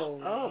joes. Oh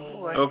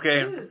boy.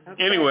 Okay.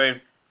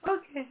 Anyway.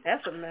 Okay,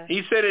 that's a mess.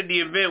 He said at the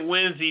event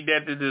Wednesday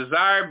that the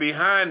desire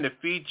behind the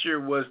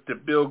feature was to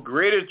build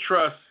greater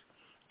trust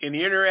in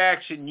the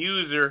interaction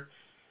user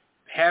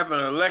having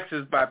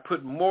Alexas by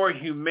putting more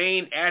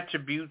humane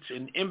attributes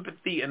and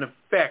empathy and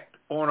effect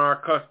on our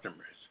customers.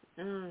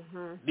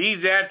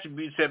 These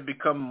attributes have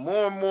become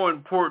more and more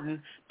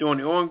important during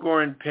the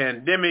ongoing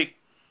pandemic.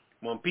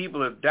 When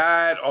people have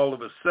died, all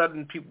of a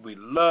sudden, people we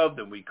loved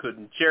and we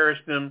couldn't cherish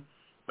them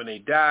when they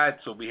died,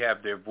 so we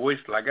have their voice,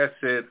 like I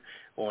said,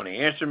 on the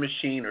answer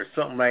machine or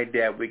something like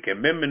that. We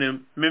can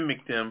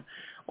mimic them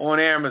on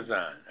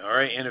Amazon. All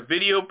right. In a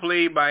video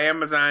played by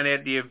Amazon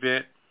at the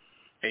event,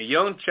 a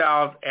young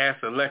child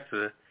asked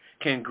Alexa,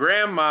 "Can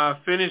Grandma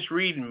finish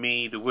reading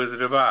me The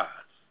Wizard of Oz?"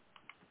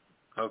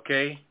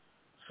 Okay.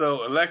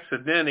 So Alexa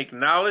then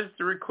acknowledged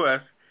the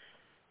request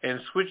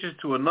and switches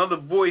to another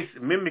voice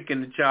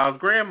mimicking the child's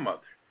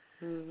grandmother.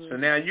 So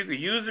now you can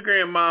use the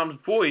grandmom's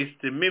voice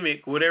to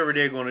mimic whatever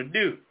they're going to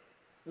do.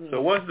 So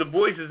once the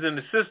voice is in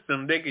the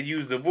system, they can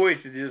use the voice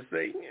to just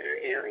say,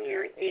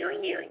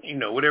 you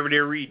know, whatever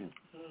they're reading,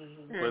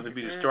 whether it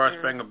be the Star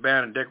Spangled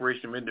Banner,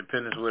 Declaration of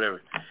Independence,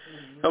 whatever.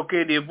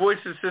 Okay, the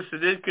voice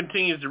assistant then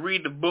continues to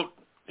read the book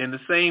in the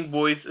same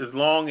voice as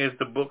long as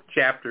the book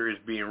chapter is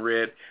being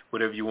read,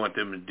 whatever you want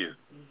them to do.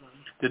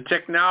 The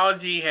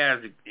technology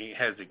has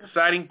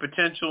exciting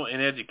potential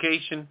in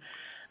education,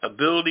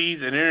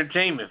 abilities, and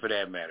entertainment for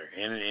that matter.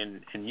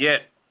 And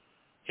yet,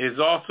 it is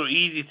also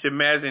easy to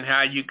imagine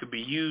how you could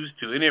be used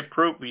to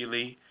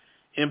inappropriately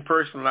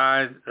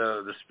impersonalize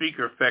the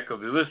speaker effect of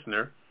the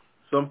listener.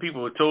 Some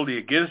people are totally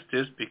against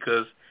this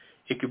because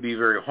it could be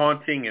very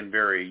haunting and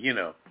very, you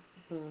know,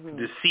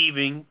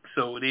 deceiving.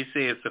 So they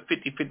say it's a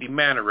 50-50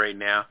 matter right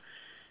now.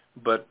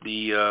 But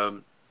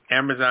the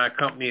Amazon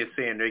company is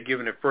saying they're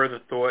giving it further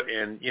thought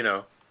and, you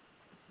know,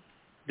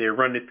 they're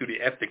running it through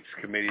the ethics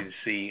committee to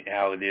see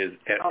how it is.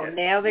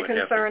 Now they're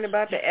concerned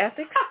about the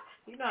ethics?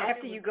 You know,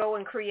 after you go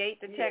and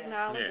create the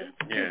technology?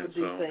 Yeah,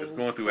 so it's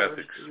going through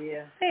ethics.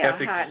 Yeah.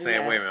 Ethics is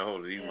saying, wait a minute,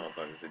 hold it, these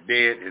motherfuckers are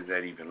dead. Is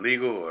that even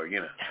legal or, you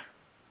know?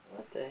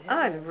 What the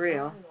hell?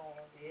 Unreal.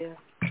 Yeah.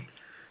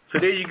 So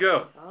there you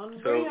go.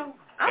 Unreal.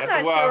 I'm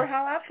not sure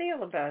how I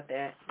feel about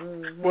that.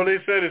 Well, they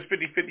said it's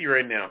 50-50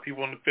 right now.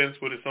 People on the fence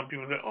with it. Some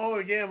people say, oh,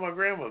 yeah, my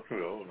grandma's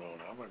good. Oh, no,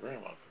 not my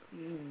grandma's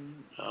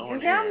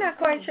good. I'm not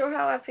quite sure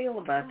how I feel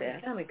about that.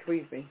 It's kind of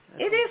creepy.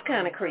 It is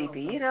kind of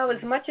creepy. You know,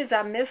 as much as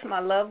I miss my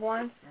loved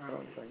ones, I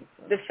don't think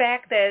so. the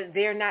fact that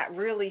they're not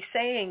really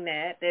saying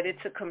that it's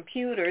a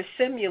computer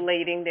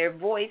simulating their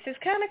voice is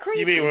kind of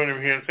creepy. You may want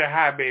to hear him say,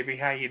 hi, baby,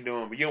 how you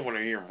doing? But you don't want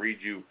to hear him read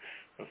you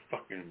a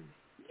fucking...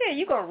 Yeah,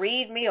 you going to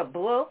read me a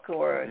book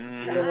or...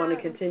 You don't want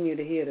to continue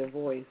to hear their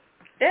voice.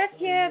 That's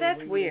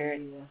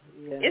weird.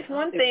 Yeah. It's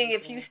one thing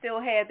if you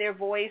still had their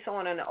voice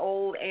on an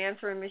old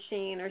answering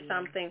machine or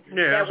something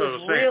that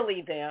was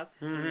really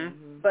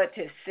them. But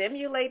to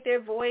simulate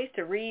their voice,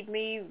 to read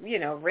me, you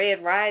know,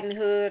 Red Riding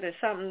Hood or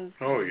something.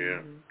 Oh,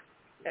 yeah.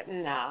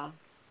 Nah.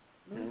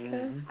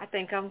 Okay. I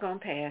think I'm going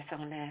to pass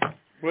on that.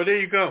 Well, there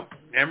you go.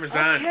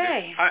 Amazon.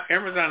 Okay.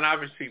 Amazon,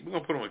 obviously, we're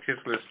going to put them on a kiss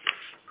list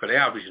because they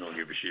obviously don't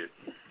give a shit.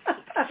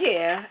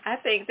 Yeah, I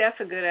think that's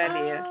a good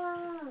idea.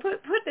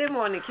 Put them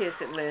on the kiss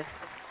it list.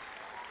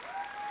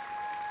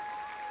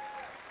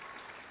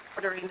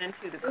 Ordering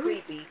into the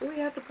creepy. Do we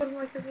have to put them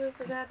on the kiss list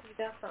for that? You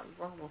got something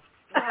wrong with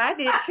Well, I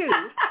did too.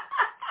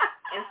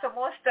 And some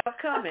more stuff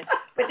coming.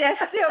 But that's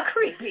still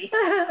creepy.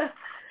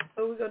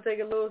 So we're going to take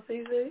a little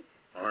CC?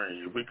 All right,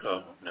 here we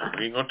go. Now,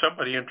 we ain't going to talk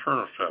about the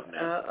internal stuff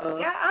now.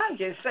 Yeah, I'm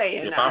just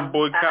saying. If I'm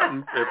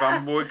boycotting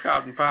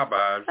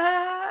Popeyes,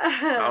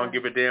 I don't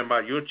give a damn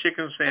about your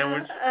chicken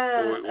sandwich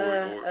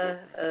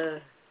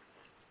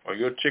or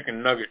your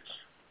chicken nuggets.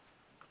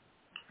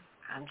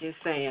 I'm just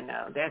saying,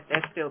 though.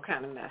 That's still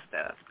kind of messed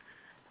up.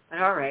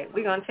 But all right,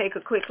 we're going to take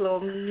a quick little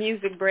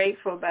music break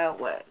for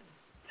about,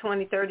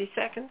 20, 30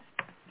 seconds?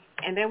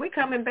 And then we're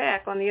coming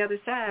back on the other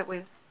side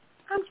with,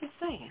 I'm just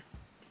saying.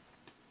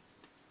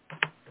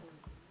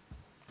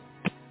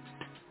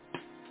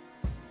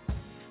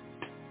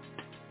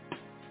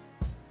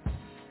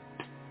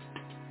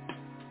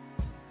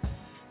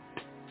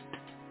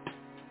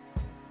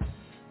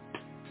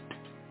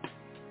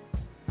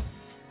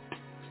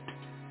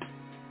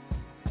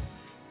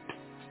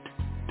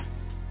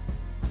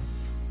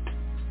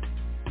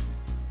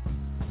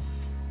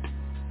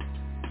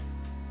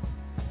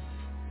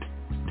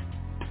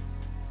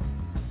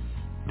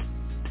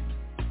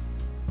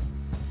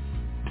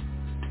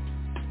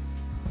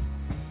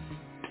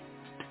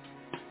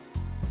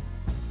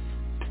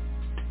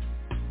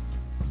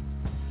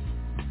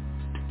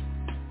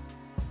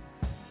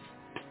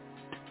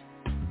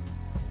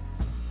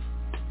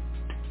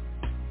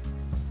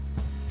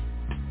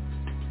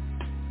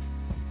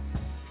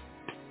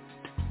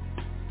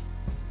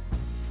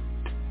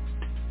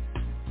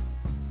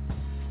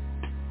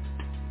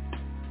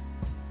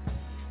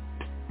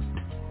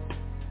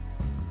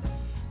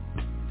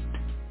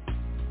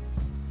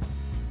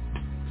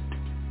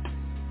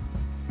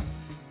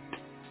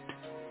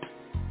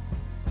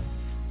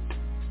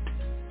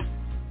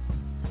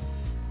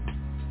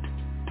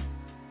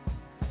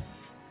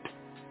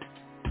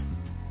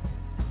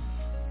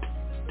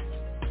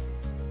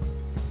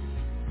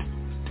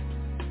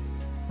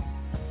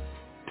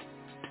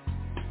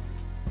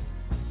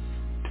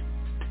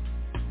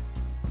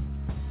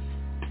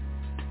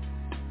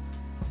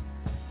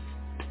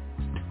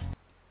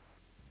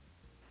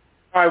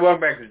 All right,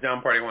 welcome back to the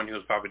Down Party. One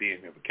Hills Papa D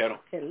and Kettle.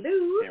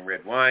 Hello. And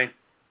red wine.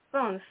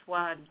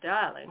 Bonsoir,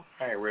 darling.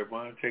 All right, red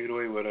wine, take it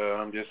away with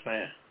I'm just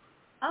saying.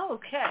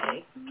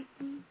 Okay.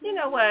 You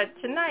know what?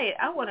 Tonight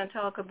I want to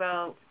talk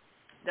about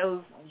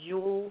those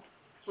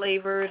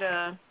jewel-flavored,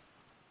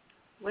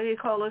 what do you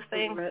call those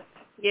things? Cigarettes.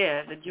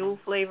 Yeah, the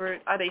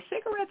jewel-flavored. Are they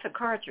cigarettes or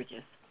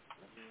cartridges?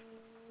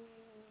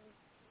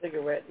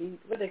 Cigarette.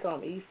 What do they call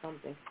them?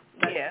 E-something.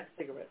 Yeah.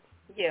 Cigarettes.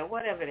 Yeah,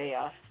 whatever they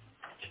are.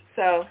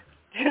 So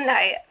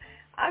tonight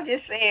I'm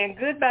just saying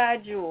goodbye,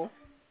 Jewel.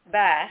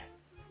 Bye.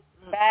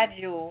 Bye,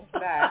 Jewel.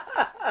 Bye.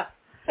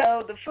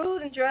 So the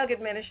Food and Drug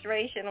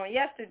Administration on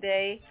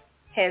yesterday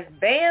has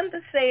banned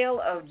the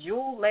sale of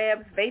Juul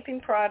Labs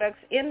vaping products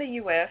in the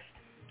U.S.,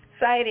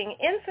 citing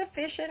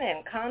insufficient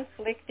and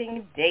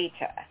conflicting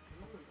data.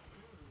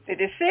 The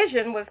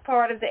decision was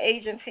part of the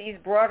agency's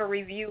broader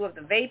review of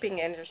the vaping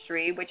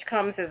industry, which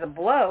comes as a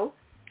blow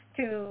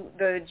to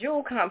the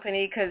Juul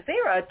company because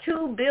they're a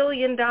 $2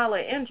 billion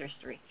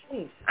industry.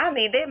 I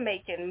mean, they're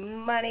making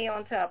money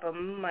on top of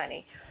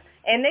money.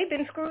 And they've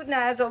been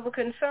scrutinized over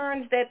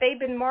concerns that they've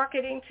been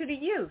marketing to the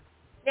youth.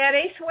 Now,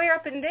 they swear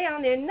up and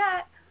down they're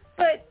not,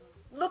 but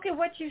look at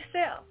what you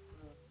sell.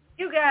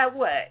 You got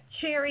what?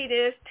 Cherry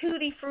this,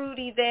 tutti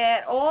frutti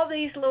that, all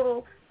these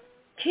little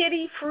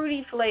kitty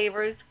fruity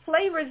flavors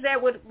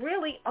that would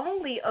really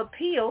only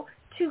appeal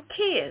to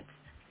kids.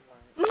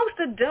 Most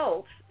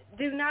adults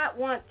do not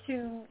want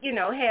to,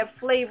 have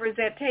flavors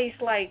that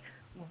taste like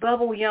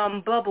bubble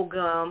yum, bubble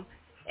gum,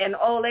 and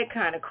all that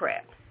kind of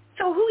crap.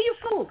 So who you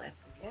fooling?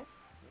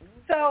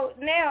 So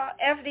now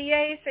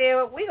FDA said,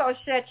 well, we're going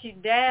to shut you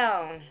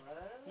down.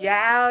 You're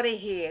out of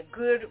here.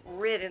 Good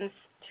riddance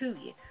to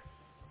you.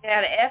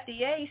 Now, the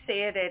FDA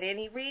said that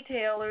any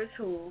retailers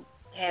who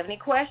have any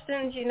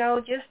questions,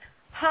 just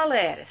holler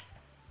at us.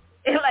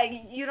 It's like,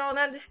 you don't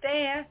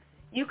understand?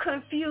 You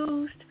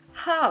confused?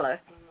 Holler.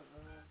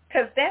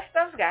 Because that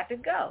stuff's got to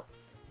go.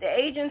 The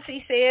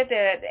agency said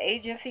that, the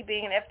agency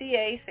being an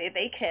FDA, said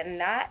they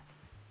cannot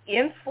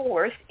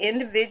enforce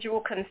individual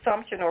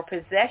consumption or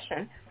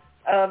possession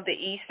of the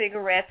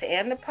e-cigarettes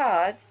and the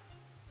pods,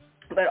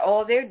 but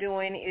all they're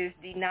doing is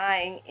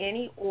denying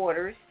any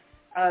orders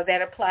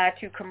that apply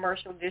to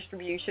commercial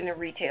distribution and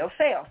retail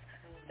sales.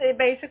 They're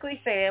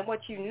basically saying what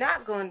you're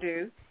not going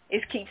to do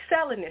is keep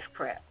selling this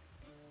crap.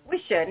 We're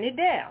shutting it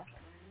down.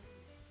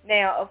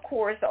 Now, of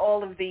course,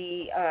 all of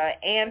the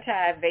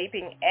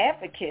anti-vaping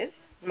advocates,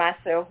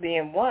 myself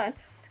being one,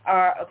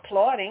 are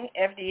applauding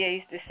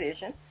FDA's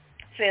decision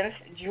since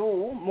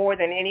Juul, more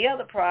than any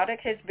other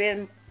product, has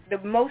been the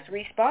most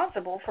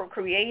responsible for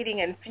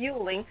creating and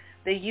fueling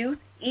the youth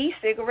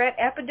e-cigarette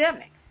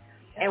epidemic.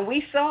 And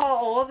we saw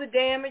all the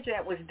damage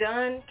that was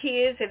done.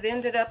 Kids have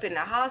ended up in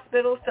the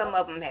hospital. Some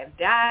of them have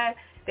died.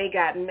 They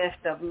got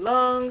messed up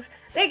lungs.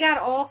 They got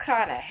all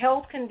kind of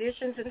health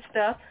conditions and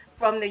stuff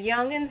from the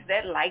youngins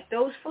that like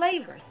those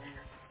flavors.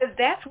 Because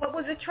that's what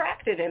was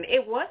attracted them.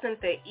 It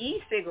wasn't the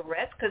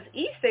e-cigarettes, because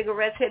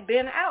e-cigarettes had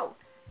been out.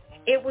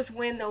 It was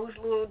when those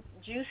little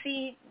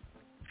juicy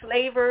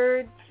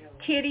flavored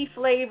kitty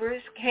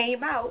flavors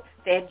came out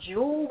that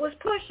Juul was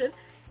pushing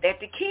that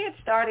the kids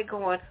started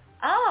going,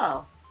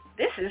 oh,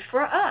 this is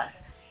for us.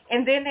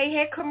 And then they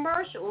had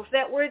commercials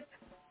that were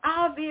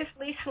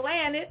obviously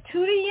slanted to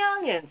the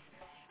youngins.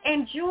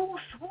 And Juul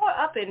swore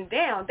up and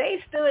down. They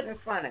stood in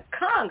front of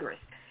Congress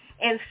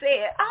and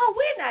said, oh,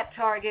 we're not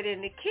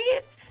targeting the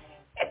kids.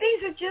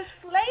 These are just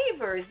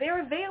flavors.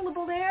 They're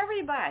available to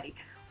everybody.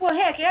 Well,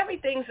 heck,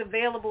 everything's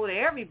available to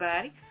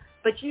everybody,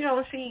 but you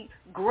don't see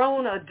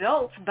grown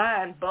adults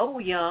buying bubble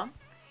yum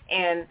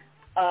and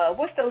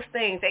what's those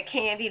things, that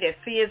candy that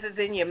fizzes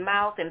in your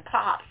mouth and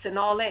pops and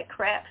all that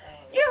crap.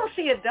 You don't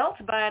see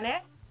adults buying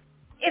that.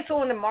 It's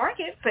on the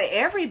market for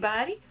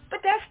everybody,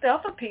 but that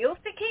stuff appeals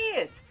to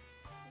kids.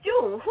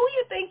 Dude, who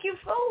you think you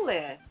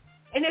fooling?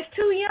 And there's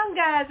two young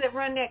guys that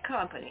run that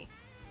company.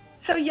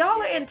 So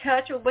y'all are in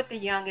touch with what the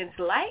youngins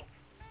like.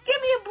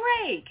 Give me a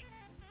break.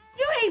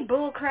 You ain't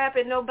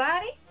bullcrapping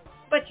nobody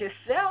but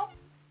yourself.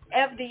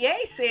 FDA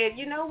said,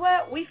 you know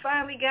what? We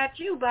finally got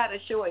you by the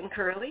short and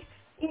curly.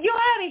 You're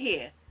out of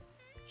here.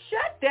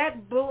 Shut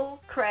that bull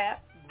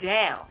crap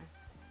down.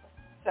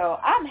 So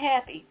I'm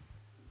happy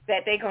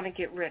that they're going to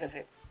get rid of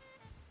it.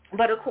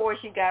 But, of course,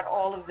 you got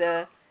all of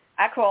the,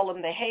 I call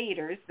them the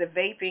haters, the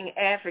vaping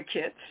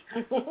advocates,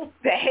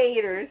 the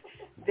haters.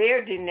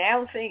 They're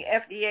denouncing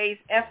FDA's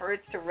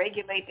efforts to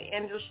regulate the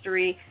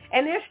industry.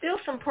 And there's still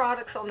some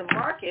products on the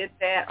market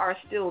that are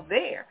still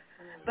there.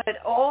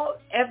 But all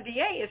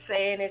FDA is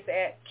saying is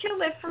that kill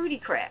that fruity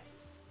crap,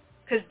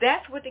 because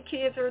that's what the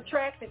kids are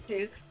attracted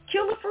to.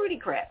 Kill the fruity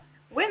crap.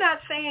 We're not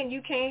saying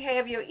you can't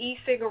have your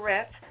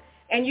e-cigarettes,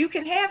 and you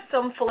can have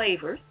some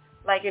flavors,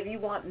 like if you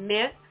want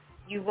mint,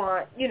 you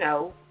want, you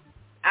know,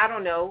 I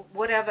don't know,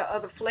 whatever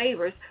other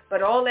flavors,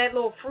 but all that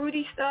little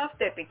fruity stuff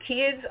that the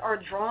kids are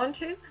drawn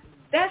to,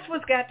 that's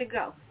what's got to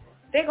go.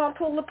 They're going to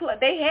pull the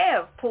plug. They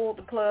have pulled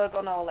the plug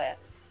on all that.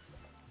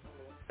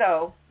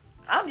 So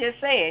I'm just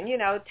saying, you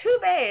know, too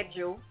bad,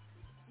 Jewel.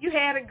 You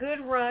had a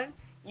good run.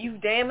 You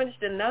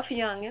damaged enough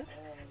youngins.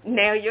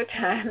 Now your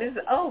time is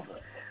over.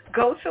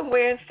 Go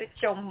somewhere and sit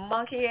your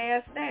monkey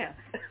ass down.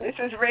 This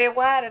is Red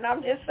White, and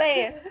I'm just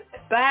saying,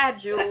 bye,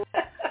 Jewel.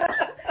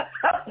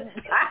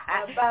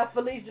 Bye,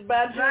 Felicia.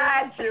 Bye, Jewel.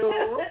 Bye,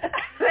 Jewel.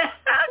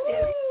 I'm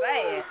just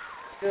saying.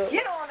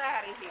 Get on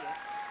out of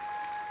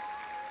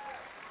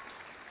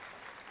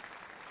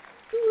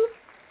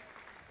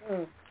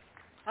here.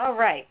 All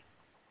right.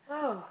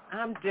 Oh,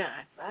 I'm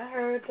done. I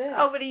heard that.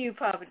 Over to you,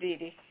 Papa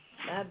Didi.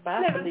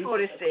 Bye, Living for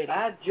the city.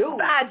 Bye, Jewel.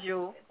 Bye,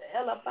 Jewel. Get the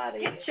hell up out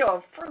of here. Get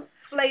your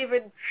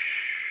fruit-flavored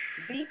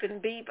beep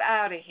and beep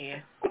out of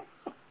here.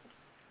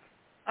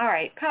 All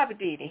right, Papa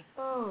Didi.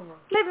 Oh.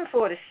 Living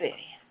for the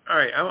city. All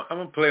right, I'm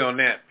going to play on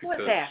that because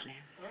what's happening?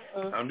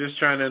 I'm just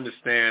trying to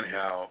understand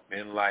how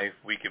in life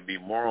we can be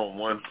more on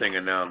one thing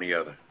and not on the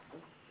other.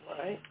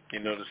 Right. You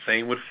know, the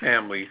same with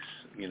families.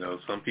 You know,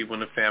 some people in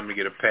the family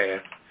get a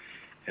pass,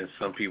 and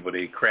some people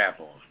they crap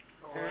on.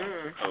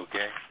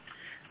 Okay?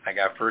 I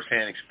got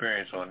first-hand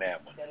experience on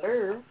that one.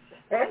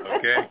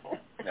 Okay?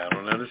 Now, I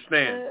don't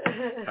understand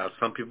how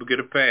some people get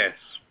a pass.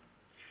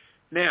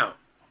 Now,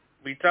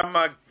 we talking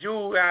about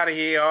Jewel out of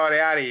here, all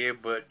out of here,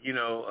 but, you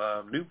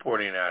know,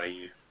 Newport ain't out of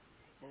here.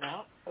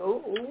 No.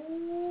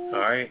 All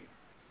right?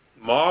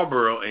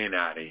 Marlboro ain't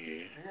out of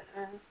here.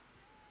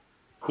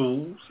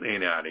 Cools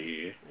ain't out of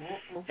here.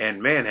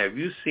 And, man, have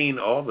you seen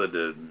all of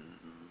the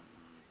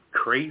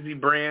crazy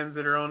brands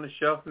that are on the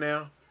shelf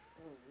now?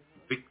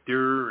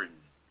 Victor and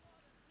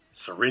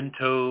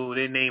Sorrento,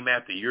 they name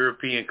after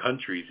European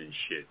countries and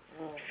shit.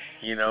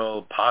 You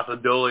know, Paso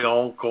de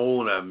Leon,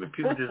 I mean,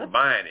 people just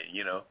buying it,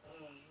 you know.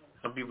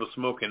 Some people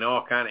smoking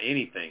all kind of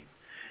anything.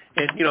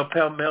 And, you know,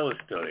 Pall Mall is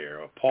still there,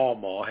 or Pall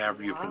Mall,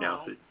 however you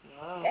pronounce it.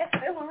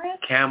 That's still around.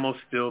 Camel's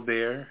still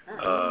there.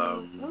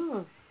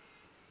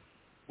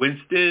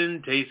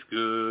 Winston tastes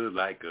good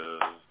like a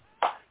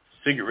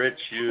cigarette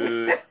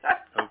should.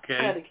 Okay.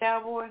 Yeah, the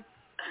cowboy.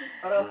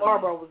 Oh, no,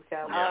 Marlboro was the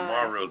cowboy. Yeah,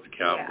 Marlboro's the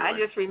cowboy. Yeah, I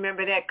just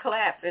remember that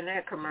clap in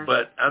that commercial.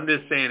 But I'm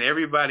just saying,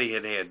 everybody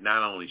had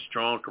not only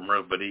strong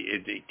commercials, but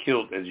it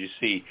killed, as you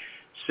see,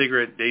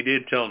 cigarette. They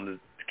did tell them to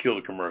kill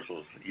the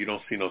commercials. You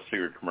don't see no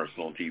cigarette commercials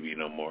on TV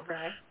no more.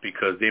 Right.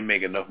 Because they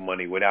make enough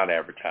money without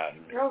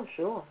advertising it. Oh,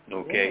 sure.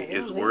 Okay? Yeah,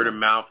 It's word of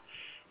mouth.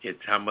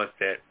 It's how much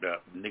that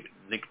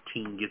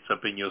nicotine gets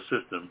up in your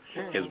system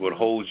is what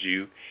holds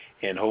you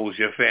and holds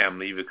your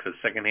family, because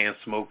secondhand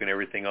smoke and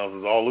everything else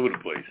is all over the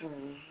place.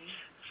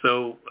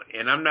 So,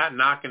 and I'm not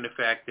knocking the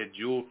fact that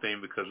Juul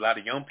thing, because a lot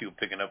of young people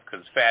picking up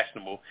because it's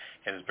fashionable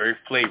and it's very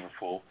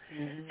flavorful.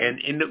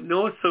 And you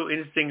know what's so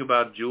interesting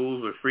about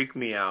Juuls, what freaked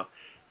me out,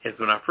 is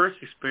when I first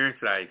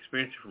experienced it, I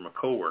experienced it from a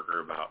coworker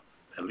about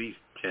at least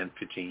 10,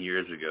 15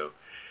 years ago.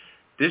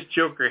 This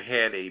joker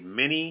had a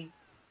mini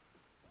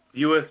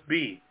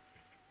USB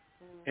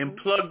and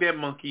plugged that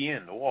monkey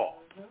in the wall.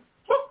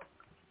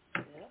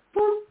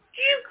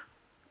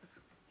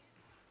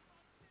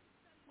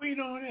 What are you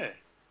doing there?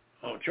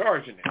 Oh,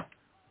 charging it.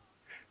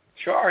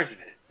 Charging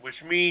it, which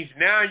means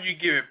now you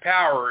give it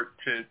power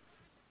to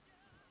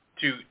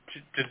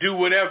do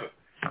whatever.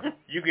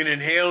 You can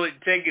inhale it,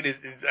 take it.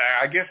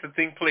 I guess the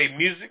thing played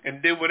music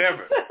and did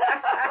whatever.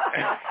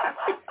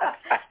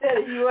 Instead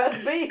of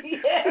USB,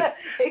 yeah,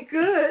 it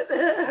could.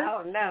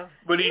 Oh, no.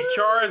 But he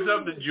charged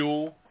up the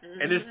jewel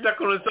and it's stuck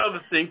on this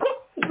other thing.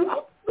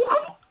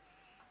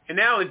 And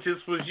now it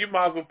just was, you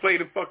might as well play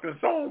the fucking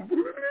song.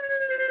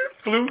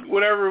 Flute,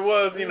 whatever it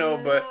was, you know,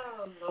 but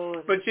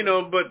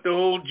the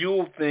whole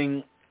jewel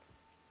thing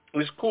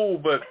was cool,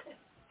 but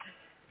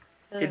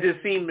it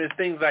just seemed that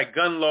things like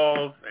gun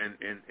laws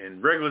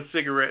and regular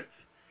cigarettes,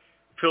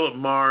 Philip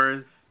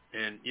Morris,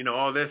 and, you know,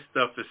 all that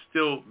stuff is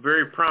still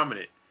very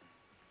prominent.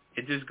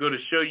 It just go to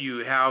show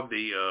you how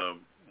the,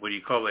 what do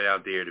you call it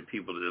out there, the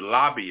people, the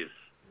lobbyists,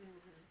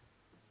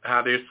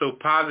 how they're so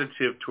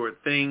positive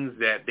toward things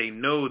that they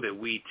know that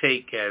we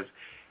take as,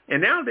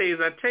 and nowadays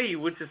I tell you,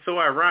 which is so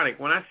ironic,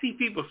 when I see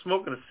people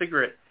smoking a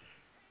cigarette,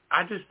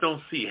 I just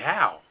don't see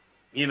how.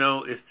 You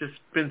know, it's just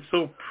been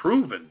so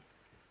proven.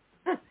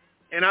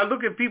 And I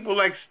look at people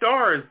like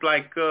stars,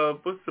 like,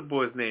 what's the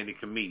boy's name, the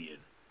comedian?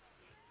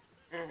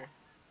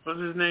 What's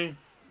his name?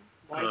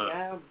 White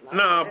guy?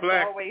 No,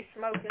 black. Always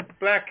smoking?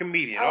 Black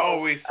comedian,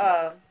 always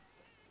smoking.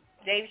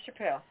 Dave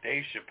Chappelle.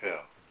 Dave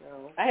Chappelle.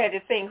 I had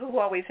to think, who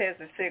always has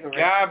a cigarette?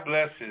 God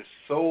bless his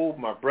soul,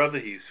 my brother.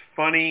 He's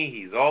funny.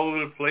 He's all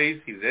over the place.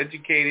 He's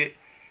educated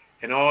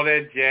and all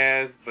that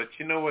jazz. But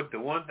you know what? The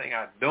one thing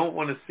I don't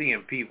want to see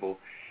in people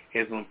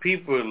is when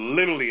people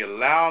literally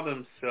allow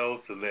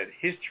themselves to let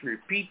history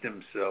repeat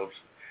themselves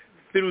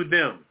through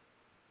them.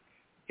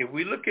 If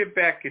we look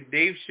back at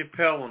Dave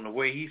Chappelle and the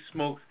way he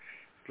smokes,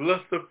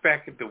 let's look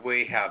back at the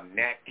way how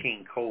Nat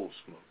King Cole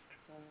smoked.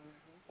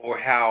 Or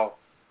how...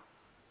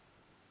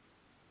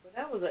 Well,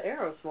 that was an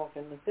era of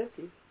smoking in the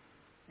 50s.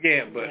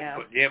 Yeah, but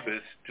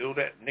it's still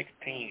that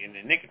nicotine, and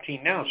the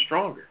nicotine now is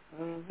stronger.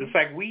 It's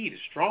like weed is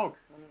stronger.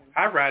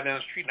 I ride down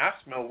the street and I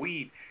smell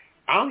weed.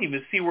 I don't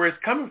even see where it's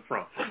coming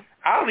from.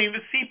 I don't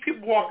even see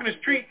people walking the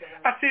street.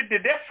 I said,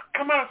 did that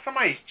come out of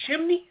somebody's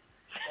chimney?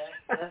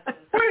 Where the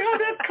hell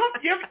did that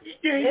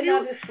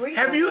come?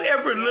 Have you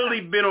ever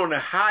literally been on the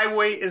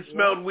highway and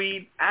smelled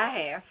weed? I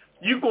have.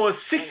 You going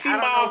 60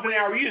 miles an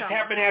hour. You just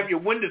happen to have your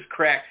windows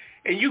cracked,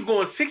 and you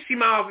going 60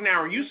 miles an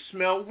hour. You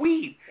smell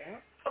weed.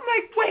 I'm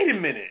like, wait a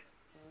minute.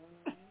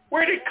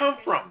 Where did it come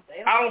from?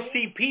 I don't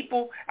see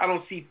people. I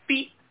don't see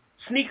feet,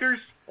 sneakers,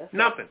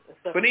 nothing.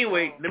 But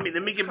anyway, let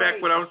me get back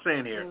to what I was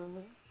saying here.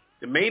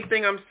 The main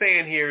thing I'm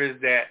saying here is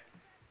that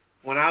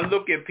when I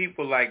look at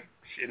people like,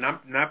 and I'm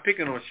not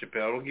picking on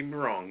Chappelle, don't get me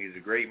wrong. He's a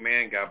great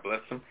man. God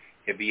bless him.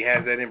 If he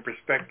has that in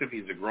perspective,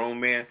 he's a grown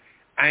man.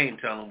 I ain't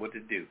telling him what to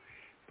do.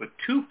 But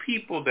two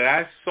people that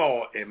I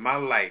saw in my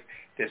life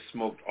that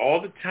smoked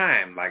all the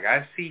time, like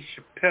I see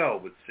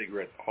Chappelle with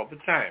cigarettes all the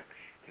time.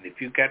 And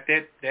if you got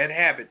that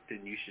habit,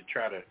 then you should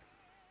try to,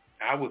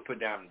 I would put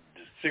down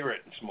the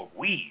cigarette and smoke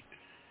weed.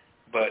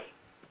 But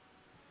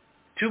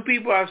two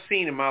people I've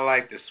seen in my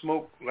life that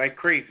smoke like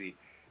crazy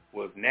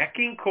was Nat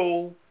King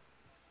Cole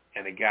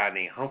and a guy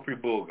named Humphrey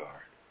Bogart.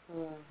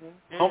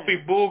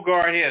 Humphrey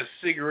Bogart had a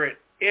cigarette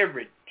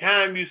every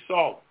time you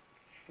saw him.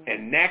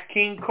 And Nat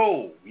King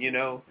Cole, you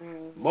know,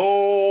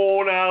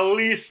 Mona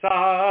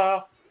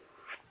Lisa,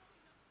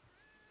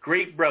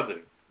 great brother,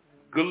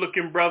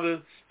 good-looking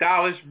brother,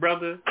 stylish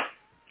brother,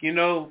 you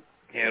know,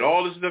 had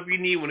all the stuff you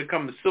need when it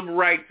comes to civil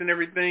rights and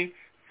everything,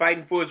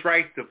 fighting for his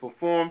rights to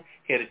perform.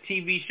 He had a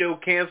TV show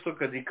canceled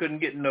because he couldn't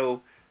get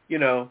no, you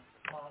know,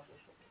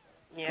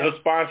 no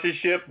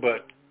sponsorship,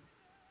 but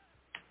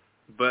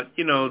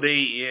you know,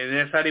 and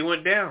that's how they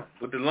went down,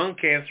 with the lung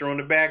cancer on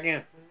the back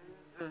end.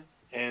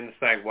 And it's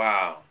like,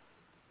 wow.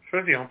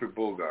 Especially Humphrey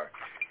Bogart.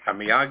 I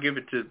mean, I'll give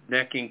it to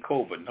Nat King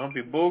Cole, but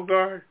Humphrey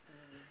Bogart,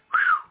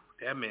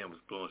 whew, that man was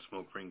blowing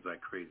smoke rings like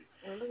crazy.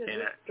 And look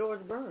at George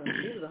Burns.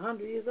 He was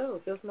 100 years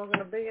old, still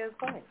smoking a big-ass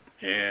pipe.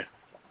 Yeah.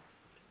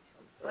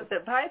 Was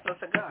it pipe or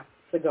cigar?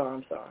 Cigar,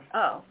 I'm sorry.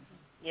 Oh.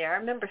 Yeah, I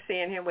remember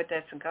seeing him with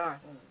that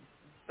cigar.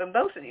 But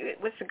most of you,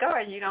 with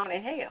cigars, you don't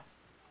inhale.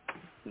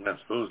 I'm not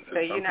supposed to. So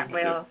you're not,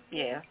 well,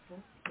 yeah.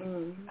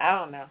 I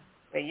don't know.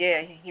 But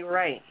yeah, you're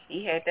right.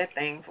 He had that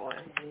thing for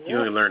him. You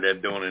only learned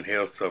that doing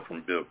inhale stuff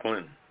from Bill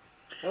Clinton.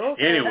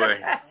 Okay. Anyway.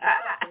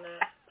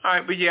 All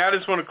right, but yeah, I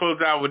just want to close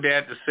out with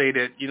that to say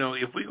that, you know,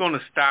 if we're going to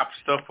stop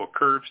stuff or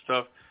curb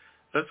stuff,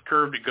 let's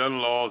curb the gun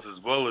laws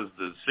as well as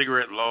the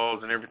cigarette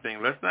laws and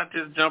everything. Let's not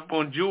just jump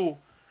on Jewel,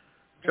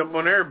 jump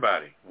on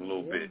everybody a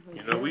little bit.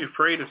 You know, we're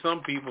afraid of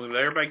some people and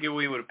let everybody get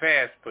away with a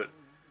pass, but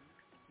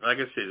like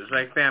I said, it's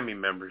like family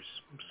members.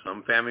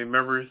 Some family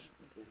members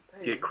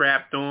get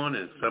crapped on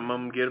and some of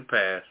them get a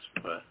pass,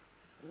 but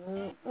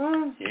you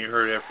ain't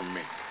heard that from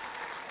me.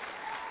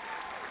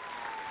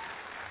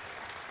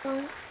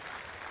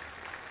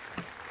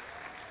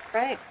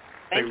 Right.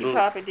 Thank you,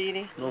 Papa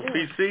Didi. No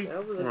PC?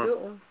 That was a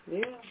good one.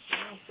 Yeah.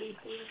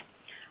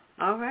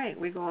 All right.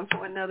 We're going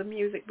for another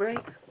music break.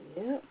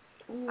 Yep.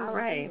 All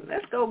right.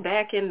 Let's go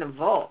back in the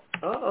vault.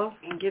 Uh-oh.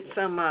 And get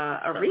some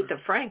Aretha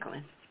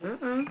Franklin.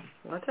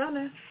 What's on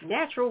there?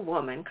 Natural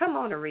Woman. Come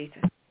on,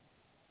 Aretha.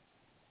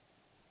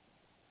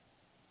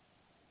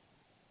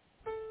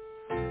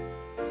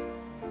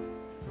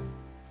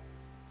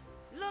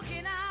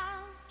 Looking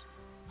out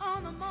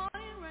on the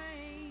morning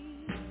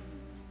rain,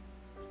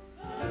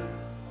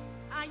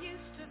 I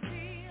used to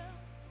feel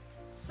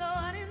so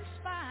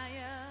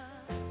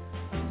uninspired,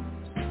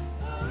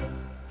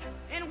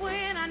 and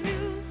when I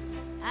knew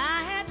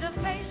I had to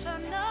face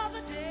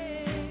another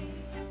day,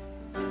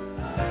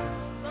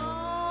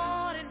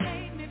 Lord, it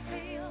made me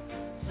feel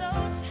so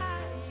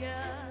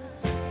tired.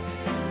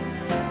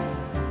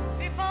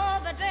 Before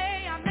the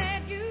day I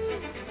met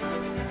you,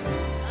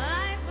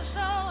 life was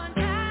so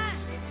unkind.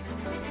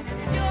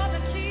 You're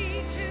the key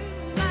to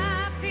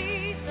my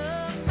peace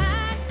of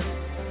mind.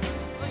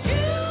 Well,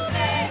 you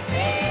make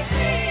me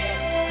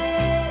feel,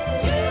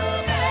 you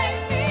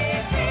make me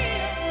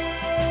feel,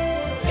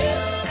 you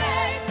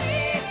make me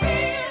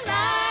feel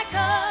like a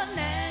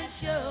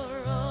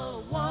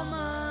natural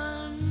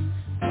woman.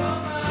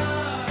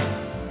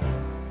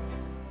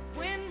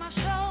 When my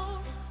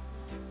soul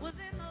was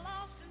in the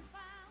lost and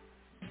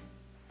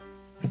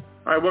found.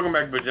 All right, welcome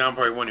back to Pajama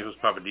Party 1. Your host,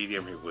 Papa Didi.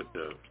 I'm here with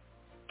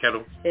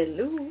Kettle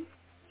Hello.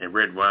 and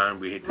Red Wine.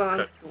 We hate to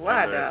cut.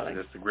 Why, darling?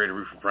 That's the great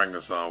Aretha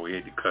Franklin song. We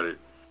hate to cut it.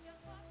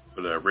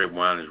 But Red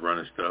Wine is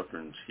running stuff,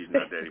 and she's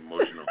not that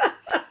emotional.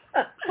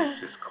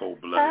 She's just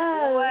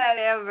cold-blooded.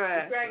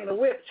 Whatever. Dragging a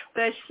whip.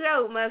 The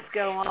show must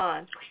go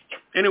on.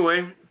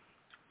 Anyway,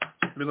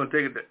 we're going to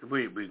take it.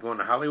 We're going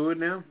to Hollywood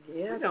now?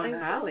 Yeah, We're going to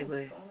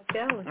Hollywood.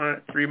 Calendar. All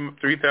right,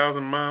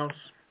 3,000 miles.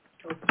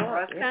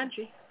 Cross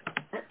country.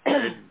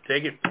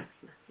 Take it.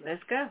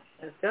 Let's go.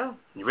 Let's go.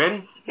 You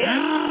ready? Hit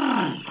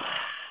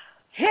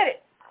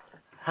it.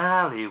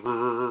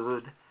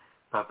 Hollywood.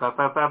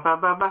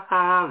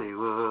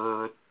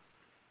 Hollywood.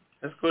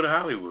 Let's go to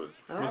Hollywood.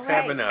 All What's right.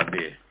 happening out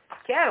there?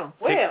 Go.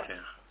 Well,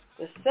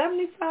 the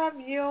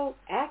 75-year-old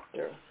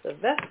actor,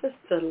 Sylvester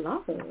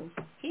Stallone,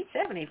 He's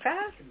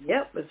 75.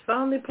 yep, is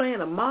finally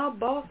playing a mob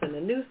boss in a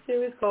new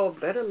series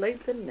called Better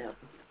Late Than Never.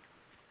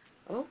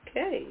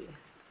 Okay.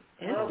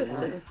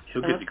 Interesting.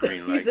 He'll get the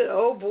green light. He said,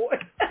 oh, boy.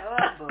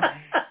 Oh, boy.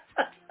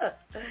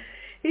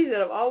 He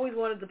said, I've always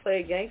wanted to play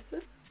a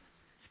gangster,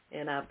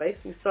 and I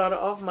basically started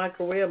off my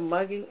career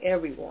mugging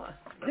everyone.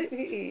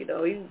 You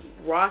know, he's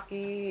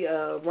Rocky,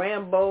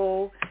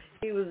 Rambo.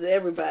 He was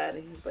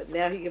everybody, but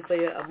now he can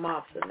play a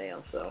mobster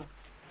now. So,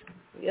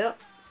 yep,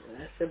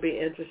 that should be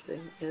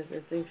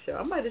interesting show.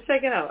 I might have to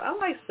check it out. I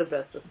like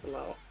Sylvester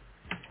Stallone.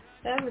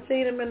 I haven't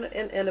seen him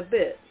in a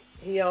bit.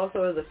 He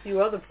also has a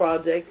few other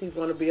projects. He's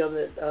going to be on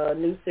the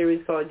new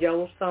series called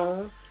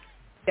Yellowstone,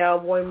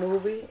 cowboy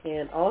movie,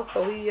 and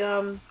also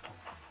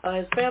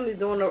his family's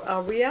doing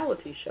a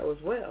reality show as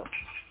well.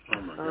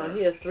 Oh my God.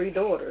 He has 3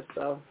 daughters,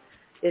 so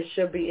it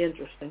should be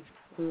interesting.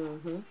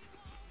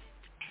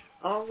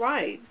 All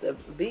right, the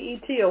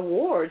BET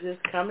Awards is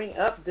coming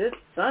up this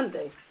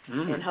Sunday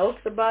and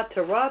hosted by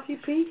Taraji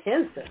P.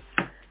 Henson.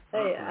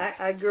 Hey,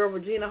 our girl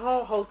Regina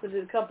Hall hosted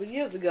it a couple of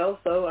years ago,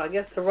 so I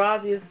guess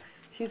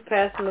she's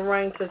passing the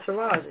reign to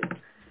Taraji.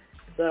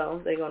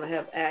 So they're going to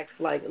have acts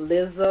like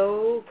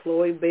Lizzo,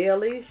 Chloe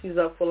Bailey. She's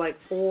up for like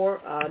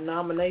 4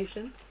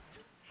 nominations.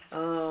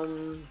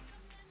 Lizzo,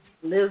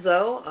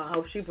 I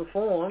hope she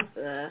performs.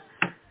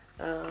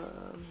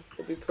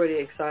 Should be pretty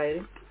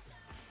exciting.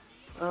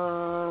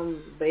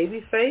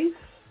 Babyface,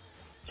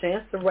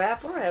 Chance the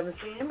Rapper. I haven't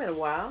seen him in a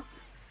while.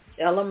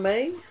 Ella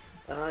May,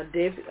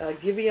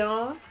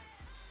 Giveon.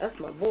 That's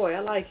my boy. I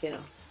like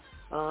him.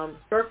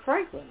 Kirk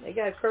Franklin. They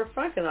got Kirk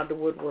Franklin out the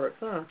woodwork,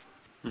 huh?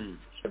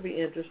 Should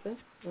be interesting.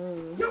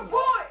 Your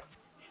boy!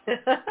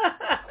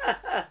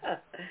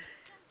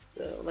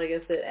 So, like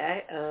I said,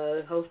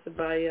 hosted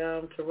by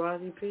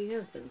Taraji P.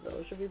 Henson, so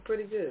it should be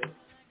pretty good.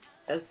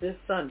 That's this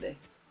Sunday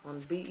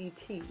on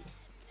BET.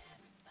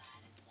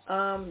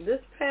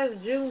 This past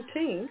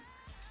Juneteenth,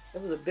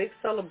 it was a big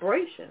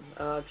celebration.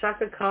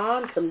 Chaka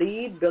Khan,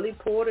 Khalid, Billy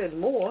Porter, and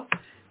more,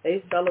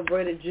 they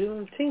celebrated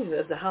Juneteenth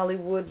at the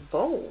Hollywood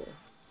Bowl.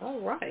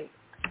 All right.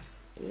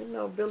 You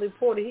know Billy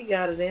Porter, he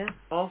got it in.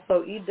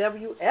 Also,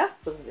 EWF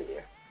was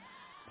there,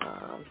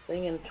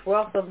 singing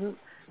 12th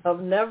of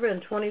Never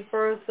and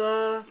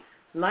 21st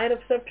Night of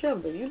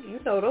September. You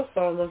know those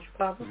songs, don't you,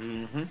 Papa?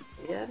 Mm-hmm.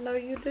 Yeah, I know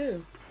you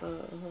do.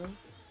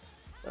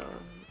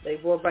 They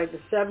brought back the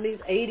 70s,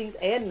 80s,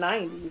 and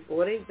 90s.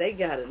 Boy, they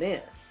got it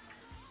in.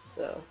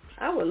 So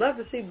I would love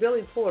to see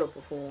Billy Porter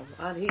perform.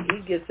 He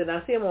gets it.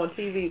 I see him on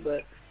TV,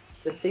 but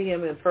to see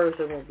him in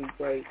person would be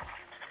great.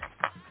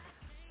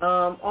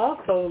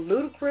 Also,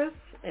 Ludacris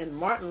and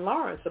Martin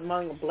Lawrence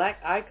among the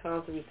black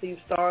icons to receive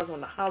stars on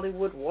the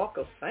Hollywood Walk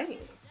of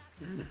Fame.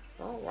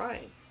 All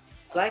right.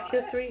 Black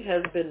history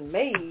has been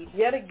made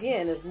yet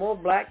again as more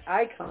black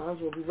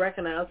icons will be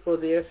recognized for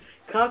their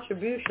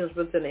contributions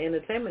within the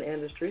entertainment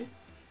industry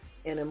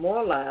and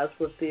immortalized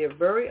with their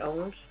very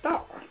own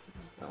star.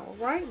 All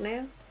right,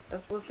 now.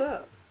 That's what's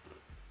up.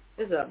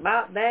 It's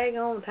about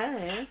daggone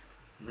time.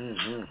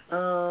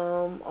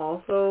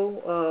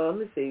 Also, let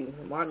me see.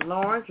 Martin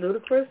Lawrence,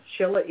 Ludacris,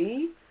 Sheila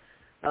E.,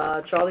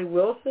 Charlie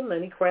Wilson,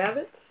 Lenny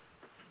Kravitz,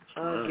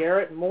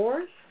 Garrett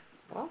Morris.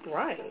 All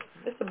right.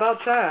 It's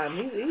about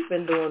time. He's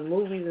been doing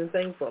movies and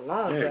things for a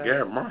long time. Yeah,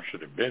 Garrett Morris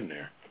should have been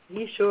there.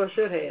 He sure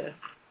should have.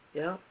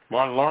 Yeah.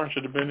 Martin Lawrence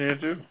should have been there,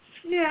 too.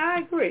 Yeah, I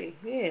agree.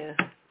 Yeah.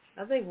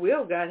 I think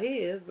Will got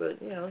his, but,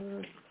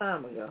 some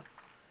time ago.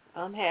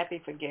 I'm happy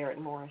for Garrett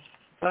Morris.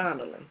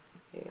 Finally.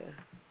 Yeah.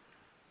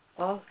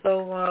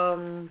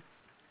 Also,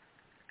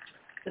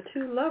 the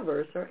two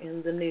lovers are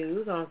in the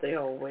news, aren't they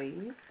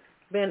always?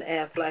 Ben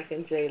Affleck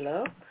and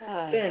J-Lo.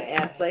 Ben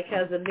Affleck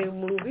has a new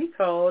movie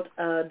called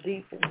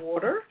Deep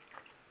Water.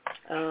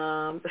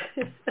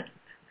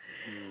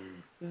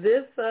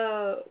 This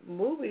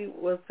movie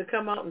was to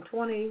come out in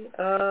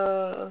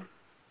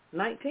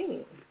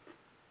 2019.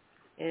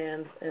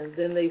 And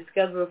then they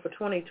scheduled it for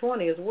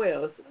 2020 as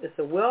well. It's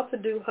a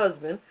well-to-do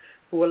husband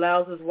who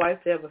allows his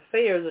wife to have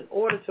affairs in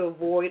order to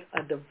avoid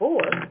a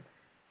divorce,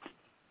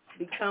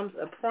 becomes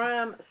a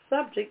prime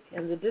subject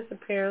in the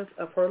disappearance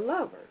of her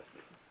lovers.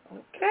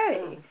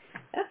 Okay.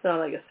 That sounds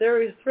like a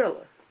serious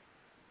thriller.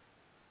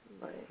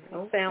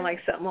 Don't sound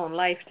like something on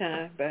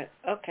Lifetime, but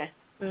okay.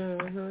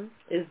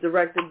 It's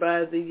directed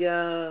by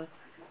the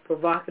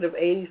provocative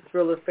 80s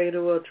thriller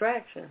Fatal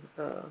Attraction,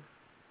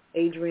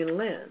 Adrienne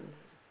Lynn.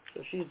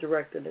 So she's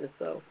directed it,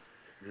 so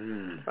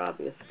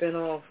probably a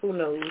spin-off, who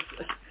knows.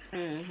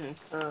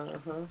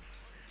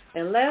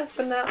 And last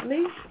but not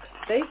least,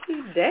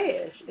 Stacey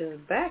Dash is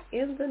back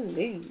in the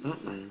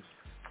news.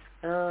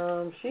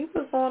 She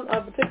was on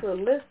a particular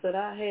list that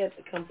I had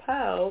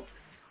compiled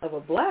of a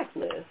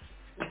blacklist,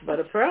 but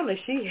apparently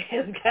she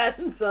has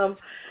gotten some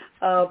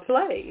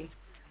play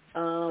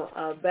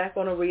back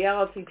on a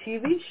reality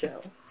TV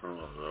show.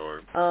 Oh,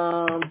 Lord.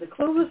 The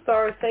clueless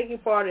star is taking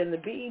part in the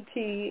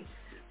BET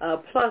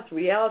Plus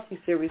reality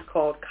series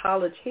called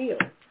College Hill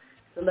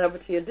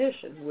Celebrity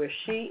Edition, where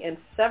she and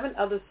 7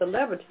 other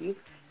celebrities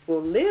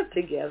will live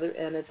together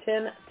and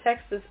attend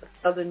Texas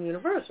Southern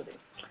University.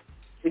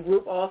 The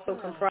group also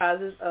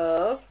comprises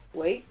of,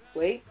 Nene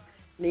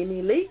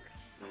Leakes,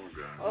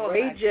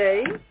 Ray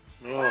J.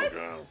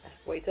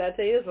 Wait till I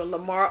tell you this one,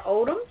 Lamar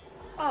Odom.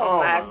 Oh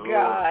my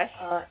gosh.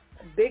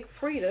 Big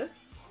Frida.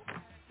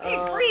 Big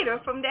Frida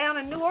from down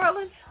in New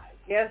Orleans?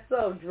 Guess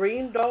so.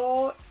 Dream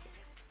Doll,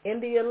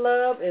 India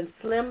Love, and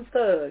Slim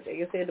Thug. I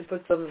guess they had to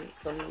put some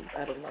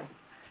I don't know,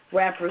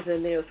 rappers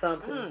in there or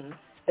something.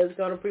 It's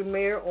going to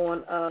premiere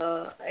on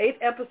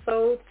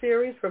 8-episode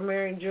series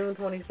premiering June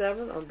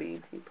 27th on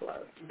BET+.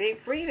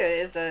 Big Frida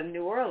is a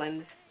New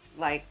Orleans,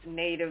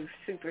 native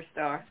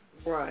superstar.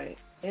 Right.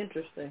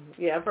 Interesting.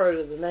 Yeah, I've heard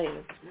of the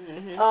name.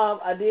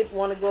 I did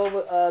want to go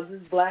over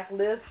this black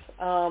list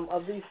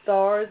of these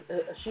stars.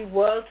 She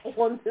was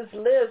on this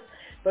list,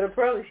 but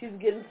apparently she's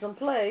getting some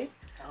play.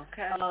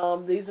 Okay.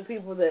 These are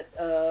people that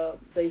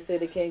they say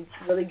they can't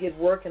really get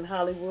work in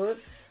Hollywood.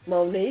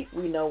 Monique,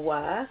 we know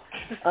why.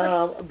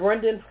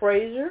 Brendan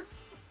Fraser,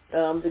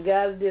 the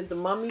guy that did the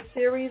Mummy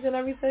series and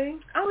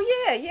everything. Oh,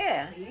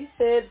 yeah. He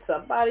said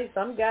some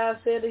guy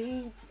said that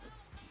he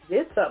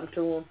did something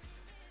to him.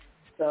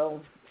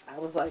 So I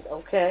was like,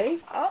 okay.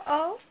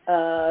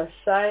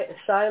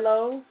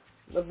 Shiloh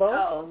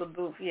LaBeouf.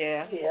 LaBeouf,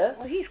 yeah. Yeah.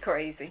 Well, he's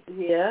crazy.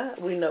 Yeah,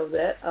 we know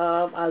that.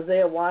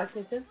 Isaiah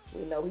Washington,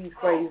 we know he's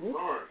crazy.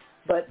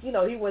 But, he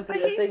went through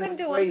that thing with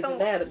Grey's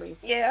Anatomy.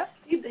 Yeah.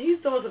 He's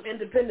doing some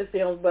independent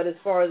films, but as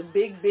far as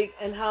big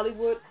in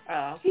Hollywood,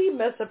 he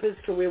messed up his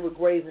career with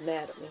Grey's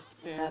Anatomy.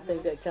 I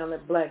think that kind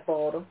of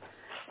blackballed him.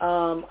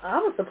 I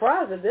was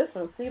surprised at this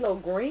one.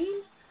 CeeLo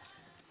Green.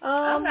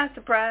 I'm not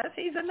surprised.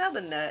 He's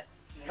another nut.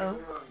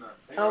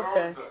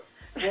 Okay.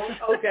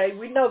 Okay,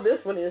 we know this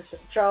one is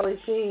Charlie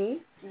Sheen.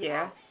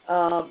 Yeah.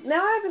 Now,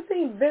 I haven't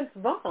seen Vince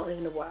Vaughn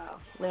in a while.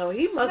 Now,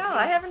 he must be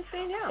I haven't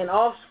seen him. An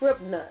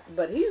off-script nut,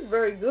 but he's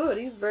very good.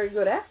 He's a very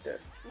good actor.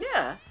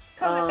 Yeah.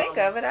 Come to think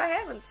of it, I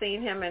haven't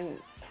seen him in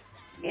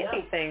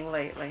anything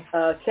lately.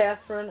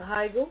 Katherine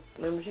Heigl.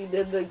 Remember she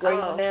did the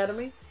Grey's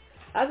Anatomy?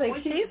 I think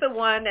she's the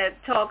one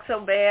that talked so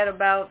bad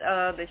about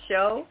the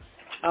show.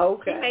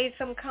 Okay. She made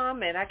some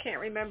comment. I can't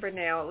remember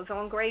now. It was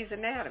on Grey's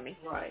Anatomy.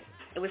 Right.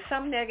 It was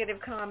some negative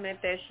comment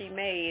that she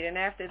made, and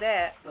after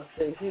that,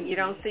 you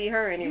don't see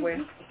her anywhere.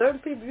 Certain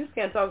people you just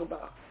can't talk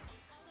about.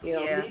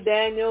 Lee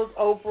Daniels,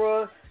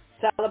 Oprah,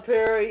 Tyler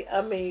Perry.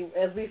 I mean,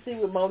 as we see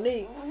with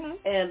Monique.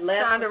 And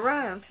Shonda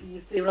Rhimes.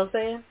 You see what I'm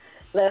saying?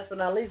 Last but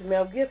not least,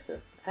 Mel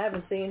Gibson. I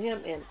haven't seen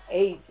him in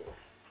ages.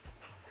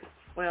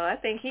 Well, I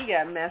think he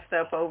got messed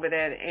up over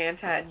that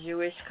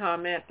anti-Jewish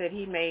comment that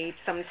he made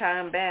some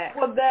time back.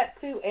 Well, that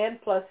too,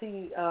 and plus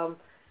he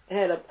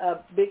had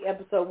a big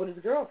episode with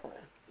his girlfriend.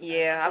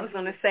 Yeah, I was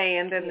going to say,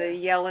 and then the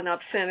yelling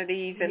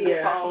obscenities and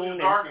the phone.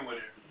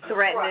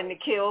 threatening to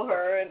kill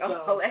her and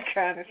all that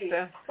kind of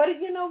stuff. But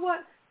you know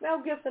what?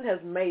 Mel Gibson has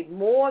made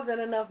more than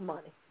enough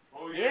money.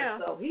 Oh, yeah.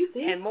 So he's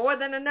and more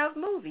than enough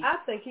movies. I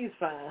think he's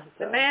fine.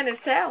 So. The man is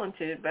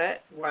talented,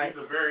 but right.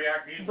 He's a very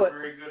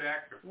good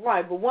actor.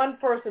 Right, but one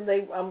person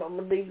I'm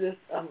gonna leave this.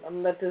 I'm gonna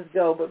let this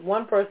go. But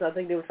one person I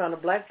think they were trying to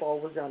blackball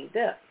was Johnny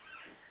Depp.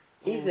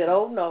 He said,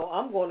 "Oh no,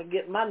 I'm going to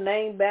get my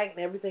name back and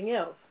everything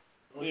else."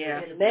 Yeah.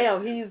 And now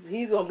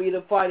he's going to be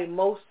the probably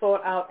most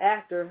sought out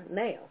actor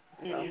now.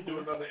 He's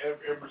doing another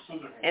every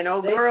season. And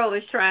old girl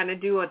is trying to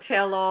do a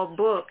tell-all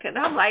book, and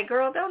I'm like,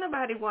 girl, don't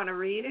nobody want to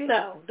read it.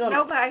 No,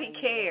 nobody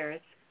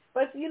cares.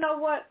 But you know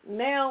what?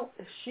 Now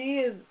she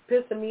is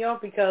pissing me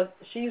off because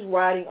she's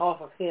riding off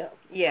of him.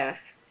 Yes.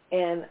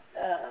 And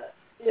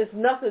it's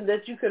nothing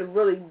that you could have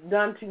really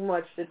done too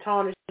much to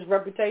tarnish his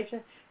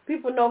reputation.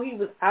 People know he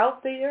was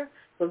out there,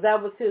 because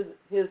that was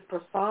his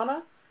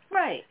persona.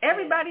 Right.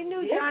 Everybody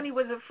knew Johnny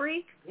was a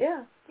freak.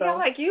 Yeah. So, yeah,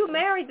 like you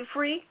married the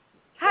freak.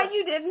 How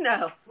you didn't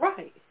know?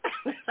 Right.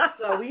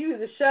 So you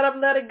either shut up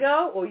and let it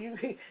go, or you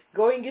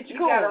go and get your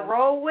coin. You got to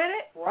roll with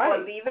it, right,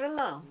 or leave it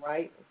alone.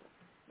 Right.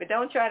 But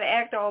don't try to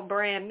act all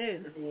brand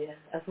new. Yeah,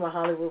 that's my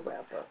Hollywood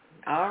wrap up.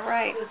 All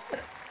right.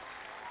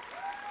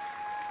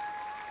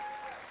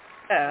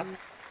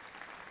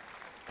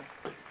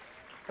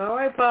 All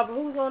right, Papa,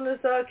 who's on this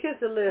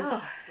kissing list?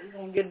 We're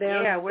going to get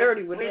down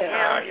dirty with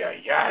that.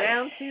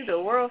 Down to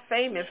the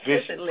world-famous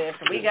kissing list.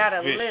 We got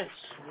a list.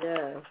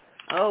 Yes.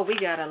 Oh, we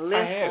got a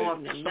list for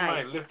them tonight.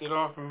 Somebody lifted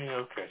off of me?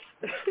 Okay.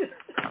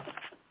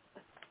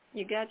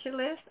 You got your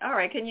list? All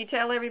right, can you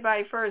tell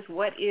everybody first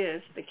what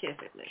is the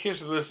kissing list?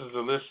 Kissing list is a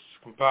list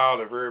compiled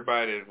of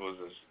everybody that was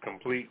a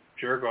complete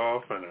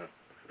jerk-off and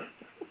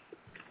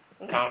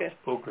a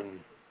outspoken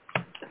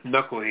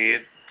knucklehead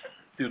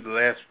through the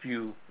last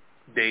few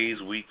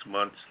days, weeks,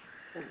 months,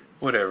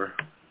 whatever,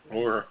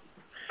 or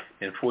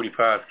in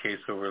 45's case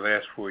over the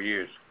last 4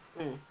 years.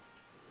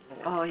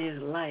 All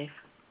his life.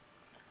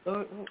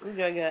 Who you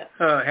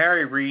got?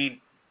 Harry Reid.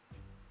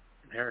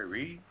 Harry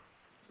Reid?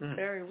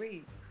 Harry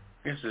Reid.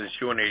 This is an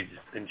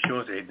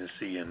insurance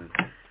agency in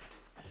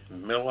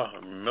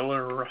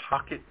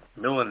Millinocket,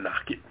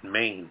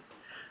 Maine,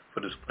 for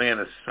displaying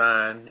a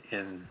sign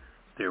in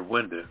their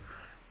window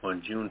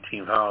on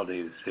Juneteenth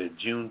holiday that said,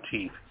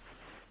 Juneteenth,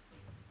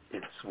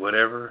 it's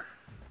whatever.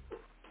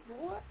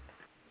 What?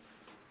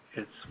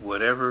 It's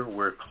whatever,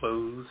 wear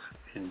clothes,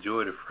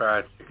 enjoy the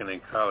fried chicken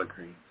and collard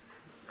greens.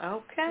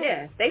 Okay.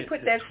 Yeah, they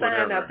put that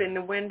sign up in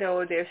the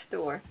window of their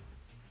store.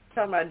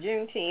 Talking about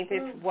Juneteenth,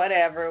 it's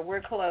whatever,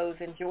 we're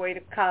closed, enjoy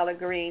the collard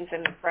greens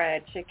and the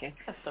fried chicken.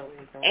 That's so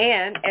easy.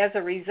 And as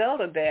a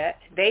result of that,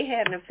 they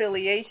had an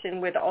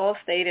affiliation with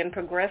Allstate and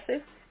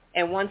Progressive,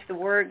 and once the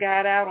word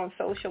got out on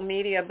social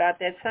media about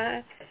that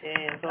sign,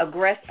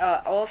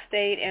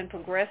 Allstate and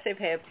Progressive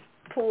have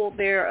pulled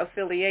their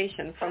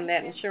affiliation from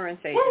that insurance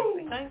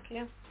agency. Thank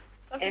you.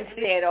 And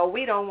said, oh,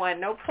 we don't want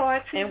no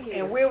parts in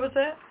here. And where was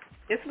that?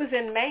 This was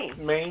in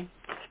Maine. Maine?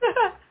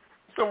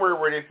 Somewhere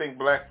where they think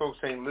black folks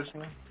ain't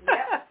listening.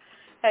 Yeah.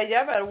 Hey,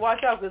 y'all better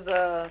watch out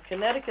because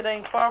Connecticut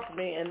ain't far from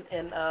me,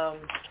 and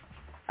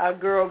our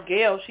girl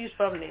Gail, she's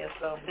from there,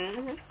 so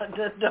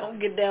just don't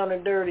get down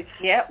and dirty.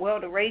 Yeah, well,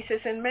 the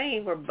racists in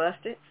Maine were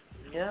busted.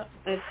 Yeah.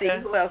 Let's see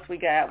who else we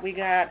got. We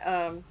got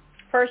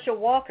Herschel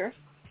Walker.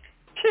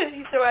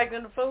 He's still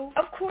acting the fool?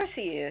 Of course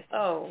he is.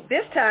 Oh.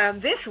 This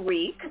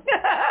week,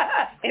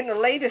 in the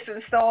latest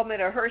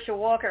installment of Herschel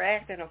Walker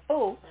acting a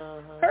fool,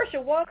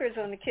 Herschel Walker's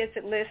on the kiss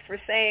it list for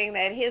saying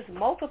that his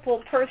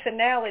multiple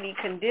personality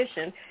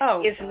condition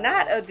is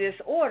not a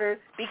disorder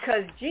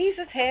because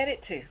Jesus had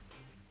it too.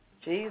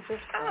 Jesus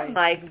Christ. I'm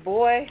like,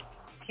 boy.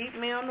 Keep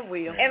me on the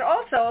wheel. And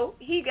also,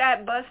 he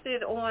got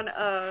busted on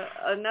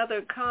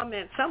another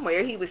comment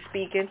somewhere. He was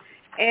speaking,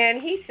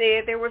 and he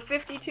said there were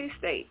 52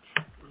 states.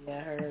 Yeah,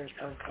 I heard.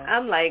 Okay.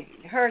 I'm like,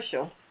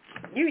 Herschel,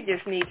 you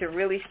just need to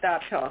really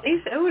stop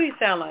talking. Who do he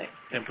sound like?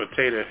 And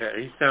Potato Head.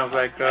 He sounds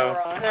like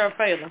Sarah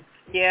Palin.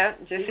 Yeah,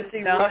 just as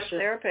dumb as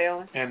Sarah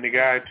Palin. And the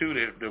guy too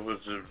that was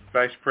the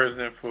vice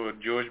president for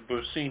George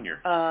Bush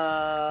Sr.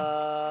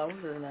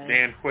 What's his name?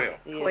 Dan Quayle.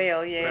 Yeah.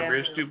 Quayle, yeah. Remember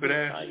his stupid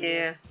ass?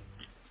 Yeah.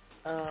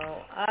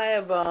 I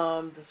have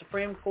the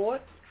Supreme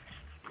Court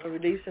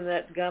releasing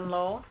that gun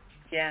law.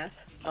 Yes.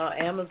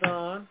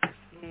 Amazon.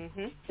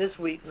 This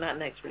week, not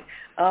next week.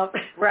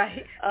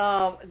 Right.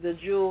 The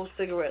Juul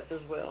cigarettes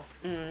as well.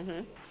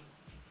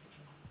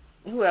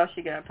 Who else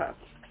you got, Pop?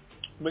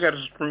 We got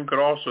the Supreme Court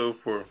also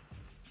for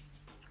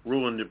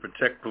ruling to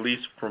protect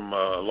police from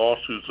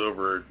lawsuits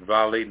over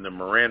violating the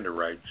Miranda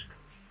rights.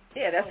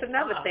 Yeah, that's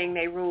another thing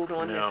they ruled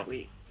on this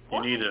week.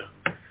 You need to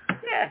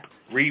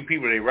read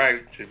people their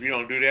rights. If you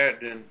don't do that,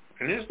 then...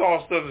 And this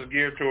all stuff is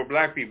geared toward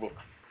black people.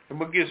 And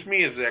what gets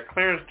me is that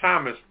Clarence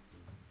Thomas,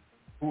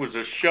 who was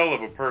a shell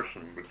of a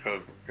person,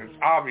 because it's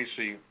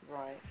obviously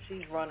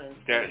she's running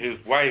that his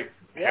wife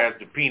has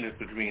the penis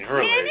between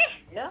her legs.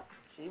 Yeah,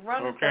 she's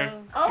running. Okay,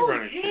 oh,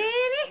 running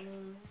shit.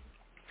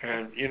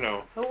 And you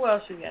know, who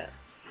else you got?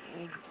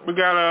 We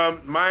got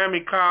a Miami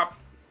cop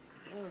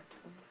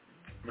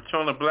But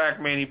telling a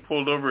black man he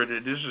pulled over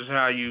that this is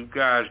how you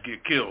guys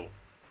get killed.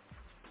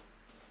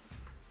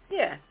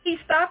 Yeah, he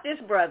stopped this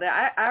brother.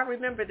 I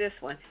remember this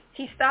one.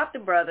 He stopped the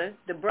brother.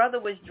 The brother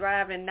was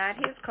driving not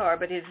his car,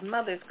 but his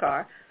mother's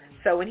car.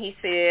 So when he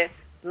said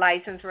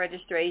license,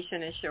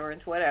 registration,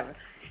 insurance, whatever,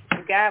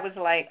 the guy was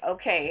like,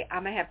 okay,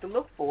 I'm going to have to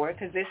look for it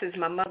because this is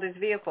my mother's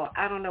vehicle.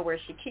 I don't know where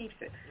she keeps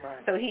it. Right.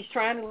 So he's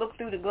trying to look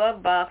through the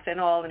glove box and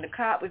all, and the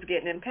cop was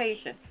getting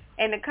impatient.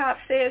 And the cop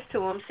says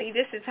to him, see,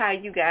 this is how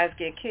you guys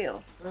get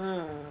killed.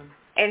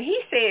 And he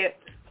said,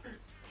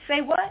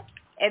 say what?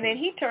 And then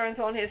he turns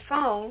on his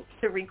phone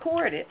to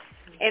record it.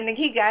 And then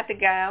he got the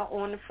guy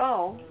on the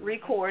phone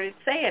recorded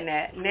saying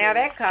that. Now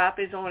that cop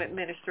is on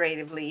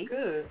administrative leave.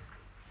 Good.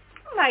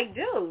 I'm like,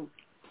 dude,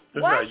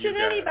 why should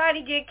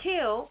anybody get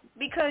killed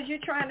because you're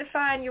trying to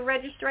find your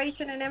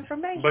registration and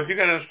information? But you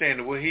got to understand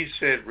that what he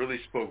said really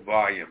spoke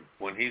volume.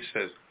 When he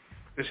says,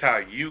 this is how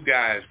you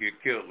guys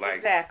get killed. Like,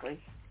 exactly.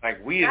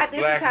 Like we Not as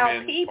black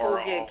men are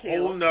a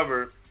whole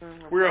nother,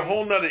 we're a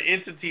whole nother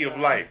entity of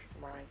life.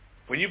 Right.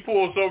 When you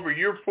pull us over,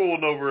 you're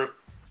pulling over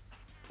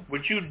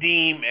what you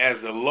deem as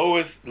the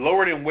lower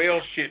than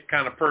whale shit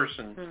kind of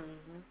person.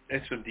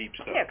 That's some deep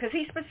stuff. Yeah, because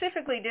he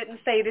specifically didn't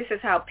say this is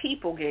how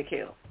people get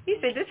killed. He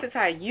said this is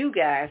how you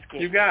guys get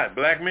killed. You got it,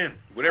 black men.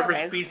 Whatever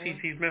species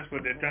he's messed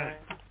with at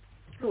that time.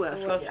 Who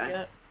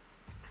else?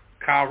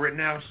 Kyle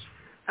Rittenhouse.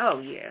 Oh,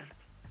 yeah.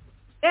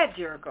 That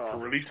jerk off. For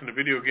releasing a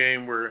video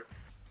game where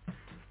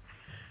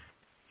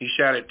he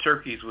shot at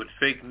turkeys with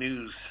fake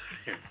news.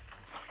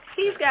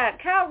 He's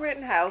got, Kyle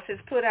Rittenhouse has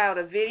put out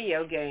a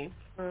video game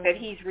that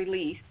he's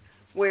released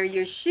where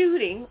you're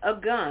shooting a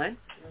gun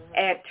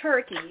at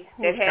turkeys.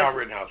 Who's Kyle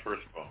Rittenhouse,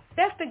 first of all?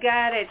 That's the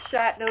guy that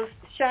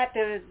shot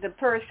the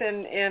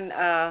person in,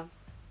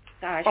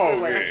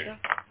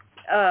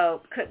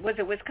 was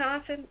it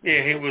Wisconsin?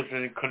 Yeah, he was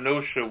in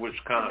Kenosha,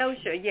 Wisconsin.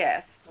 Kenosha,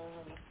 yes.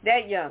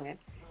 That youngin'.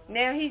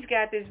 Now he's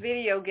got this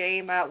video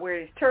game out where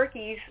there's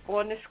turkeys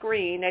on the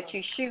screen that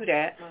you shoot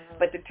at,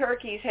 but the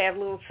turkeys have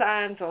little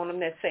signs on them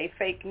that say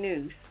fake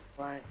news.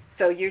 Right.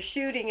 So you're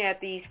shooting at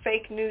these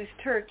fake news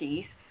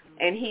turkeys,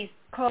 and he's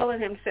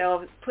calling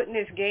himself, putting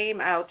this game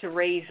out to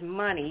raise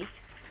money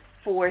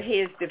for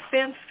his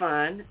defense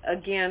fund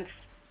against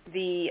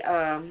the,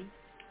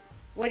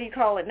 what do you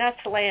call it? Not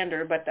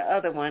slander, but the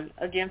other one,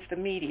 against the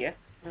media.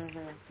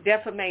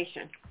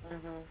 Defamation.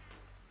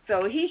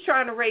 So he's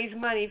trying to raise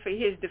money for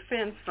his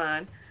defense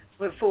fund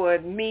for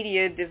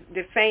media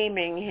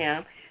defaming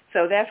him.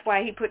 So that's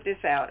why he put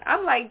this out.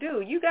 I'm like,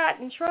 dude, you got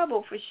in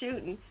trouble for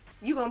shooting.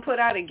 You going to put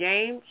out a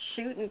game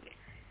shooting?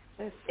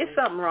 It's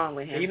something wrong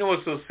with him. And you know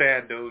what's so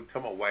sad, though?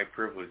 Talking about white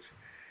privilege.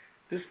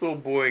 This little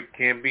boy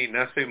can't be, and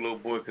I say little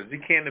boy because he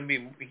can't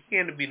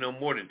be no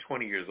more than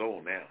 20 years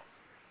old now.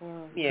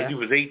 Yeah. Because he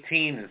was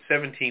 18 and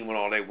 17 when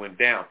all that went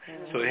down.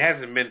 So it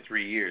hasn't been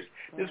 3 years.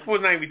 This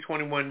boy's not even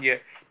 21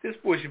 yet. This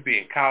boy should be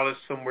in college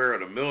somewhere or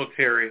the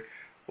military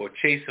or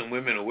chasing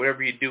women or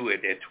whatever you do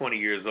at 20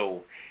 years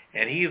old.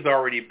 And he's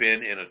already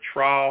been in a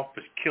trial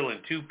for killing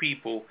 2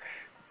 people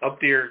up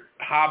there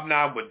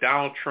hobnobbed with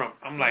Donald Trump.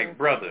 I'm like,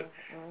 brother,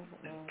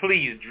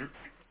 please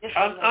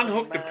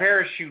unhook the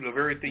parachute of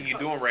everything you're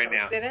doing right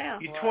now.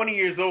 You're 20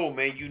 years old,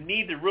 man. You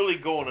need to really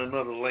go in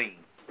another lane.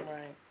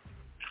 Right.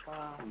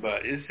 Wow.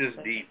 But it's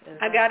just deep.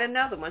 I got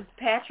another one.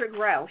 Patrick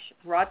Roush,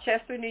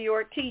 Rochester, New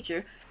York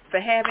teacher, for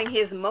having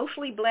his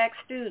mostly black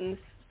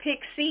students pick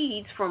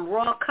seeds from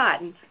raw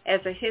cotton as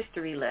a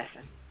history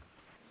lesson.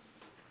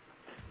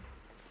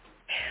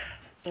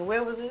 And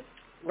where was it?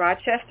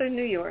 Rochester,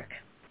 New York.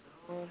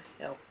 Oh,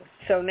 helpful.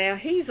 So now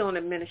he's on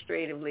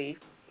administrative leave.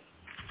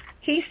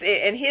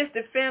 And his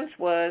defense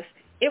was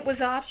it was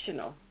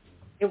optional.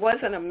 It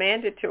wasn't a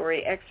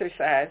mandatory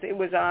exercise. It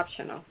was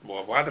optional.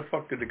 Well, why the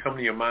fuck did it come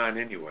to your mind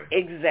anyway?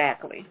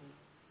 Exactly.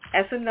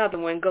 That's another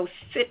one. Go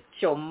sit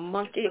your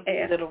monkey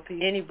ass.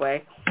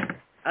 Anyway,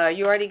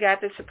 you already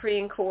got the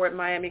Supreme Court,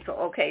 Miami.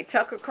 Okay,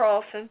 Tucker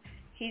Carlson,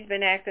 he's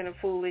been acting a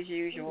fool as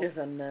usual. He's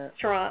a nut.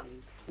 Trump,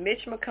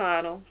 Mitch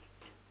McConnell,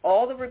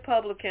 all the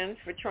Republicans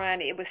for trying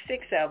to, it was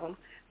 6 of them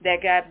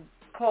that got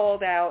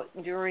called out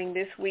during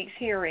this week's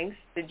hearings,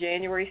 the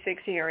January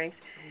 6 hearings.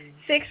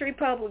 6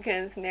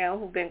 Republicans now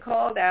who've been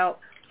called out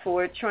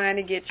for trying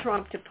to get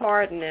Trump to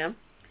pardon them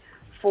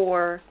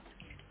for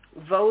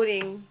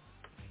voting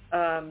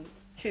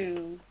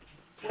to,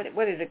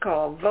 what is it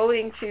called?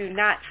 Voting to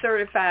not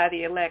certify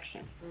the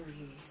election.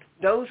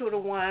 Those were the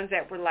ones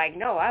that were like,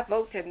 no, I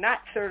vote to not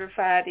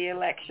certify the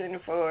election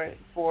for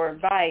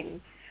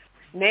Biden.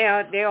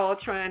 Now they're all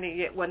trying to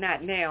get, well,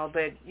 not now,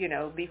 but, you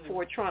know,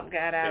 before Trump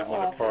got out of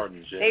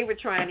office, they were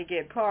trying to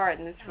get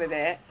pardons for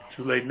that.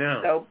 Too late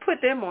now. So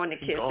put them on the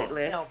kiss it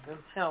list.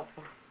 Help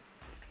him.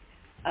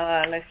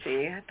 Let's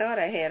see. I thought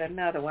I had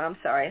another one. I'm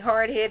sorry.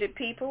 Hard-headed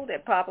people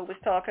that Papa was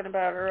talking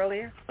about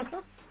earlier.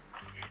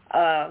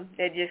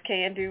 That just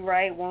can't do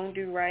right, won't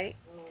do right.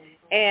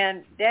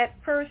 And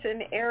that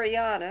person,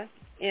 Ariana,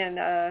 in,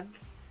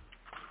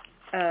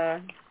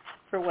 where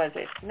was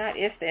it? Not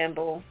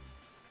Istanbul.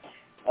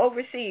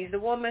 overseas, the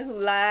woman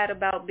who lied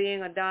about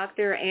being a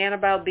doctor and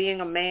about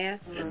being a man.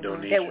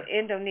 Indonesia.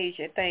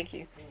 Indonesia, thank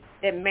you.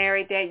 That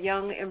married that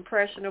young,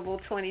 impressionable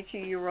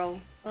 22-year-old.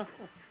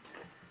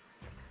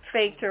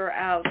 Faked her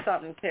out,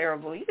 something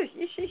terrible.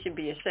 She should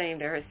be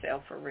ashamed of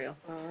herself, for real.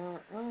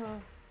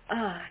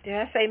 Did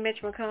I say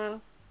Mitch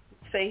McConnell?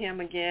 Say him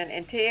again.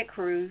 And Ted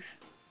Cruz,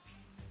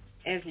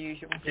 as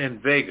usual.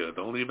 And Vega.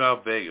 Don't leave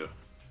out Vega.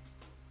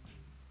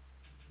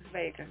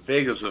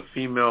 Vega's a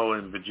female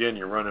in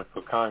Virginia running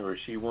for Congress.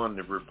 She won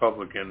the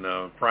Republican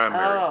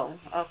primary. Oh,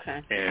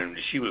 okay. And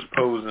she was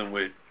posing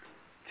with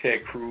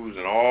Ted Cruz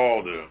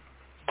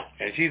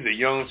and she's a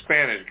young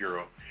Spanish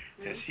girl.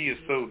 And she is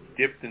so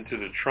dipped into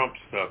the Trump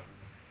stuff.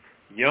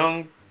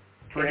 Young,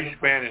 pretty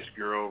Spanish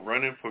girl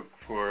running for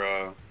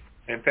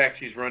in fact,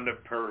 she's going to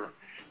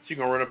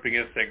run up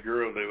against that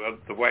girl,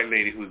 the white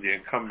lady who's the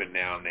incumbent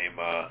now, named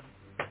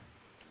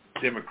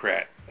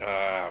Democrat.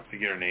 I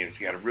forget her name.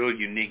 She got a real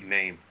unique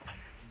name.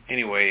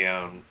 Anyway,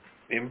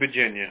 in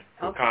Virginia,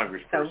 for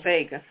Congress. So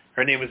Vega.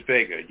 Her name is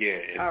Vega, yeah.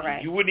 And all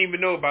right. You wouldn't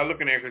even know by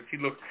looking at her because she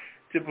looks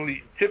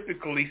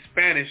typically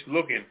Spanish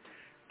looking.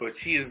 But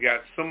she has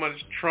got so much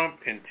Trump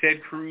and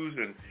Ted Cruz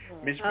and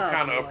Mitch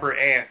McConnell up her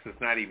ass.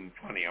 It's not even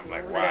funny. I'm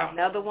like, wow.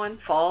 Another one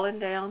falling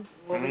down.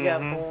 What we got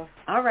for?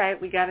 All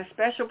right, we got a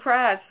special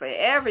prize for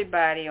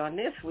everybody on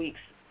this week's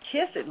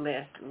Kiss It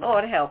list.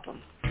 Lord help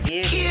them.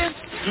 Kiss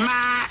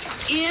my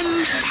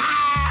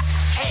entire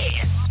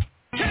ass.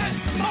 Kiss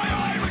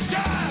my Irish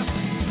ass.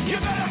 You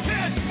better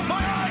kiss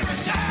my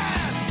Irish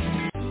ass.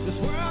 This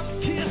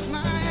world kiss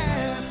my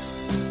ass.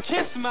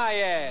 Kiss my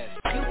ass.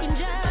 You can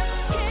just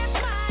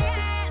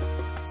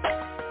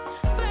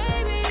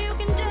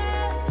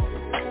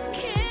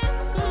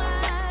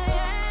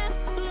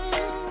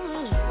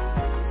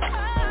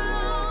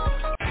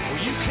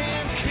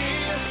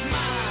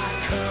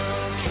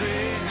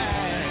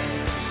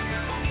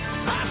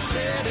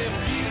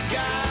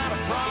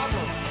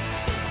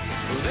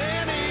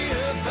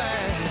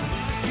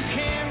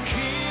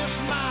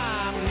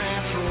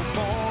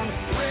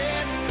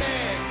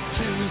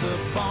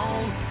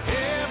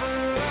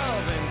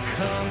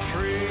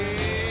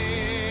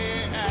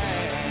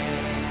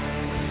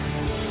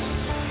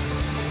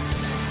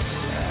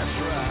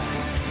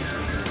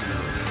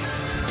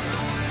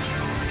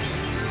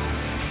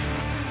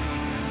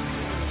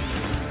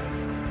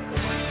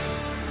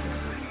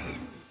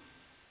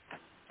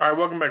All right,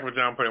 welcome back to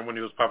John Putting When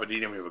He Was Papa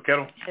D. I'm here with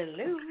Kettle.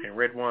 Hello. And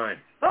red wine.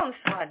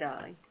 Bonsoir,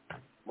 darling.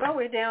 Well,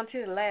 we're down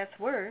to the last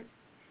word.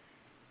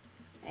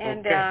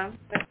 And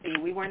let's see,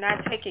 we were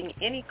not taking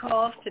any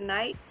calls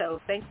tonight, so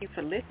thank you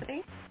for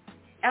listening.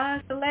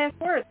 It's the last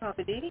word,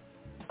 Papa Didi.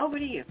 Over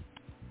to you.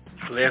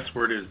 The last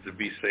word is to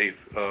be safe.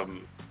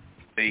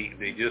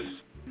 They just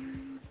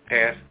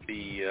passed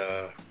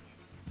the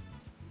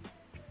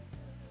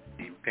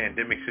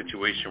pandemic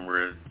situation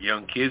where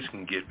young kids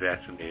can get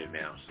vaccinated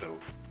now. So,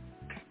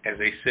 as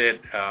they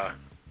said,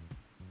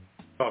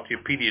 talk to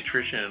your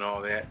pediatrician and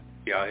all that.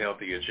 See how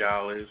healthy your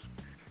child is.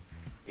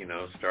 You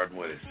know, starting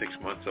at 6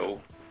 months old.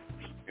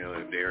 You know,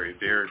 if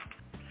they're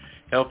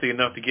healthy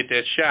enough to get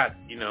that shot,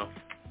 you know,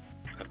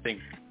 I think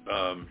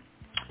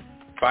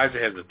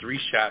Pfizer has a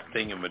 3-shot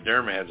thing and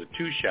Moderna has a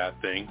 2-shot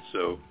thing.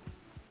 So,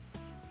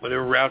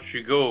 whatever route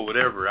you go,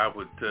 whatever, I'd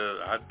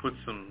put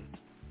some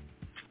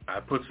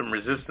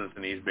resistance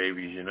in these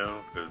babies, you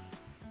know, because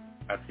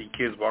I see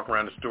kids walk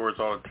around the stores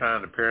all the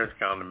time. The parents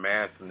got on the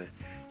mask, and the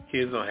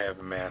kids don't have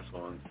a mask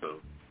on,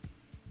 so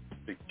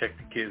they protect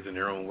the kids in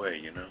their own way,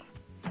 you know.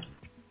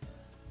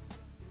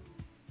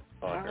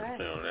 All I can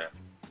say on that.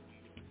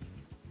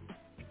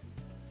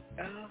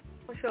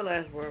 What's your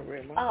last word,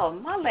 Redmond? Oh,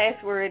 my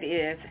last word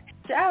is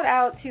shout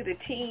out to the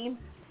team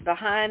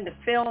behind the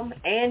film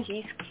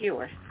Angie's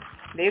Cure.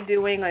 They're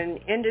doing an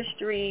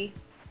industry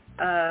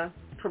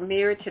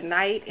premiere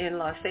tonight in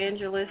Los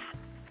Angeles.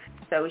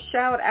 So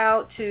shout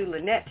out to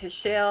Lynette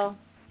Tichelle,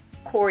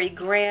 Corey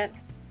Grant,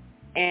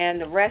 and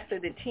the rest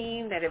of the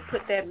team that have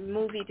put that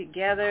movie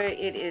together.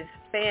 It is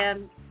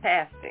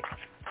fantastic.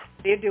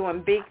 They're doing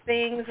big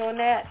things on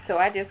that, so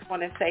I just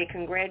want to say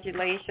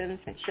congratulations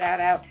and shout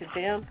out to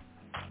them.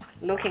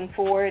 Looking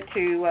forward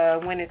to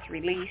when it's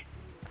released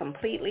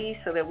completely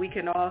so that we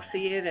can all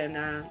see it and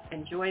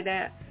enjoy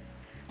that.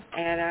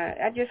 And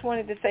I just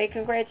wanted to say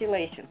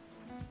congratulations.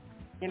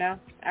 You know,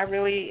 I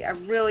really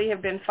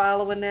have been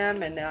following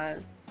them, and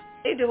they're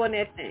doing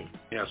their thing.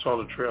 Yeah, I saw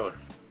the trailer.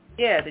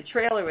 Yeah, the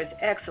trailer is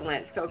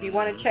excellent. So if you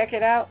want to check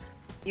it out,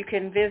 you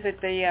can visit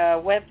the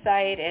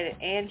website at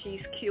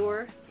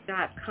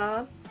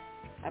angiescure.com.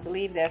 I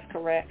believe that's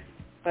correct.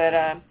 But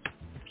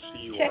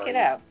check it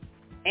out,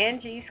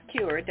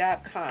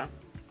 angiescure.com.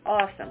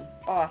 Awesome.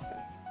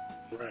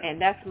 Right.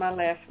 And that's my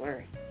last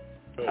word.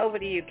 Good. Over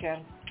to you,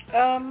 Ken.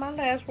 My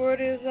last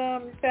word is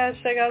you guys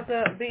check out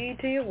the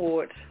BET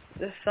Awards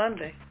this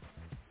Sunday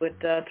with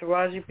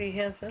Taraji P.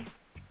 Henson.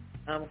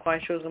 I'm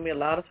quite sure there's going to be a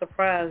lot of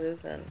surprises,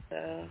 and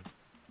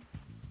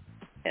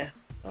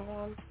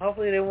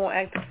hopefully they won't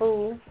act a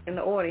fool in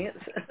the audience.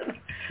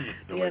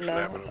 You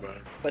know.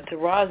 But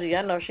Taraji,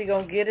 I know she's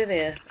going to get it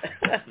in.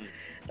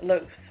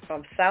 Look,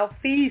 from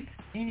Southeast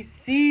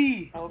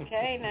D.C.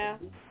 Okay, now.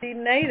 D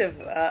native,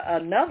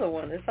 another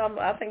one.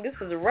 I think this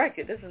is a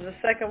record. This is the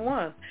second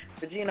one.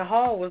 Regina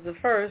Hall was the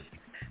first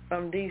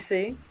from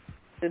D.C.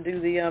 to do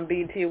the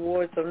BET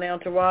Awards. So now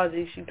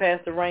Taraji, she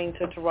passed the reign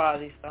to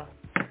Taraji. So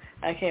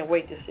I can't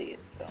wait to see it.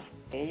 So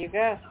there you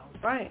go.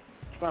 All right.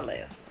 It's my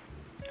last.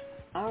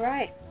 All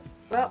right.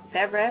 Well,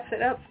 that wraps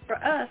it up for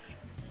us.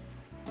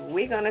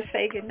 We're going to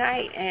say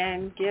goodnight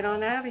and get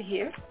on out of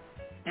here.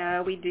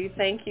 We do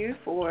thank you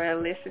for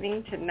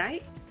listening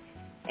tonight.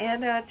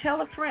 And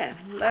tell a friend.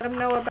 Let them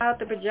know about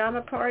the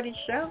Pajama Party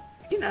show.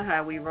 You know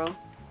how we roll.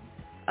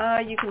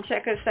 You can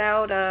check us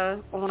out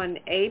on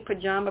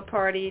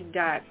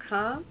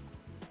apajamaparty.com.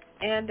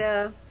 And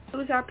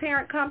who's our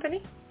parent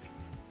company?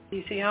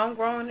 DC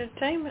Homegrown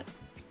Entertainment.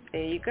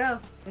 There you go.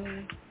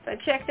 Mm-hmm. So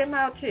check them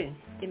out, too.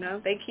 You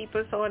know, they keep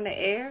us on the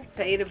air,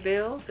 pay the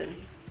bills, and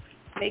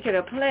make it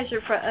a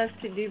pleasure for us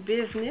to do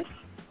business.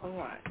 All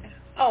right.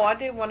 Oh, I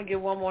did want to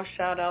give one more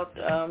shout-out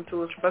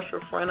to a special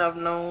friend I've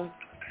known.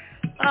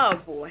 Oh,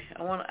 boy. I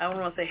don't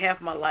want to say half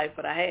my life,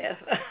 but I have.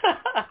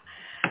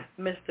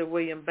 Mr.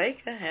 William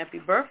Baker, happy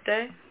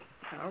birthday.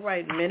 All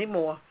right, many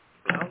more.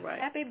 All right.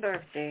 Happy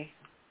birthday.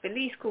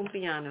 Feliz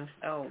cumpleaños.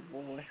 Oh,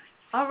 boy.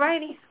 All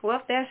righty. Well,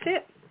 if that's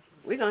it,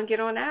 we're going to get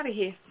on out of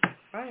here.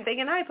 All right. Say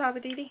good night, Papa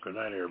Didi. Good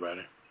night,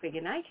 everybody. Say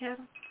good night,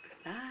 Kevin.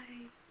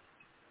 Bye.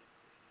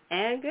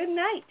 And good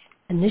night.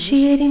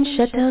 Initiating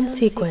shutdown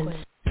sequence.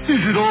 Is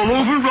it all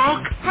over,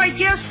 Rock? I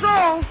guess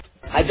so.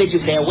 I bid you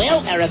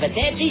farewell,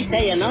 arrivederci,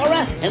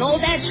 sayonara, and all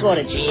that sort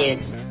of cheers.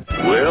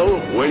 Well,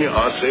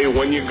 I say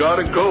when you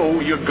gotta go,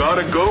 you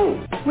gotta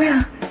go.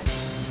 Well,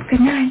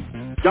 good night.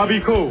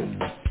 Yabiko,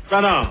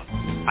 Sana.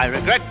 I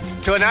regret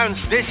to announce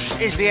this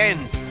is the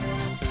end.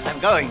 I'm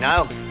going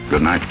now.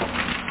 Good night,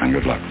 and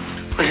good luck.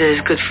 Was it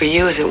as good for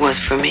you as it was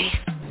for me?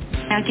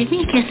 Now give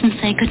me a kiss and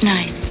say good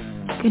night.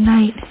 Good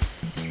night.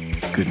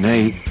 Good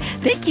night.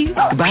 Thank you.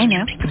 Goodbye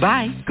now.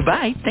 Goodbye.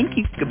 Goodbye. Thank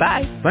you.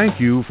 Goodbye. Thank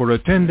you for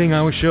attending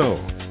our show,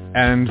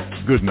 and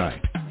good night.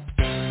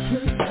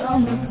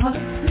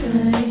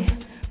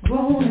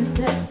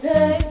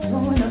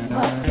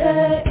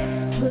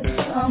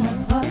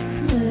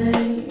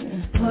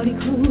 Party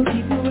cool,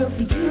 keep it real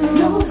for you.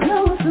 No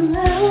clothes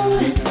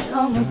allowed. It's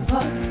summer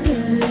party.